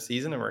competitive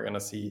season, and we're going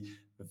to see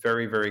a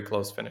very, very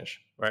close finish,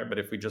 right? But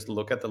if we just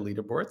look at the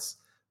leaderboards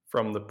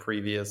from the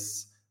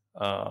previous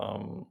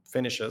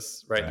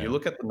finishes, right? You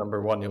look at the number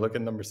 1, you look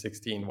at number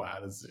 16. Wow,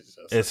 this is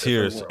just it's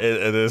huge.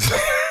 It is.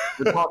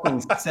 We're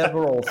talking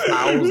several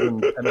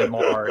thousand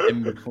MMR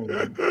in between.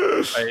 Right?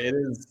 It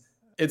is.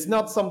 It's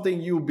not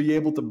something you'll be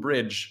able to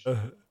bridge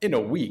in a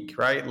week,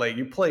 right? Like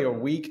you play a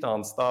week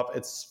nonstop,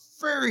 it's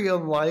very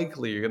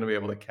unlikely you're going to be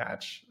able to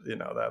catch,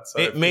 that.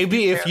 So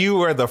maybe if you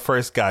were the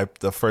first guy,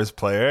 the first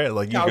player,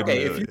 like you could.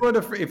 Okay,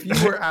 if you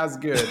were as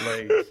good,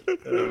 like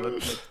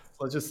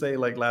let's just say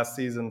like last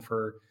season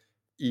for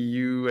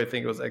EU, I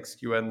think it was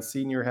XQN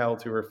Senior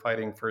Health who were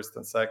fighting first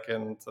and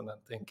second, and I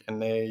think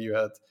NA you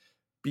had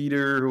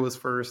Peter who was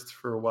first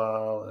for a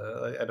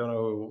while. I don't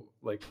know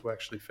who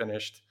actually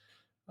finished.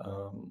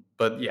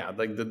 But yeah,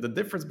 like the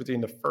difference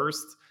between the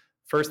first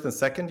and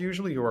second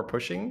usually who are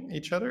pushing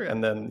each other,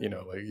 and then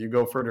like you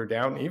go further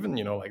down, even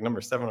like number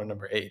 7 or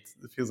number 8,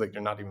 it feels like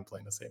they're not even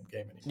playing the same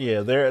game anymore.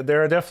 Yeah,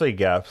 there are definitely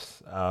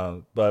gaps,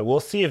 but we'll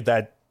see if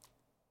that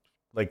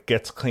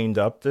gets cleaned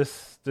up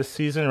this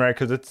season, right?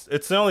 Because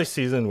it's the only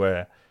season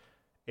where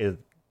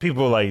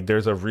people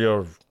there's a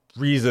real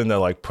reason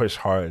to push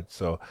hard.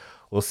 So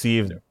we'll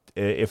see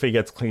if it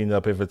gets cleaned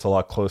up, if it's a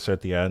lot closer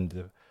at the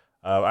end.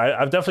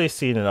 I've definitely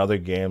seen in other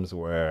games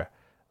where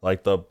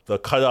the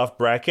cutoff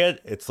bracket,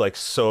 it's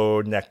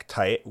so neck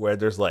tight where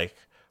there's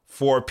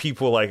 4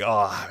 people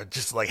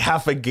just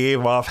half a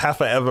game off, half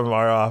a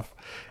MMR off,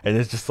 and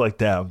it's just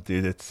damn,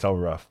 dude, it's so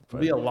rough.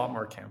 But it'll be a lot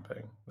more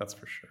camping, that's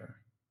for sure.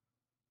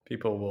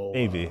 People will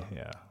maybe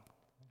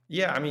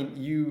yeah. I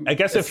mean, I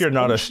guess if you're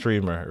not a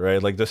streamer,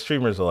 right? The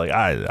streamers are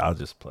I'll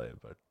just play,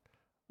 but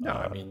no,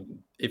 I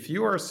mean, if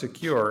you are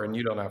secure and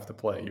you don't have to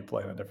play, you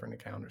play on a different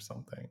account or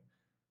something.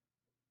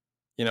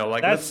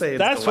 Let's say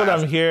that's what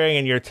I'm hearing,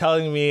 and you're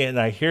telling me, and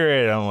I hear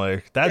it.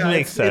 I'm that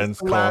makes sense. It's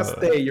the last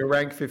day, you're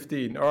rank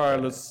 15. All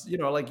right, let's,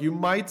 you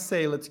might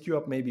say, let's queue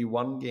up maybe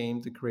one game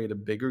to create a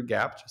bigger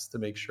gap just to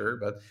make sure.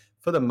 But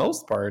for the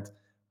most part,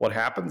 what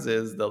happens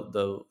is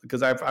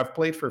because I've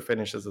played for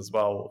finishes as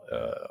well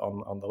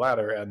on the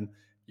ladder, and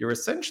you're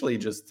essentially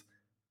just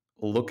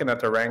looking at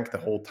the rank the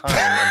whole time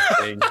and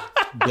saying,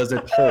 does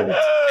it hold?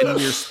 And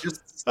you're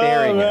just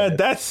staring at it.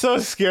 That's so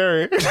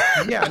scary.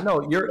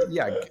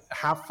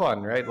 Have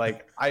fun,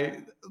 right?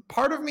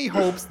 Part of me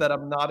hopes that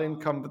I'm not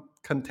in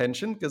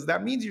contention, because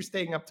that means you're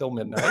staying up till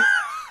midnight.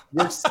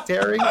 You're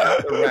staring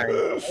at the rank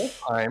the whole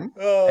time,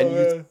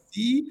 you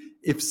see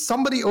if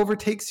somebody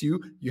overtakes you,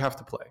 you have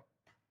to play,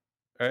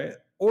 right?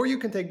 Or you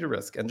can take the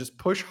risk and just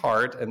push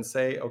hard and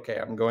say, okay,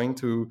 I'm going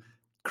to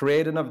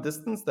create enough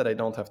distance that I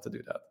don't have to do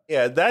that.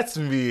 Yeah, that's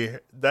me.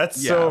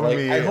 That's me.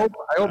 I hope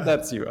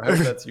that's you.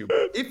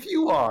 If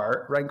you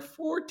are rank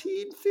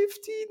 14,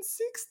 15,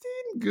 16,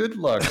 good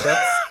luck.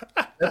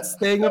 That's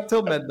staying up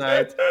till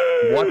midnight,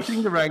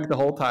 watching the rank the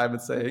whole time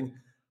and saying,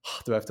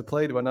 do I have to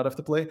play? Do I not have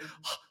to play?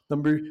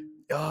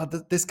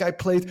 This guy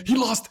played. He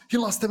lost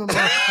him. I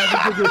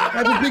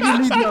have a bigger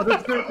lead now.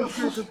 That's good.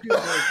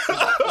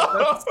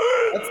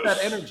 That's that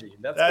energy.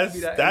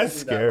 That's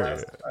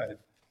scary.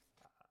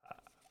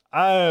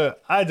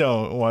 I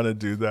don't want to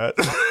do that.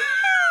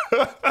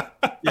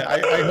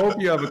 I hope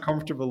you have a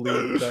comfortable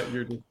lead that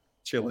you're just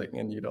chilling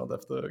and you don't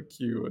have to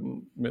queue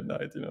in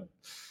midnight,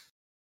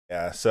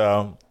 Yeah,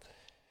 so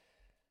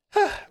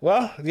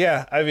well,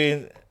 yeah, I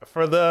mean,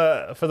 for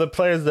the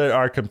players that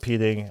are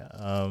competing,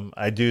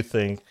 I do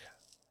think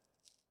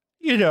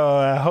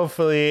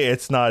hopefully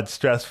it's not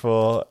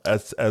stressful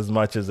as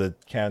much as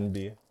it can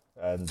be,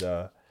 and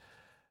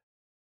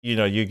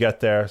you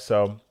get there.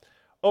 So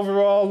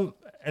overall,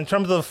 in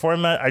terms of the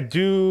format, I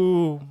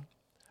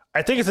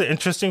think it's an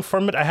interesting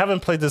format. I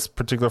haven't played this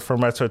particular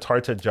format, so it's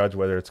hard to judge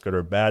whether it's good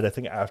or bad. I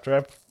think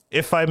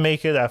if I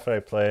make it, after I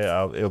play,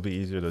 it'll be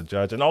easier to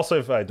judge. And also,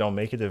 if I don't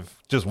make it,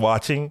 if just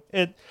watching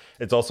it,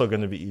 it's also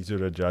going to be easier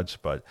to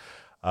judge. But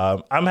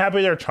I'm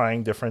happy they're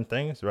trying different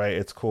things, right?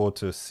 It's cool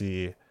to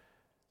see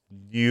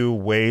new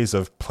ways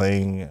of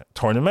playing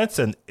tournaments.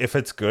 And if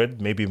it's good,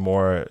 maybe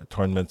more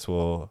tournaments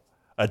will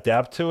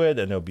adapt to it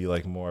and it'll be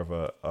more of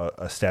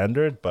a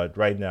standard. But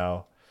right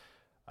now,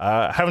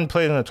 I haven't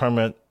played in a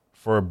tournament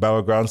for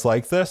Battlegrounds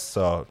like this,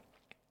 so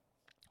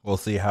we'll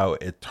see how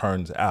it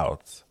turns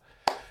out.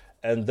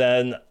 And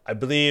then I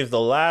believe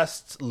the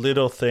last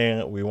little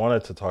thing we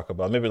wanted to talk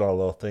about, maybe not a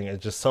little thing, is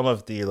just some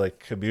of the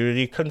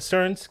community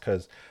concerns,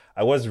 because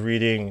I was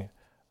reading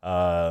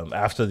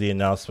after the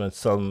announcement,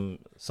 some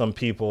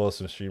people,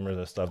 some streamers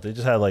and stuff, they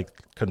just had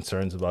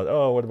concerns about,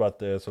 oh, what about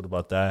this, what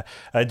about that?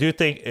 I do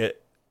think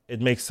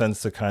it makes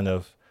sense to kind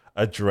of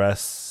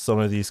address some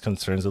of these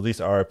concerns, at least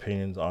our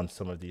opinions on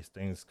some of these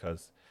things,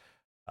 because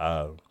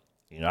I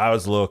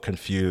was a little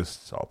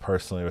confused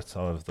personally with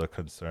some of the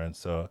concerns.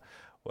 So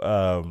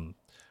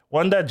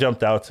one that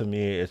jumped out to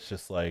me, it's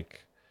just they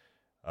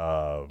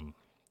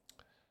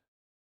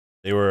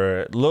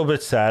were a little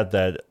bit sad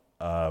that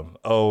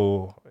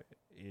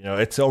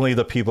it's only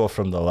the people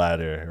from the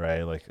ladder,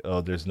 right?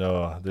 There's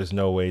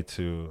no way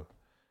to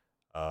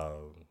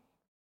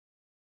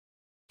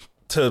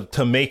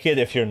to make it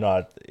if you're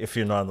not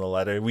on the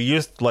ladder. We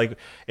used like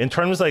in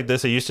tournaments like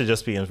this, it used to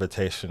just be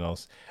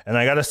invitationals, and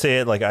I gotta say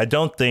it, like I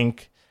don't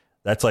think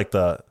that's like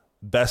the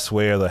best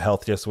way or the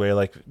healthiest way.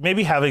 Like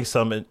maybe having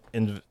some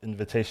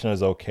invitation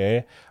is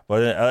okay,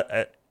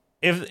 but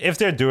if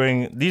they're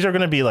doing these are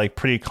gonna be like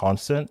pretty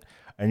constant,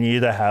 and you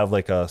need to have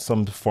like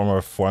some form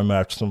of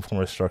format, some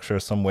form of structure,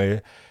 some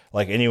way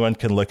like anyone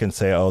can look and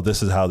say, oh,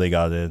 this is how they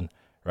got in.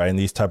 Right, in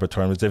these type of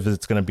tournaments, if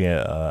it's going to be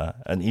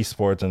an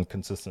esports and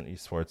consistent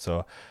esports.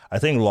 So I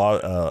think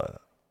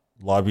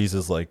lobbies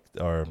is like,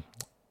 or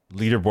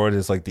leaderboard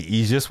is like the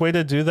easiest way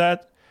to do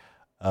that.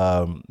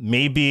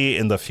 Maybe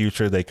in the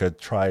future they could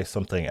try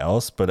something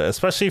else, but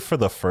especially for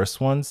the first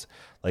ones,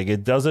 like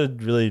it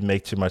doesn't really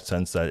make too much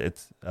sense that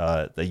it's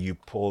that you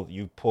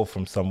pull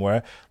from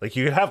somewhere. Like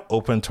you could have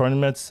open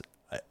tournaments.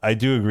 I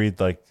do agree,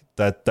 like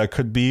that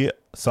could be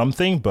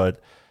something,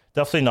 but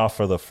definitely not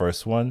for the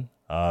first one.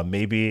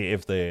 Maybe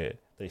if they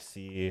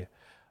see,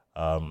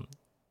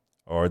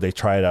 or they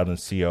try it out and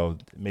see, oh,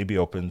 maybe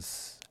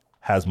opens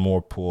has more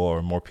pool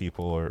or more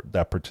people or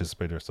that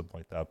participate or something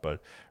like that.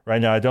 But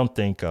right now, I don't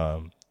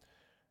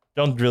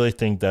really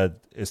think that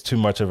is too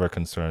much of a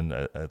concern.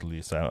 At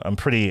least I'm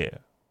pretty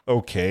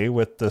okay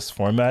with this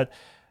format.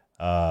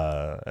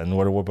 And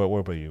what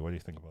about you? What do you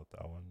think about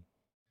that one?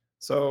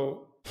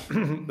 So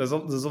there's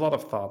a lot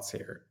of thoughts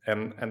here,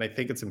 and I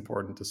think it's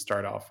important to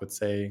start off with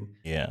saying,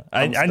 yeah,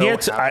 I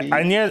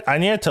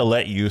need to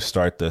let you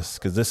start this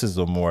because this is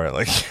the more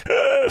like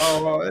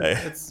oh well,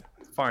 it's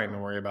fine,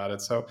 don't worry about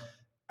it. So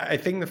I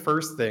think the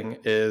first thing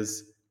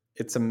is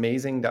it's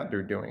amazing that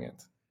they're doing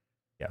it.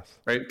 Yes,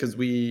 right, because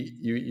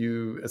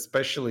you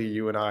especially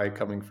you and I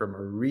coming from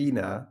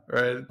Arena,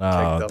 right?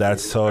 Oh,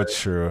 that's so right?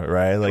 True,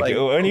 right? Like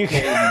when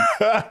okay,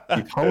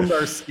 we've honed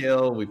our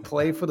skill, we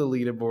play for the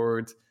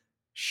leaderboard.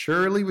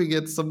 Surely we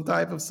get some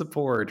type of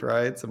support,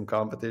 right? Some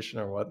competition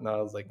or whatnot.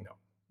 I was like, no,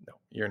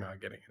 you're not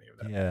getting any of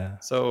that. Yeah.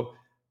 So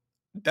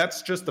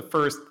that's just the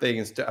first thing,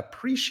 is to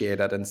appreciate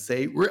that and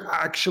say, we're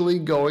actually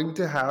going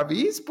to have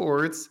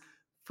esports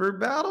for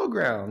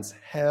Battlegrounds.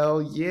 Hell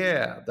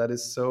yeah. That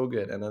is so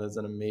good. And that is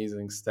an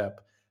amazing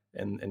step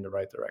in the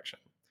right direction.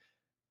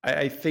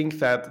 I think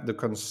that the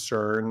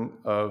concern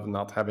of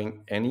not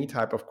having any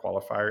type of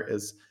qualifier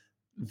is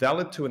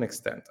valid to an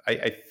extent.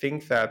 I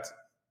think that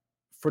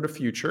for the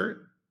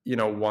future,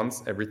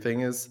 once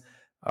everything is,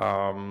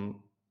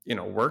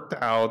 worked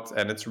out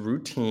and it's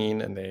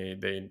routine and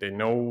they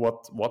know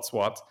what's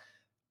what,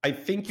 I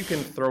think you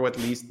can throw at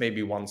least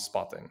maybe one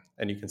spot in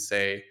and you can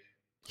say,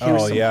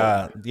 oh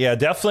yeah, yeah,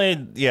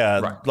 definitely, yeah,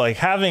 right. Like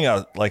having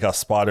a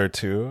spot or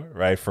two,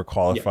 right, for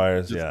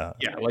qualifiers, yeah,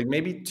 like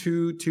maybe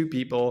two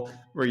people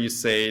where you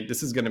say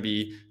this is going to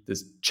be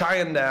this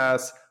giant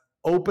ass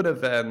open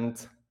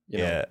event.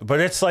 Yeah, but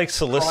it's like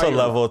Solista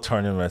level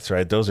tournaments,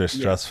 right? Those are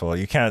stressful.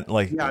 You can't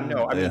like. Yeah,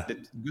 no. I mean,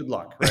 good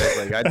luck,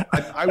 right? Like,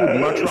 I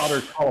would much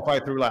rather qualify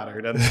through ladder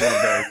than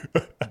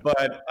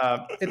but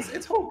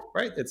it's hope,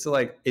 right? It's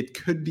like it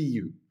could be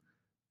you.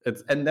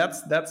 That's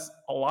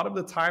a lot of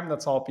the time.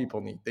 That's all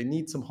people need. They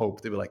need some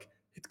hope. They be like,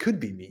 it could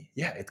be me.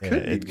 Yeah, it could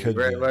be me.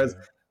 Right? Whereas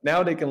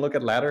now they can look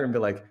at ladder and be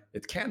like,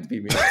 it can't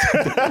be me.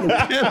 It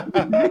can't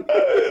be me.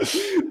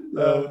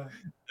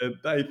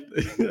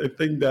 I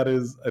think that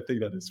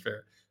is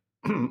fair.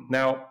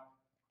 Now,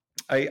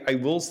 I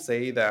will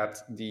say that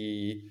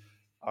the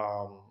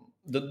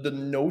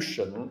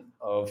notion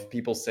of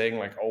people saying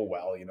like, oh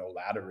well,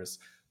 ladder is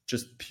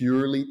just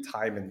purely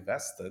time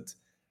invested,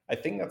 I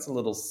think that's a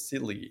little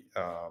silly,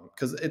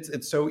 because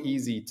it's so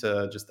easy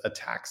to just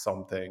attack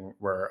something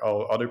where,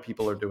 oh, other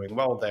people are doing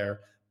well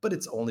there, but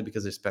it's only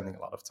because they're spending a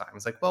lot of time.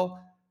 It's like,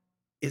 well,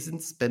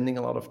 isn't spending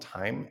a lot of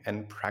time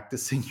and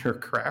practicing your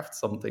craft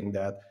something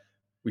that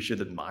we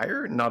should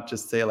admire, not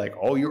just say like,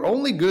 oh, you're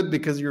only good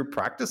because you're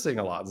practicing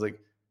a lot? It's like,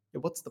 yeah,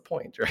 what's the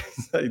point, right?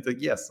 It's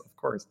like, yes, of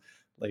course,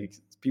 like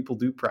people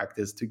do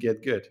practice to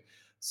get good.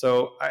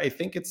 So I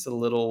think it's a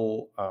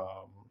little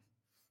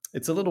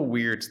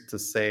weird to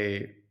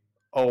say,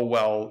 oh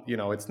well,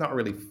 it's not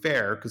really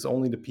fair because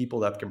only the people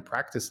that can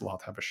practice a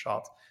lot have a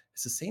shot.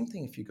 It's the same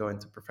thing if you go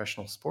into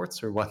professional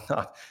sports or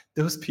whatnot.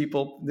 Those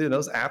people,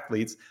 those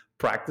athletes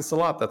practice a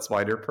lot. That's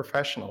why they're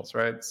professionals,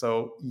 right?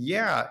 So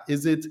yeah,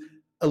 is it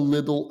a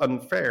little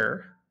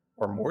unfair,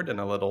 or more than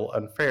a little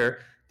unfair,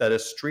 that a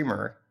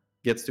streamer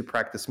gets to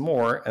practice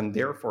more and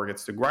therefore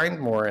gets to grind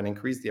more and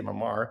increase the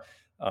MMR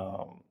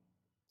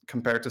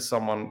compared to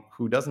someone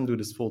who doesn't do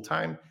this full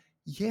time?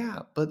 Yeah,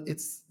 but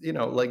it's,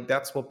 like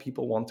that's what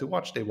people want to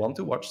watch. They want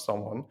to watch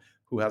someone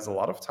who has a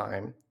lot of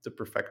time to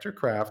perfect their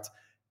craft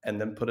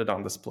and then put it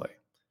on display.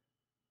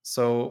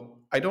 So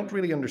I don't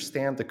really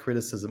understand the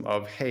criticism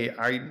of, hey,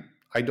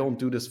 I don't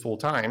do this full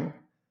time,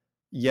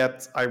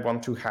 yet I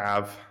want to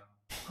have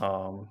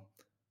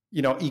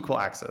equal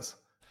access.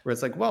 Where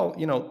it's like, well,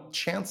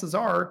 chances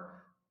are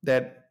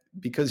that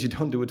because you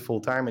don't do it full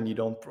time and you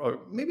don't, or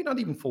maybe not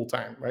even full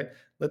time, right?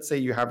 Let's say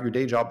you have your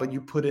day job, but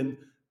you put in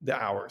the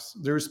hours.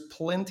 There's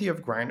plenty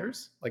of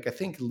grinders. Like I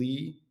think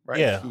Lee, right?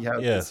 Yeah.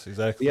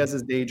 Exactly. He has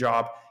his day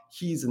job.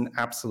 he's an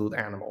absolute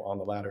animal on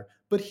the ladder,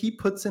 but he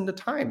puts in the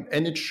time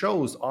and it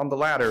shows on the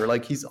ladder.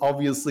 Like, he's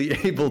obviously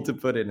able to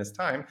put in his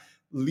time.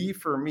 Lee,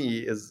 for me,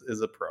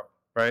 is a pro,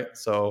 right?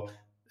 So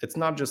it's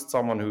not just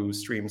someone who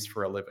streams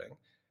for a living.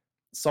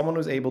 Someone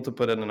who's able to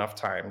put in enough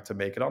time to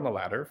make it on the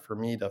ladder, for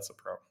me, that's a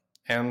pro.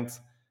 And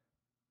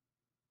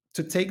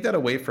to take that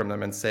away from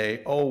them and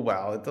say, oh,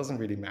 well, it doesn't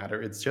really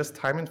matter, it's just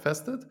time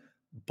infested,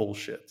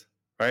 bullshit,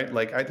 right?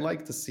 Like, I'd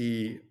like to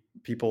see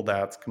people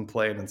that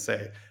complain and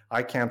say,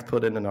 I can't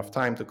put in enough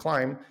time to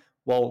climb.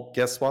 Well,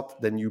 guess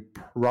what? Then you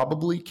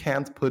probably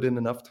can't put in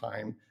enough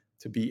time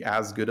to be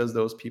as good as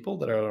those people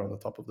that are on the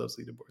top of those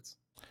leaderboards.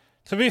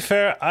 To be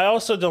fair, I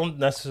also don't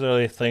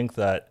necessarily think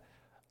that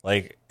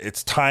like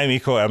it's time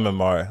equal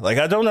MMR. Like,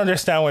 I don't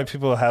understand why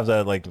people have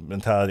that like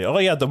mentality. Oh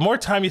yeah, the more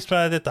time you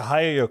spend at it, the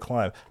higher you'll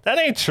climb. That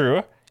ain't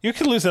true. You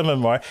can lose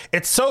MMR.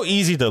 It's so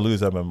easy to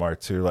lose MMR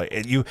too. Like,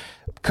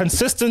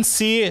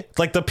 consistency.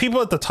 Like, the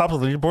people at the top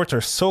of the leaderboards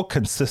are so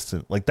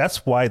consistent. Like,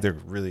 that's why they're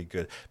really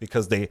good,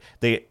 because they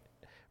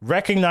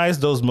recognize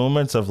those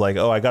moments of like,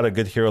 oh, I got a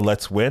good hero,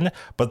 let's win.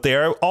 But they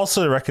are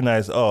also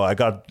recognize, oh, I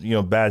got,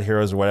 bad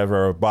heroes or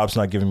whatever, or Bob's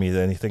not giving me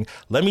anything.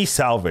 Let me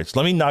salvage.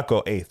 Let me not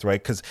go 8th,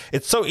 right? Because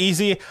it's so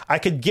easy. I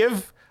could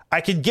give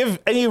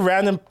any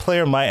random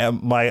player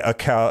my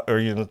account,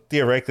 or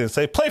theoretically, and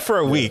say, play for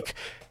a week.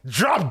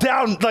 Drop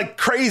down like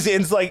crazy,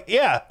 and it's like,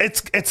 yeah,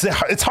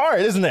 it's hard,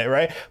 isn't it,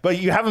 right? But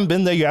you haven't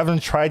been there, you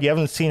haven't tried, you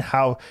haven't seen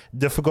how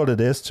difficult it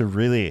is to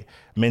really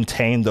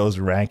maintain those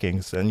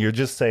rankings, and you're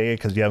just saying it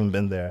because you haven't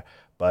been there.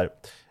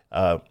 But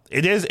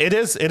it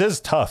is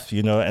tough,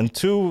 and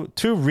to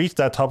reach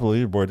that top of the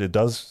leaderboard,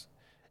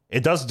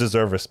 it does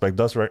deserve respect,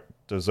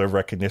 deserve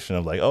recognition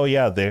of like, oh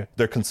yeah,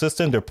 they're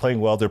consistent, they're playing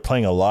well, they're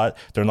playing a lot,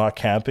 they're not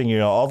camping.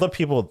 All the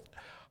people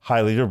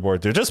high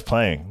leaderboard, they're just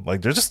playing,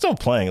 like they're just still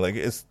playing. Like,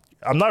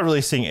 I'm not really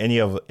seeing any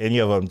of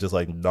them just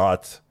like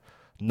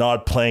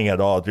not playing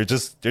at all. They're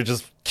just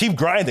keep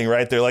grinding,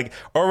 right? They're like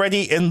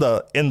already in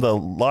the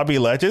lobby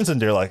legends, and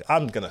they're like,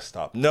 I'm gonna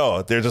stop.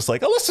 No, they're just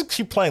like, oh, let's just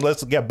keep playing,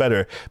 let's get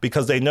better,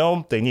 because they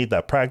know they need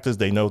that practice,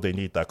 they know they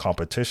need that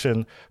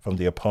competition from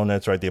the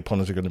opponents, right? The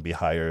opponents are going to be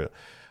higher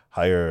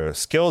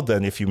skilled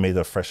than if you made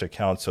a fresh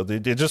account, so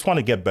they just want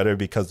to get better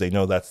because they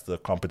know that's the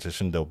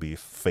competition they'll be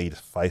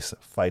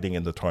fighting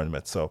in the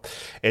tournament. So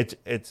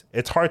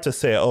it's hard to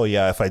say, oh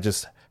yeah, if I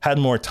just had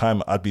more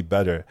time, I'd be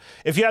better.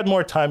 If you had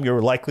more time,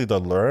 you're likely to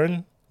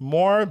learn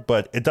more,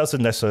 but it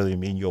doesn't necessarily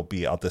mean you'll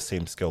be at the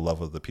same skill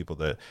level of the people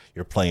that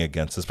you're playing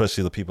against,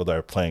 especially the people that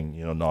are playing,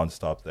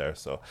 nonstop there.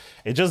 So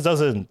it just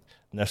doesn't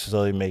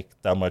necessarily make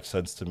that much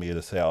sense to me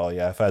to say, oh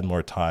yeah, if I had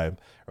more time,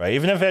 right?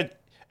 Even if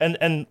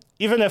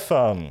even if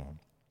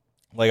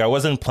like I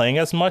wasn't playing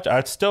as much,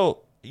 I'd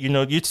still,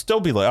 I'd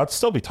still be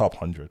top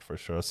 100 for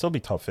sure. I'd still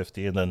be top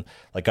 50, and then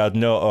like I'd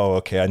know, oh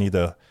okay, I need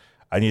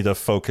to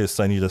focus.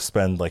 I need to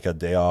spend like a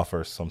day off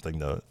or something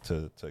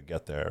to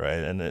get there,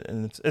 right? And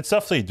it's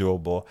definitely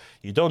doable.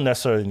 You don't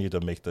necessarily need to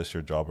make this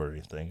your job or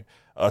anything.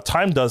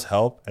 Time does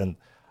help, and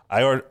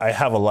I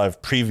have a lot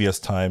of previous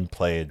time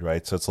played,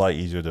 right? So it's a lot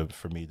easier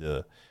for me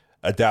to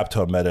adapt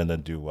to a meta and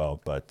then do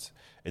well. But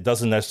it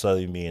doesn't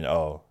necessarily mean,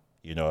 oh,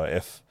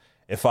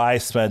 if I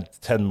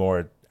spent 10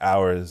 more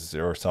hours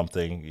or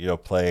something,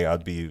 playing,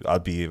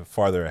 I'd be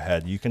farther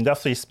ahead. You can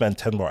definitely spend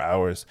 10 more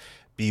hours,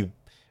 be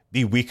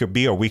a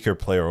weaker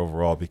player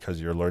overall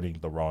because you're learning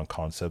the wrong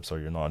concepts, or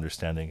you're not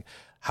understanding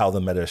how the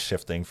meta is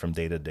shifting from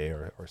day to day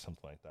or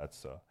something like that.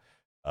 So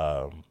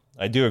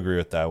I do agree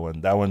with that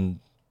one. That one,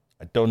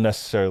 I don't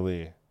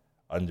necessarily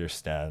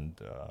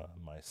understand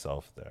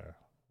myself there.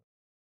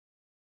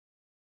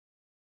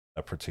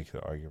 A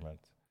particular argument.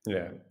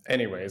 Yeah.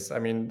 Anyways, I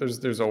mean,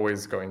 there's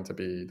always going to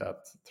be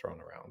that thrown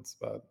around,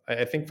 but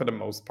I think for the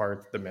most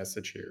part, the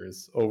message here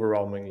is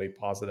overwhelmingly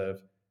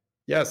positive.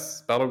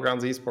 Yes,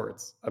 Battlegrounds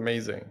Esports,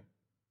 amazing.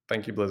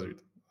 Thank you, Blizzard.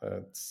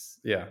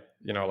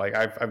 Like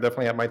I've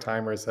definitely had my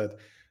time where I said,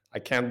 I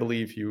can't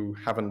believe you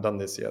haven't done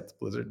this yet,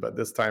 Blizzard. But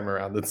this time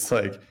around, it's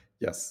like,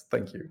 yes,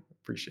 thank you,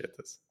 appreciate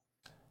this.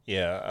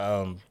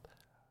 Yeah.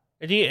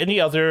 Any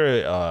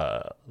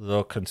other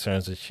little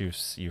concerns that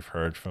you've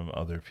heard from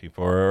other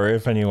people, or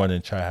if anyone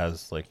in chat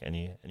has like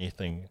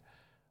anything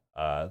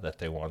that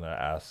they want to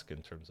ask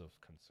in terms of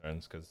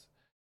concerns? Because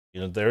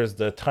there's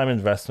the time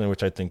investment,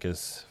 which I think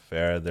is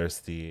fair.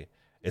 There's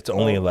it's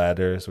only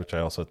ladders, which I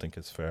also think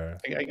is fair.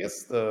 I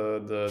guess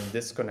the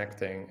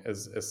disconnecting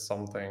is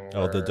something.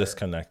 Oh, the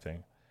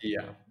disconnecting.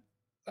 Yeah,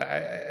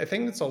 I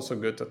think it's also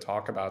good to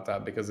talk about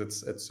that because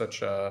it's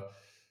such a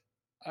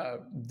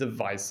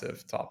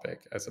divisive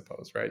topic, I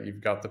suppose, right?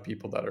 You've got the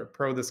people that are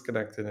pro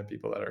disconnecting and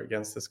people that are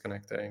against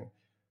disconnecting.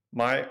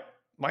 My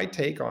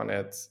take on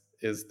it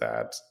is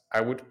that I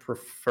would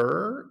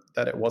prefer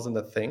that it wasn't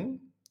a thing,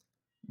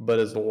 but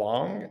as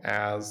long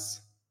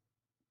as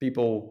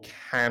people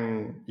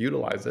can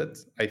utilize it,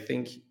 I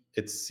think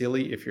it's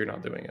silly if you're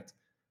not doing it.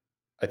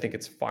 I think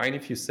it's fine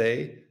if you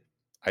say,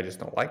 I just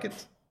don't like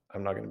it,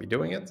 I'm not going to be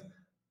doing it.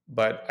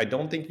 But I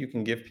don't think you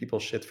can give people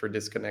shit for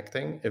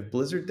disconnecting. If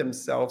Blizzard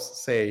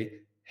themselves say,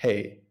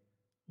 hey,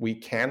 we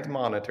can't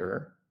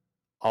monitor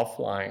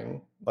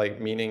offline, like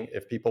meaning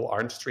if people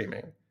aren't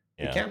streaming,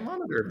 we can't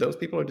monitor if those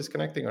people are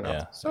disconnecting or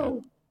not.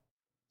 So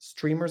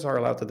streamers are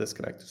allowed to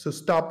disconnect. So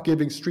stop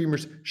giving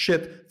streamers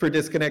shit for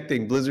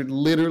disconnecting. Blizzard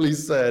literally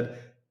said,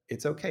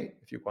 it's okay.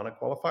 If you want to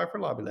qualify for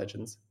Lobby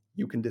Legends,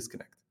 you can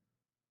disconnect.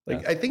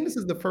 Like, I think this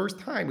is the first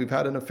time we've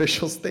had an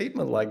official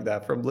statement like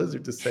that from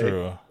Blizzard to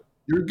say,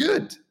 you're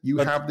good. You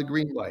have the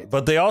green light.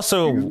 But they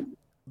also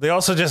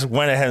just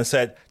went ahead and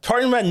said,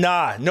 tournament,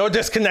 no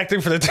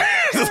disconnecting for the tournament.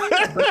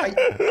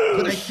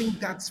 but I think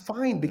that's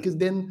fine, because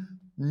then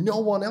no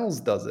one else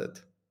does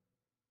it.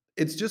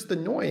 It's just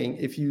annoying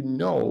if you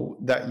know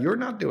that you're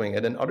not doing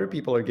it and other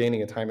people are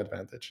gaining a time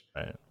advantage.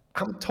 Right.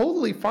 I'm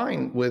totally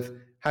fine with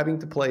having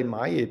to play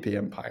my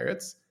APM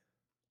Pirates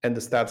and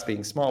the stats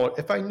being smaller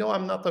if I know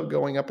I'm not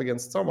going up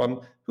against someone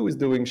who is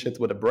doing shit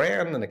with a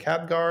brand and a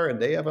Khadgar, and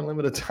they have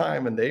unlimited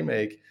time and they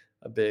make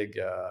a big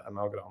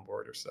Amalgadon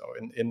board or so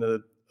in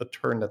a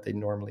turn that they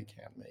normally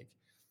can't make.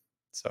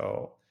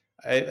 So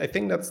I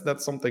think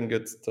that's something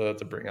good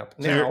to bring up.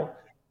 So now,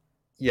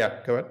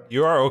 go ahead.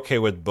 You are okay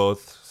with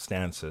both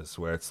stances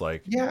where it's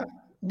like...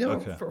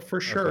 for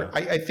sure.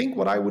 Okay. I think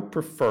what I would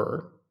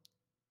prefer,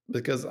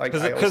 because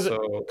there's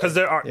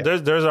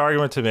an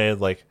argument to me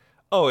like,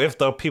 oh, if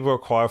the people are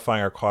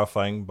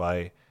qualifying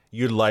by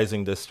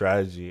utilizing this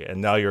strategy,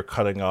 and now you're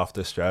cutting off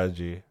the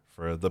strategy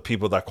for the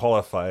people that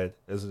qualified,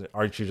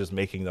 aren't you just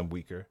making them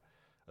weaker,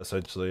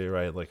 essentially,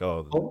 right? Like,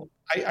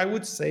 I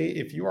would say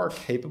if you are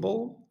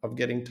capable of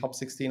getting top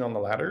 16 on the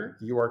ladder,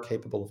 you are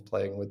capable of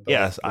playing with both.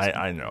 Yes,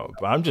 I know,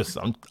 but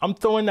I'm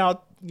throwing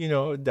out,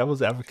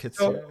 devil's advocates.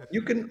 So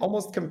you can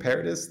almost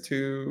compare this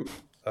to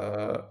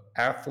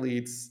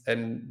athletes,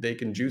 and they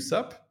can juice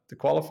up to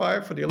qualify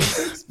for the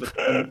Olympics, but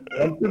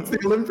once it's the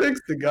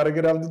Olympics, they gotta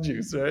get out the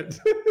juice, right?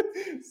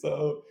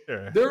 So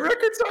their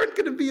records aren't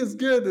going to be as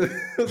good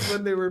as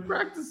when they were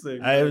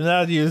practicing. I have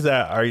not used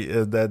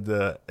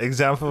that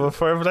example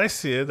before, but I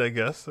see it, I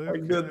guess. The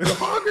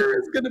Hogger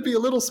is going to be a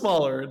little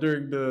smaller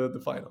during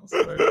the finals.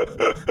 Right?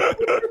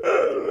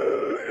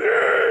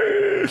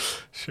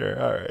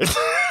 Sure, all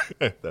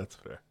right. That's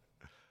fair.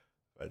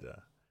 But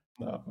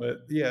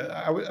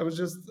I was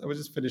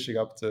just finishing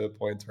up to a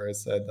point where I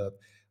said that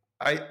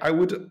I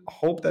would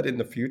hope that in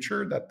the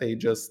future that they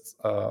just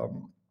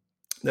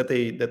that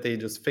they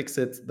just fix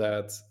it,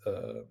 that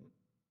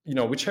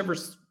whichever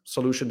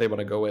solution they want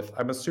to go with.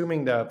 I'm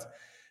assuming that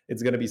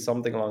it's going to be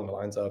something along the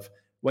lines of,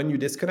 when you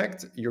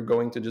disconnect, you're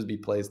going to just be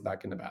placed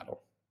back in the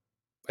battle.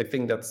 I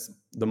think that's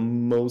the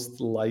most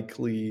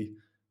likely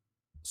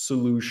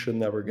solution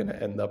that we're going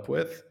to end up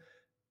with.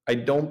 I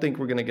don't think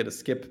we're going to get a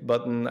skip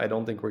button. I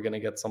don't think we're going to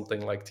get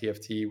something like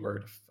TFT where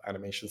the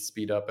animations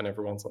speed up and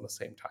everyone's on the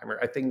same timer.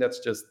 I think that's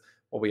just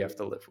what we have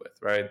to live with,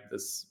 right?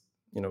 This,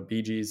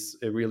 BGs,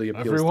 it really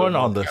appeals everyone to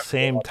on the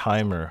same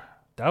timer.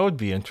 That would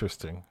be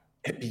interesting.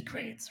 It'd be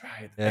great,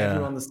 right? Yeah.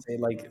 Everyone the same,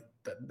 like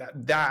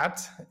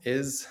that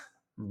is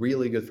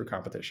really good for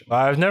competition.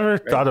 I've never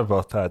thought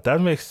about that.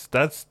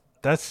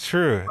 That's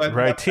true, but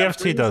right?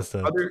 TFT does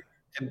that.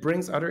 It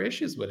brings other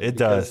issues with it. It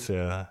does,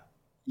 yeah.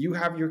 You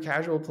have your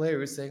casual player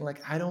who's saying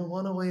like, I don't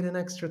want to wait an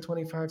extra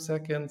 25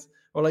 seconds.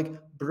 Or like,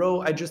 bro,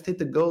 I just hit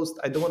the ghost.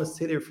 I don't want to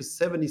sit here for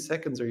 70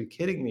 seconds. Are you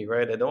kidding me,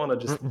 right? I don't want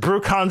to just...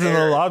 Brucon's in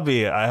the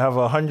lobby. I have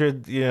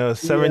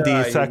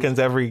 70 seconds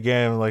every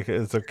game. Like,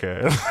 it's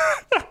okay.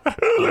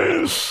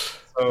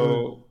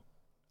 So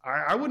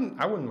I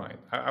wouldn't mind.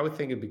 I would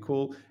think it'd be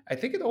cool. I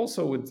think it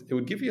also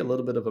would give you a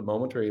little bit of a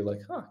moment where you're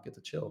like, I get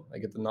to chill. I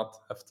get to not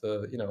have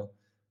to,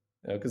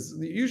 because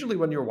usually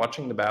when you're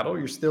watching the battle,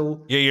 you're still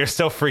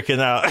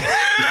freaking out. You're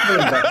still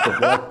invested.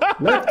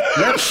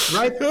 Left,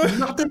 right,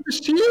 not in the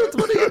shield.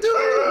 What are you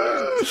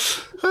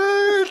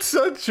doing? It's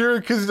so true,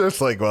 because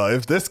it's like, well,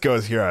 if this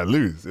goes here, I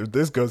lose. If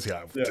this goes here,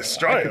 I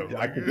destroy him.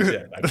 I could be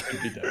dead.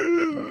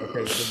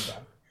 Okay,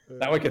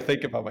 now I can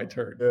think about my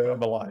turn.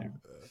 I'm alive.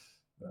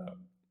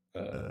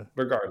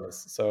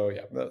 Regardless. So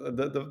yeah,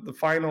 the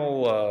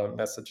final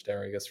message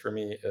there, I guess, for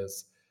me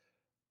is,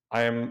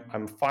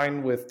 I'm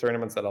fine with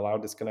tournaments that allow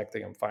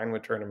disconnecting. I'm fine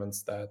with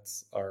tournaments that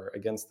are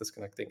against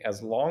disconnecting.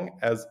 As long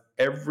as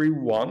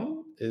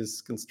everyone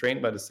is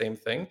constrained by the same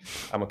thing,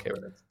 I'm okay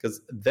with it,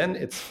 because then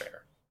it's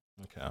fair.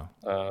 Okay.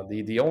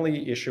 The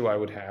only issue I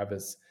would have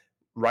is,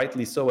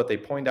 rightly so, what they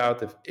point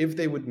out, if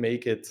they would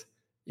make it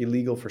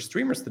illegal for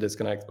streamers to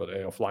disconnect, but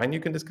offline you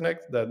can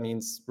disconnect, that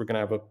means we're going to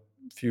have a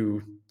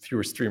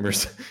fewer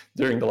streamers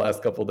during the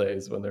last couple of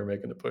days when they're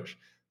making a push,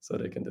 so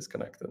they can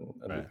disconnect and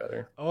be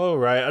better. Oh,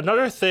 right.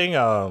 Another thing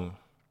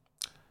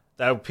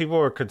that people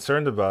were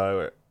concerned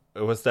about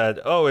was that,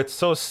 it's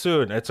so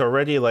soon. It's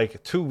already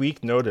like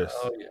 2-week notice.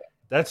 Oh, yeah.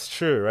 That's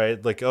true,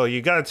 right? Like,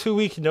 you got a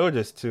 2-week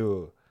notice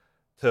to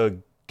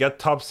get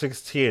top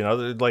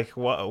 16. Like,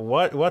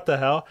 what the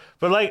hell?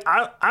 But like,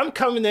 I'm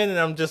coming in and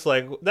I'm just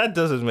like, that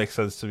doesn't make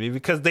sense to me,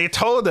 because they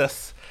told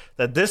us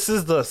that this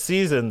is the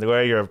season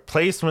where your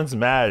placements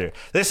matter.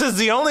 This is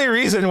the only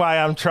reason why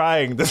I'm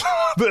trying this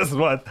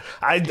one.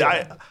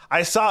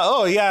 I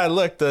saw, look,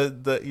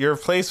 your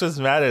placements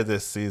matter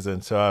this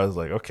season. So I was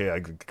like, okay, I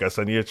guess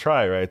I need to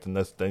try, right? And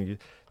then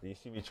the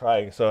ECB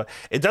trying. So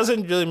it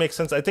doesn't really make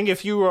sense. I think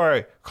if you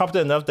are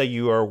confident enough that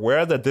you are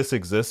aware that this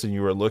exists and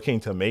you are looking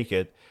to make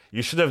it,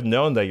 you should have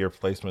known that your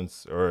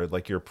placements or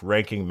like your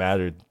ranking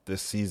mattered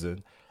this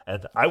season.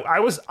 And I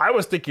was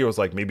thinking it was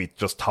like maybe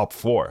just top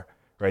 4.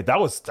 Right,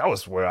 that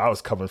was where I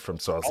was coming from.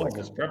 So I was like, I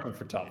was prepping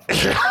for top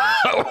 4.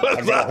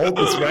 I'm gonna hold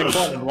this rank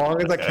button as long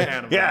as I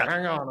can.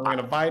 Hang on, I'm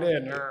gonna bite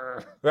in.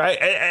 Right,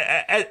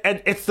 and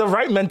it's the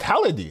right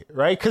mentality,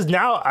 right? Because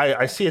now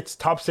I see it's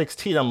top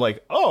 16. I'm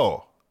like,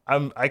 oh,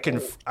 I'm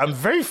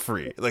very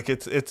free. Like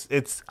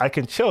it's I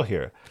can chill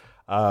here.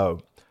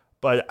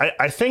 But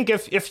I think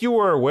if you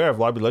were aware of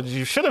Lobby Legends,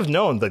 you should have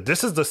known that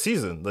this is the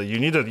season that you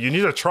need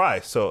to try.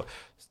 So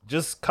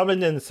just coming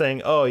in and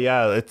saying, "Oh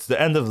yeah, it's the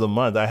end of the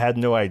month." I had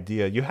no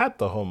idea. You had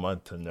the whole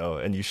month to know,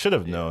 and you should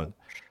have known.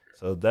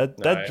 So I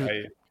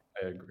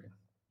agree.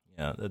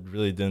 Yeah, that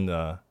really didn't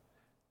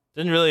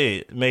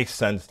really make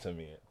sense to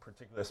me,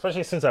 particularly,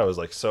 especially since I was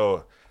like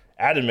so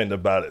adamant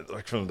about it,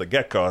 like from the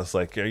get go. I was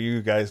like, "Are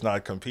you guys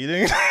not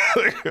competing?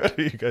 Like, what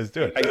are you guys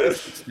doing?" I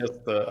guess it's just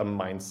a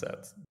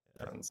mindset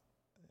difference.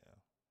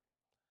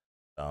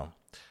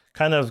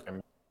 Kind of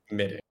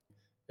admitting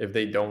if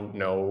they don't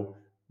know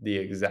the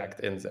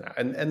exact ins and outs.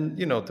 And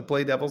to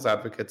play devil's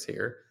advocates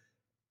here,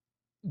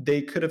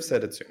 they could have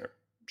said it sooner.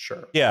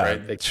 Sure. Yeah.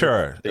 Right? They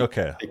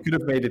could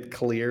have made it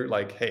clear,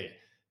 like, hey,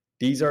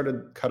 these are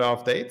the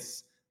cutoff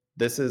dates.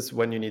 This is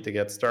when you need to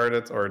get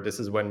started, or this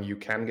is when you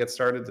can get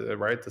started,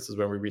 right? This is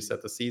when we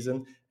reset the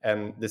season,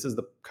 and this is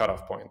the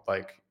cutoff point.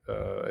 Like,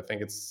 I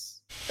think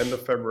it's end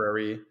of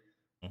February,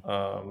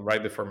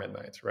 right before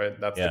midnight, right?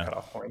 That's the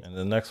cutoff point. And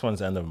the next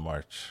one's end of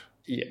March.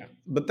 Yeah,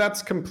 but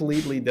that's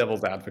completely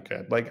devil's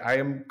advocate. Like, I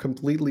am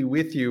completely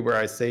with you where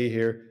I say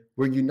here,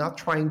 were you not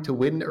trying to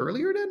win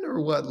earlier then,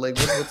 or what? Like,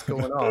 what's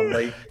going on?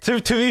 Like,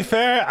 to be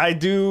fair, I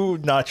do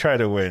not try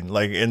to win.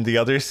 Like in the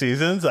other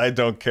seasons, I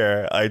don't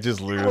care. I just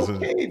lose.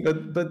 Okay,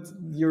 but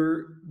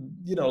you're,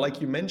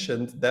 like you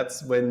mentioned,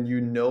 that's when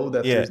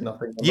that there's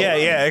nothing.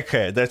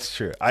 Okay, that's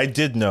true. I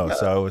did know,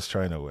 so I was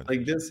trying to win.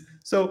 Like this,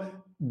 so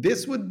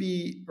this would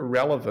be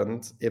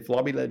relevant if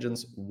Lobby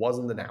Legends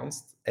wasn't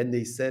announced and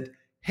they said,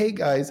 hey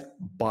guys,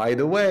 by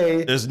the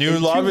way, there's new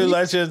Lobby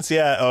Legends.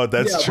 Yeah. Oh,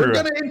 that's true. We're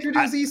going to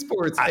introduce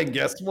esports. And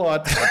guess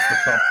what? That's the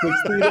top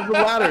 16 of the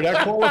ladder.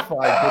 That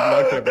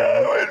qualified. Good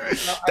luck,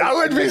 everyone. That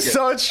would be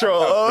so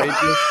troll.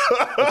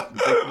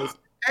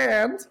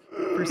 And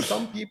for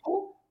some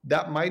people,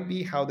 that might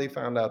be how they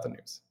found out the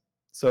news.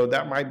 So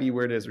that might be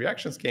where those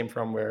reactions came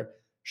from, where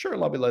sure,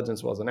 Lobby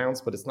Legends was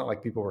announced, but it's not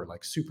like people were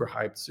like super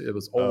hyped. It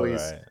was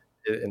always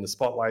in the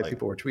spotlight.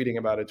 People were tweeting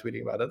about it.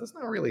 That's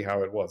not really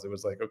how it was. It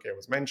was like, okay, it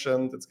was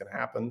mentioned, it's going to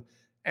happen.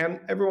 And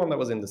everyone that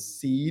was in the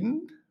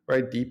scene,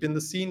 right, deep in the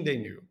scene, they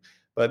knew.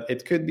 But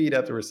it could be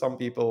that there were some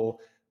people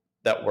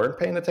that weren't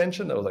paying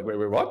attention. That was like, wait,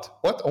 what?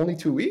 What? Only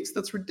 2 weeks?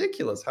 That's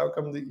ridiculous. How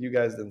come you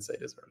guys didn't say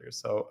this earlier?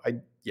 So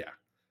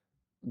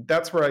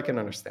that's where I can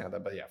understand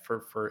that. But yeah,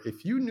 for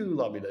if you knew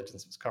Lobby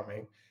Legends was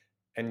coming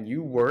and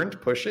you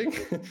weren't pushing,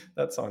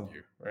 that's on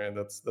you, right?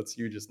 That's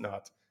you just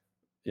not,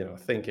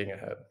 thinking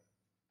ahead.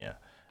 Yeah,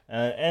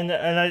 and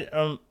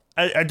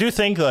I do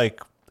think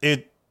like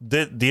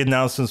the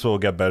announcements will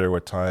get better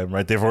with time,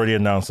 right? They've already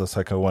announced the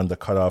second one, the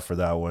cutoff for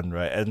that one,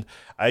 right? And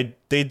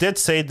they did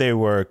say they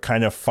were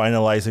kind of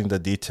finalizing the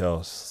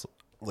details,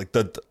 like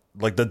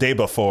the day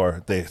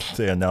before they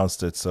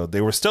announced it. So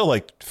they were still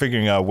like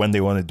figuring out when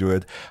they want to do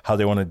it, how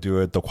they want to do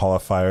it, the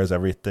qualifiers,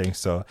 everything.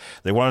 So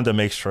they wanted to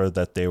make sure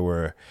that they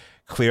were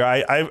clear.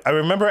 I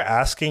remember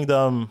asking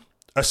them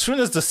as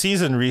soon as the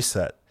season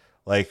reset,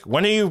 like,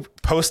 when are you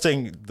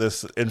posting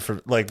this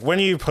when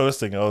are you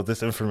posting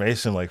this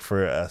information like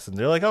for us? And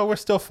they're like, oh, we're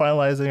still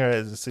finalizing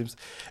it. It seems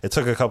it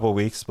took a couple of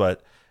weeks,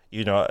 but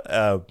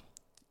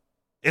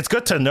it's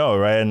good to know,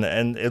 right?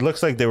 And it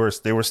looks like they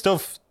were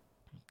still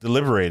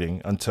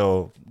deliberating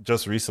until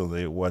just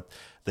recently what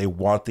they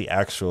want the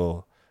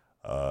actual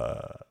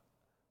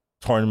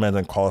tournament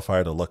and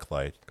qualifier to look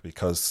like,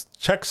 because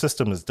Czech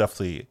system is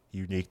definitely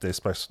unique. They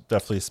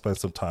definitely spent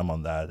some time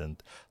on that,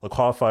 and the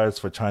qualifiers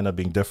for China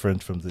being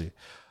different from the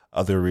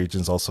other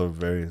regions also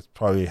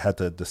probably had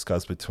to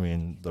discuss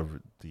between the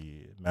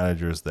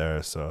managers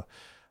there. So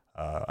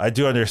I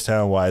do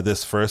understand why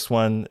this first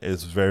one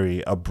is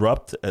very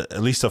abrupt,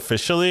 at least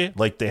officially.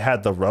 Like, they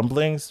had the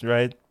rumblings,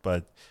 right?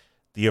 But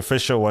the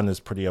official one is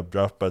pretty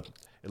abrupt, but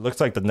it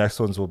looks like the next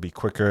ones will be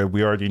quicker.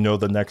 We already know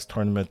the next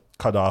tournament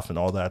cutoff and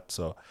all that,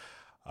 so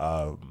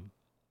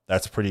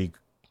that's pretty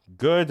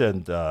good.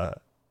 And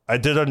I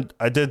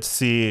did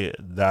see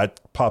that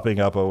popping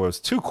up. It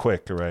was too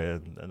quick, right?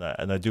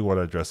 And I do want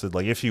to address it.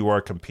 Like, if you are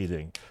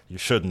competing, you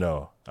should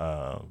know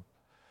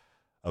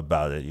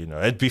about it.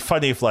 It'd be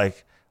funny if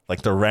like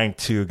the rank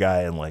 2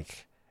 guy in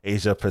like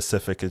Asia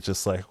Pacific is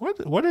just like,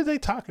 what are they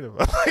talking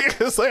about?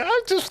 It's like,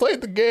 I just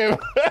played the game.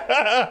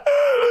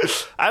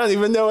 I don't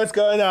even know what's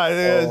going on.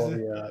 Oh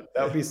yeah,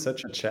 that would be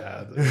such a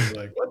Chad. It's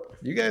like, what?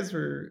 You guys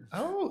were?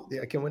 Oh,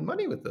 yeah, I can win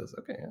money with this.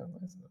 Okay, yeah,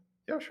 nice.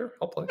 Yeah, sure,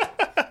 I'll play.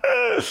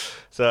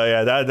 So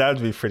yeah, that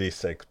would be pretty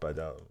sick. But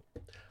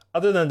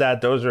other than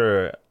that, those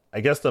are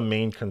I guess the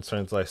main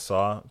concerns I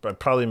saw, but I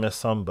probably missed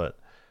some, but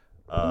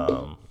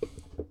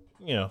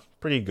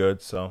pretty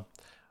good. So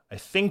I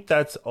think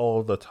that's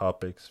all the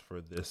topics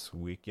for this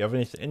week. You have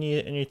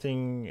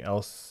anything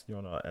else you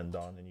want to end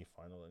on? Any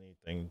final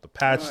anything? The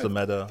patch, the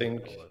meta.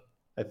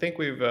 I think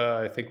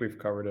we've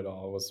covered it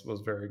all. It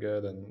was very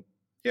good, and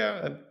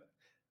yeah,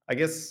 I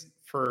guess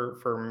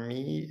for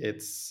me,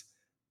 it's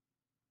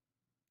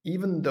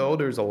even though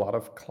there's a lot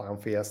of Clown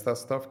Fiesta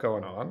stuff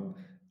going on,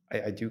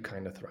 I do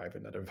kind of thrive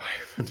in that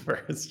environment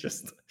where it's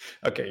just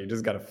okay. You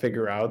just got to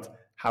figure out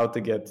how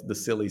to get the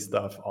silly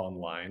stuff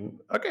online.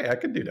 Okay, I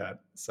can do that.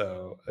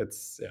 So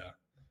it's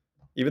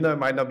even though it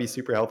might not be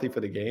super healthy for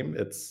the game,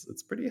 it's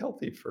pretty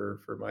healthy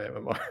for my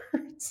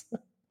MMRs.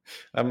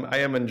 I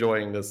am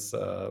enjoying this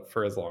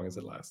for as long as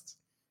it lasts.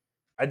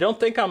 I don't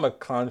think I'm a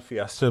Clown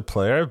Fiesta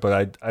player,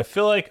 but I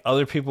feel like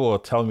other people will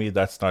tell me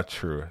that's not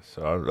true.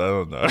 So I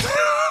don't know.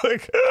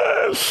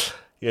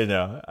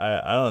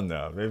 I don't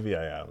know. Maybe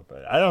I am,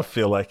 but I don't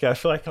feel like it. I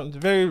feel like I'm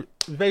very,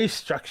 very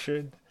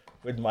structured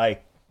with my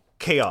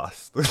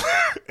chaos.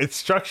 It's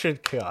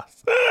structured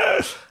chaos,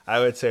 I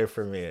would say,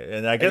 for me.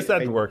 And I guess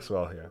that works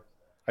well here.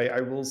 I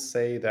will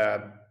say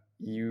that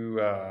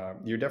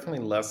you're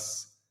definitely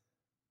less...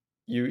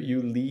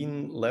 You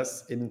lean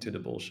less into the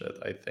bullshit,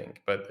 I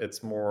think, but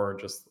it's more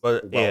just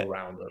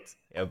well-rounded.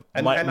 Yeah,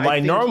 my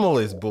normal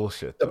is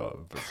bullshit,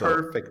 though.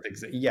 Perfect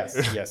example. Yes,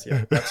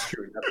 that's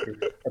true.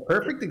 A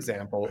perfect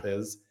example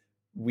is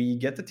we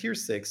get to tier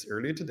 6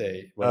 earlier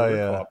today when we're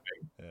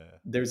co-oping. Yeah.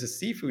 There's a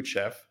seafood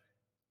chef,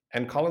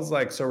 and Colin's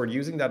like, so we're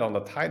using that on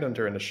the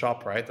Tidehunter in the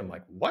shop, right? I'm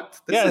like,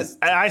 what?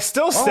 I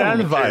still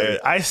stand by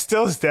it. I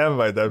still stand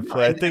by that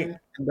play. I think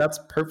and that's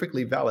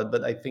perfectly valid,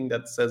 but I think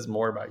that says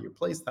more about your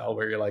playstyle,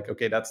 where you're like,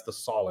 okay, that's the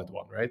solid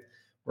one, right?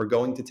 We're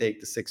going to take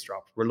the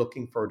 6-drop. We're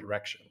looking for a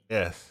direction.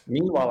 Yes.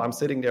 Meanwhile, I'm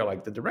sitting there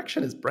like, the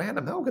direction is Brand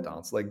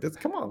Amalgadons. Like, this,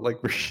 come on, like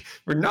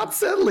we're not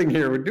settling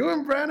here. We're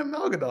doing Brand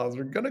Amalgadons.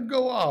 We're gonna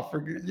go off. We're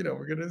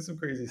gonna do some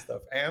crazy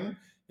stuff. And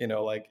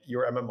like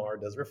your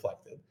MMR does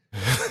reflect it.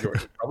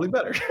 Yours is probably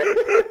better.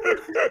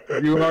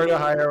 You are the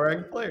higher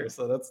ranked player,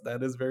 so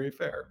that is very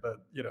fair. But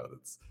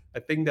I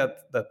think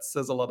that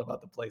says a lot about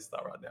the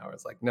playstyle right now.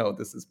 It's like, no,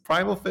 this is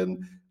Primal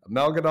Fin,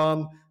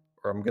 Amalgadon,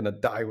 or I'm gonna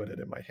die with it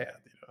in my hand.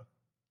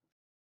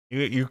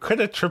 You could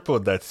have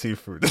tripled that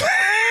seafood.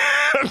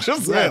 I'm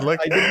just saying, I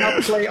did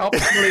not play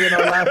optimally in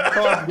our last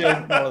co-op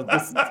game. No,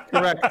 this is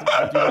correct.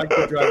 Would you like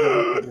to drive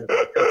it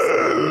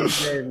up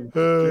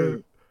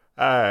again?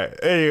 All right.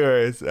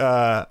 Anyways,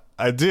 I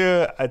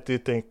do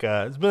think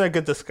it's been a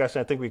good discussion.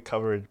 I think we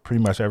covered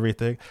pretty much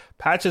everything.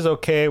 Patch is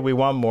okay. We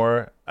want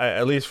more.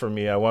 At least for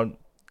me, I want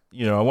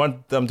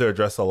them to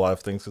address a lot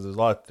of things, because there's a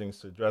lot of things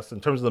to address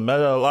in terms of the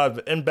meta. A lot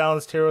of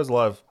imbalanced heroes, a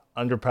lot of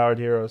underpowered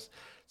heroes.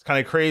 It's kind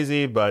of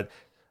crazy, but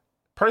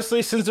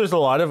personally, since there's a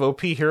lot of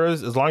OP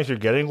heroes, as long as you're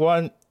getting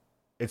one,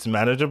 it's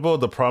manageable.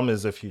 The problem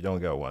is if you don't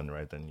get one,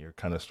 right, then you're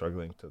kind of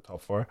struggling to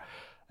top 4.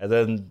 And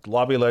then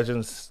Lobby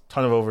Legends,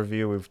 ton of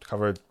overview. We've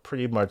covered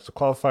pretty much the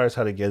qualifiers,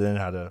 how to get in,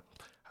 how to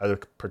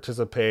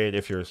participate.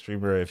 If you're a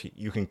streamer, if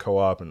you can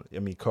co-op and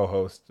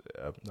co-host,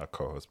 not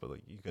co-host, but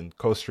like you can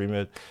co-stream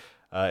it.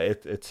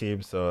 It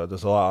seems so.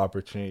 There's a lot of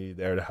opportunity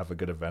there to have a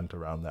good event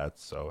around that.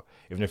 So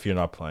even if you're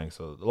not playing,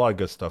 so a lot of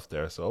good stuff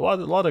there. So a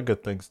lot of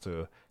good things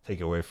to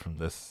take away from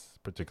this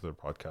particular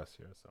podcast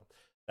here. So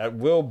that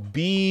will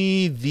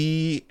be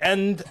the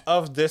end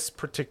of this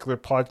particular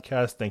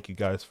podcast. Thank you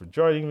guys for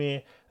joining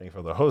me. Thank you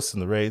for the hosts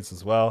and the raids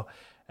as well.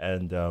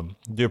 And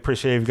do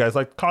appreciate if you guys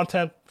like the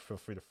content. Feel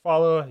free to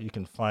follow. You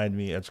can find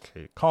me,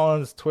 Educated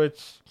Collins,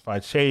 Twitch.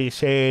 Find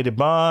Shady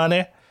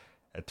Bonnie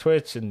at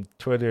Twitch and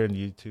Twitter and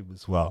YouTube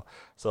as well.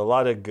 So a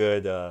lot of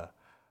good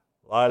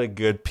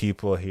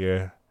people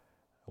here.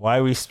 Why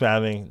are we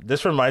spamming?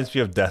 This reminds me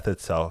of Death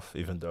itself,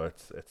 even though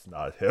it's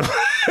not him.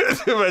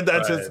 But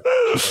that's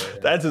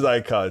his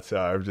icon. So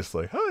I'm just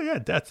like, oh yeah,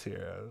 Death's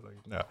here. I was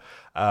like, no.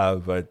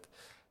 But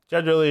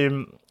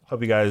generally,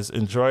 hope you guys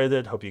enjoyed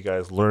it. Hope you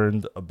guys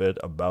learned a bit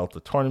about the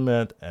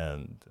tournament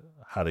and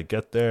how to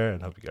get there.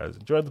 And hope you guys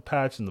enjoyed the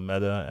patch and the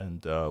meta.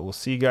 And we'll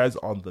see you guys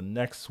on the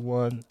next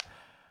one,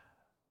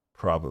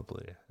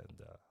 probably. And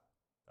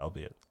that'll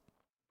be it.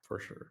 For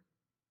sure.